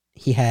that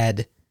he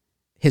had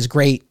his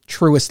great,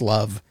 truest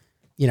love,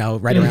 you know,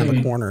 right around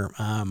the corner.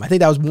 I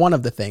think that was one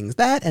of the things,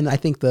 that, and I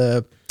think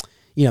the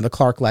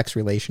Clark-Lex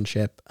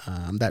relationship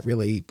that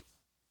really,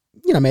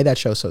 you know, made that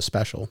show so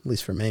special, at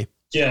least for me.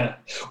 Yeah.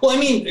 Well, I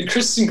mean,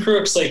 Kristen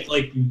Crooks, like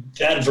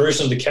that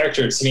version of the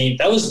character, to me,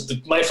 that was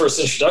my first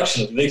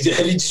introduction. Did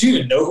you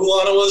even know who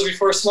Lana was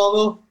before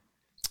Smallville?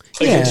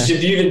 Like, yeah.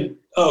 Did you even?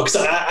 Oh, because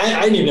I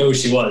didn't even know who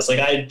she was.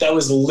 Like, that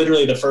was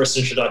literally the first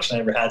introduction I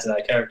ever had to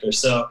that character.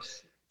 So,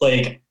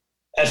 like,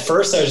 at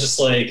first I was just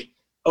like,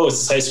 oh, it's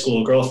this high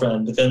school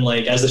girlfriend. But then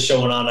like as the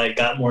show went on, I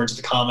got more into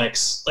the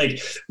comics.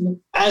 Like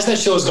as that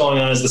show was going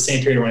on is the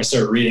same period when I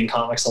started reading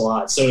comics a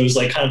lot. So it was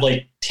like kind of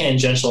like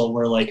tangential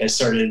where like I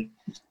started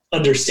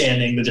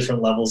understanding the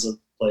different levels of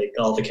like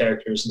all the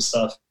characters and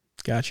stuff.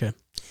 Gotcha.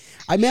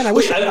 I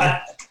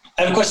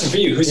have a question for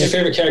you. Who's your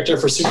favorite character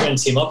for Superman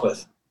to team up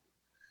with?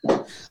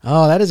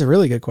 Oh, that is a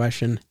really good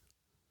question.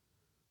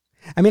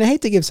 I mean, I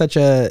hate to give such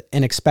an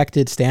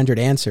expected standard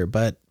answer,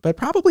 but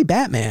probably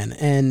Batman.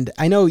 And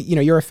I know,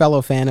 you're a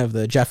fellow fan of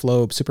the Jeff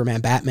Loeb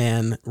Superman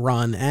Batman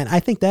run. And I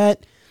think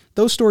that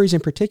those stories in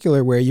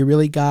particular, where you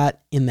really got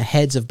in the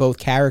heads of both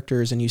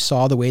characters and you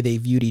saw the way they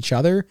viewed each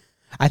other,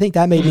 I think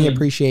that made me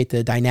appreciate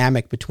the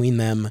dynamic between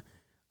them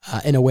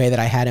in a way that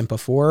I hadn't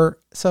before.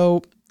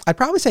 So I'd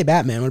probably say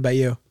Batman. What about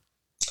you?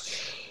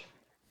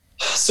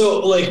 So,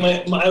 like,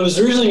 I was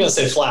originally going to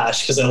say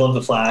Flash because I love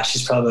the Flash.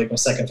 He's probably like my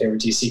second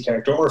favorite DC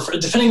character, or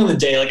depending on the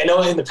day. Like, I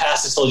know in the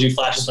past I told you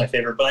Flash is my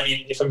favorite, but I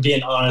mean, if I'm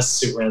being honest,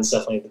 Superman's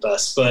definitely the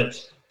best.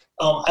 But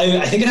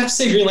I think I'd have to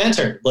say Green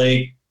Lantern,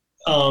 like,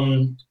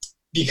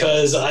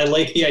 because I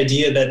like the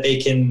idea that they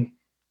can,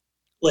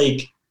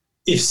 like,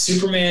 if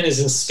Superman is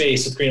in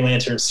space with Green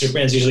Lantern,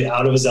 Superman's usually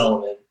out of his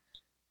element,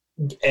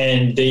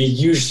 and they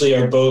usually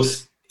are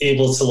both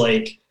able to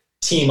like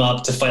team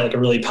up to fight like a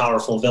really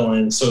powerful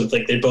villain. So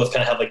like they both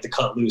kind of have like the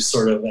cut loose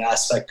sort of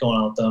aspect going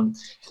on with them.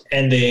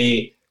 And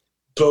they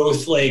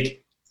both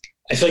like,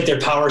 I feel like their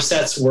power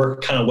sets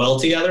work kind of well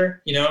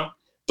together,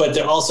 but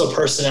they're also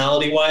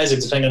personality wise,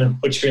 like depending on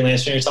which Green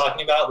Lantern you're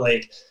talking about,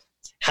 like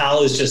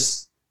Hal is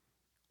just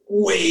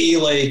way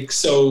like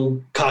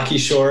so cocky,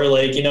 sure.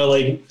 Like,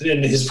 like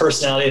in his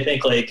personality, I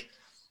think like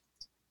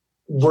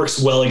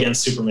works well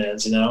against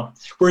Superman's,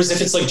 Whereas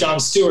if it's like John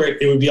Stewart,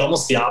 it would be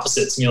almost the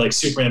opposite to me. Like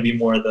Superman would be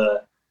more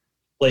the,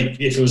 like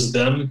if it was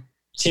them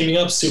teaming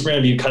up, Superman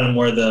would be kind of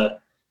more the,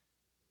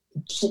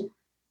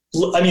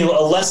 I mean,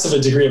 less of a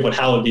degree of what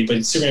Hal would be,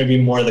 but Superman would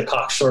be more the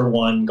cocksure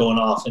one going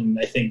off. And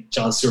I think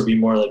John Stewart would be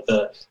more like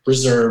the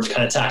reserved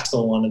kind of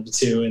tactical one of the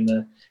two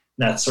in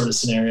that sort of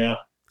scenario.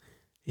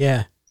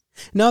 Yeah.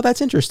 No,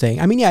 that's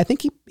interesting. I mean, yeah, I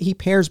think he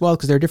pairs well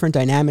because there are different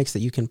dynamics that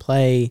you can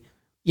play.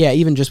 Yeah,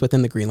 even just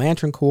within the Green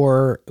Lantern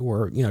Corps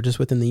or, just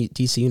within the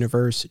DC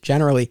universe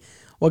generally.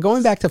 Well,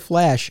 going back to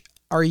Flash,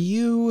 are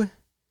you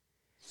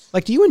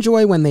like, do you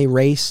enjoy when they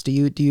race? Do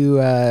you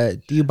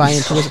buy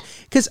into this?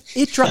 Because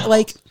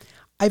like,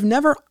 I've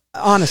never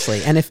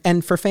honestly,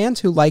 and for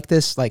fans who like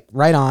this, like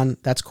right on,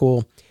 that's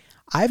cool.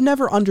 I've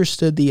never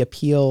understood the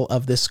appeal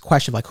of this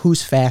question of like,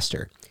 who's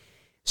faster?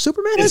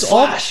 Superman has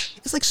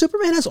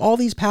Superman has all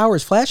these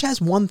powers. Flash has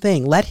one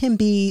thing. Let him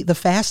be the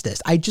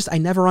fastest. I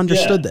never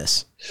understood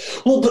this.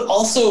 Well, but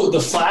also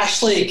the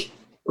Flash like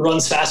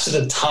runs faster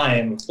than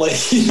time.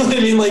 Like, you know what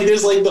I mean? Like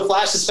there's like the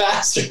Flash is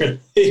faster.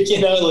 Like,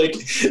 like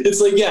it's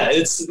like,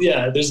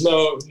 there's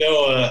no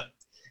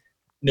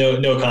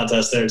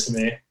contest there to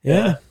me.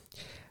 Yeah.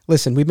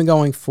 Listen, we've been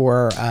going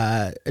for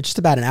just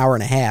about an hour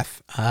and a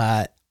half.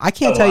 I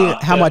can't tell you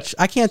how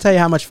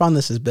much fun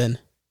this has been.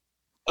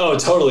 Oh,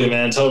 totally,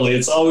 man. Totally.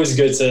 It's always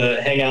good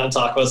to hang out and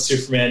talk about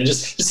Superman and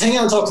just hang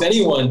out and talk with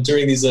anyone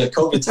during these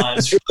COVID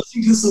times. If you're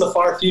listening to this in the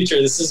far future,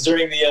 this is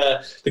during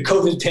the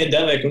COVID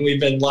pandemic when we've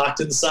been locked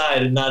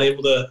inside and not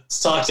able to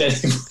talk to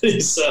anybody.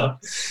 So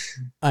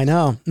I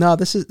know. No,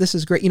 this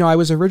is great. I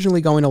was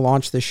originally going to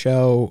launch the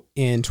show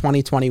in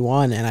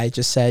 2021 and I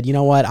just said, you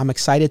know what? I'm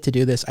excited to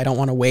do this. I don't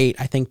want to wait.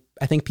 I think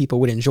people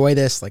would enjoy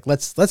this. Like,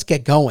 let's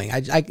get going.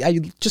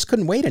 I just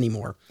couldn't wait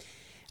anymore.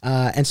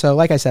 And so,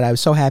 like I said, I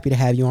was so happy to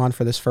have you on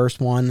for this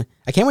first one.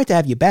 I can't wait to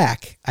have you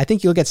back. I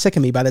think you'll get sick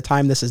of me by the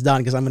time this is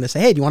done because I'm going to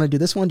say, hey, do you want to do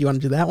this one? Do you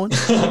want to do that one?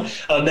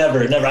 Oh,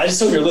 never. I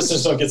just hope your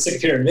listeners don't get sick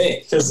of hearing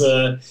me because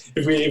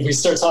if we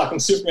start talking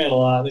Superman a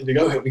lot, they'd be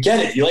like, okay, we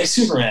get it. You like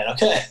Superman.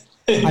 Okay.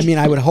 I mean,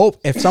 I would hope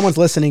if someone's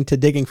listening to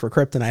Digging for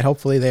Kryptonite,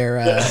 hopefully they're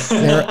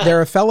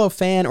a fellow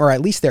fan, or at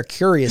least they're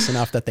curious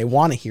enough that they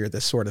want to hear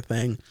this sort of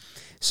thing.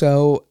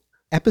 So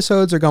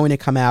episodes are going to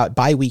come out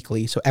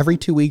bi-weekly. So every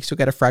 2 weeks, you'll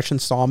get a fresh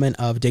installment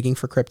of Digging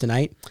for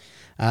Kryptonite.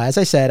 As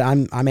I said,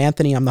 I'm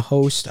Anthony. I'm the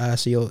host.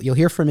 So you'll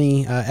hear from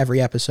me every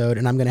episode,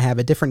 and I'm going to have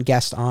a different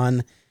guest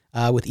on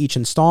with each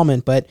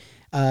installment. But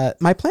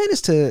my plan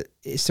is to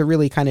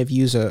really kind of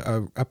use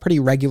a pretty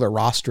regular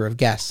roster of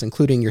guests,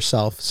 including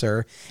yourself,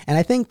 sir. And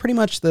I think pretty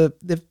much the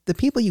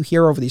people you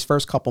hear over these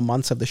first couple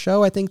months of the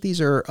show, I think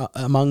these are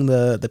among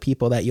the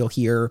people that you'll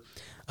hear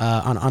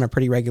on a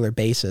pretty regular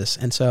basis.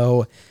 And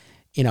so,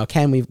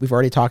 Ken, we've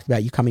already talked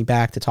about you coming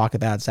back to talk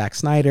about Zack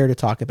Snyder, to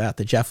talk about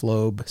the Jeff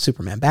Loeb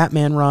Superman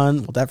Batman run.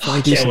 We'll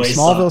definitely do some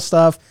Smallville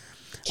stuff.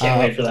 Can't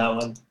wait for that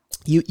one.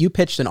 You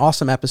pitched an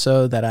awesome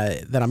episode that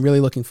I'm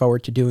really looking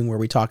forward to doing, where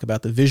we talk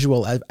about the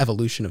visual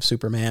evolution of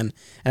Superman.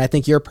 And I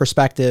think your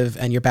perspective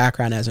and your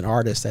background as an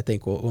artist, I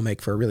think will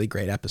make for a really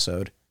great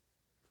episode.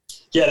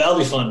 Yeah, that'll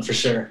be fun for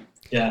sure.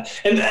 Yeah.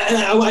 And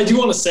I do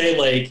want to say,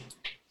 like,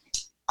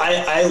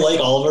 I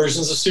like all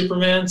versions of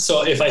Superman.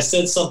 So if I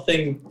said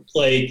something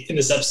like in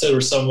this episode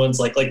where someone's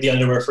like the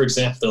underwear, for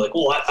example, they're like,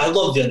 well, I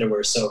love the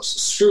underwear. So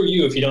screw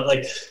you if you don't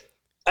like.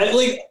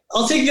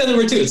 I'll take the other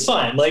word too. It's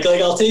fine. Like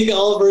I'll take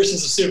all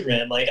versions of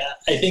Superman. Like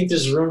I think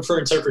there's room for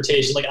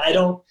interpretation. Like I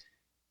don't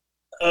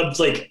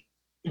like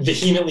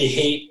vehemently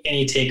hate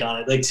any take on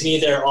it. Like to me,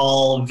 they're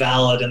all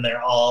valid and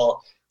they're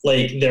all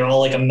like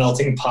a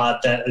melting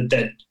pot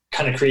that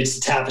kind of creates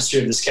the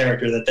tapestry of this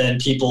character that then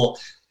people,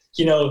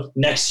 you know,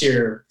 next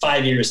year,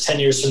 5 years, 10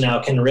 years from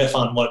now can riff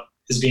on what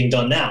is being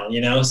done now,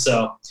 you know?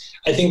 So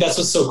I think that's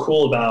what's so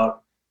cool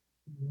about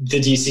the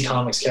DC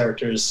Comics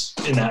characters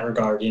in that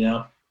regard, you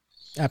know?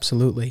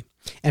 Absolutely.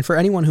 And for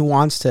anyone who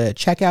wants to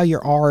check out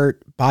your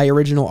art, buy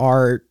original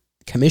art,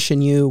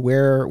 commission you,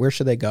 where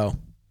should they go?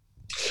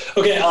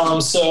 Okay,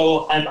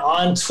 so I'm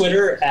on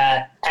Twitter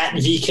at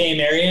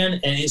VKMarion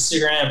and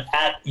Instagram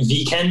at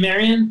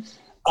VKenMarion.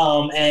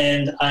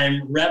 And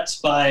I'm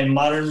repped by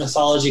Modern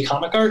Mythology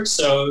Comic Art,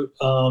 so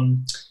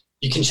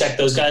you can check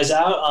those guys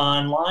out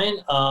online.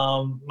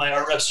 My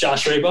art rep's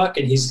Josh Raybuck,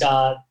 and he's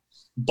got a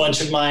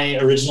bunch of my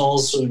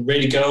originals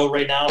ready to go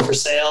right now for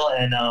sale.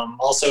 And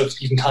also,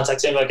 you can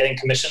contact him about getting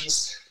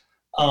commissions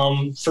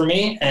for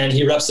me. And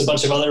he reps a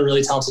bunch of other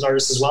really talented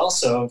artists as well,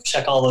 so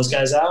check all those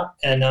guys out.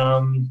 And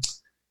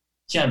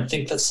yeah, I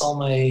think that's all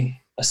my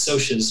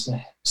socials,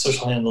 my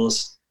social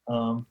handles.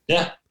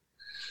 Yeah.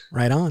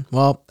 Right on.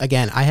 Well,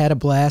 again, I had a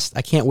blast.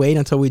 I can't wait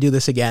until we do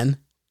this again.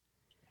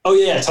 Oh,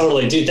 yeah,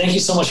 totally. Dude, thank you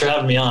so much for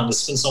having me on.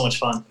 This has been so much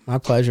fun. My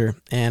pleasure.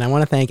 And I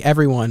want to thank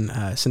everyone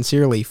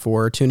sincerely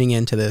for tuning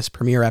in to this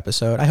premiere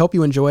episode. I hope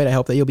you enjoyed. I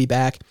hope that you'll be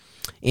back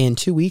in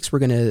 2 weeks. We're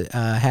going to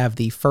have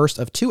the first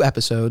of 2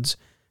 episodes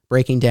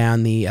breaking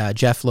down the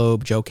Jeff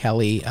Loeb, Joe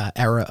Kelly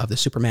era of the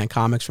Superman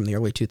comics from the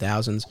early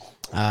 2000s.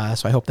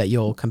 So I hope that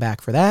you'll come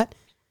back for that.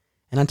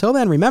 And until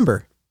then,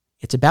 remember,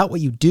 it's about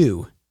what you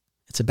do.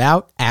 It's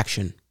about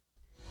action.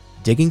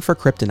 Digging for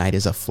Kryptonite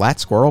is a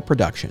Flat Squirrel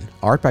production.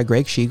 Art by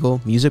Greg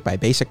Schiegel, music by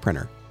Basic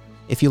Printer.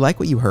 If you like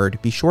what you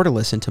heard, be sure to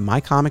listen to My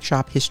Comic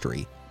Shop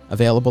History,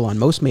 available on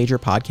most major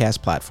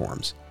podcast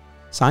platforms.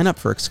 Sign up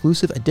for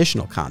exclusive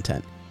additional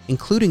content,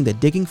 including the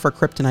Digging for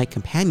Kryptonite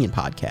companion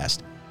podcast,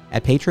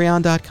 at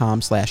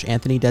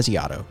patreon.com/Anthony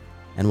Desiato,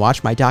 and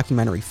watch my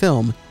documentary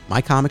film, My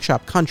Comic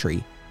Shop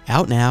Country,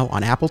 out now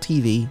on Apple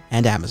TV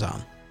and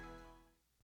Amazon.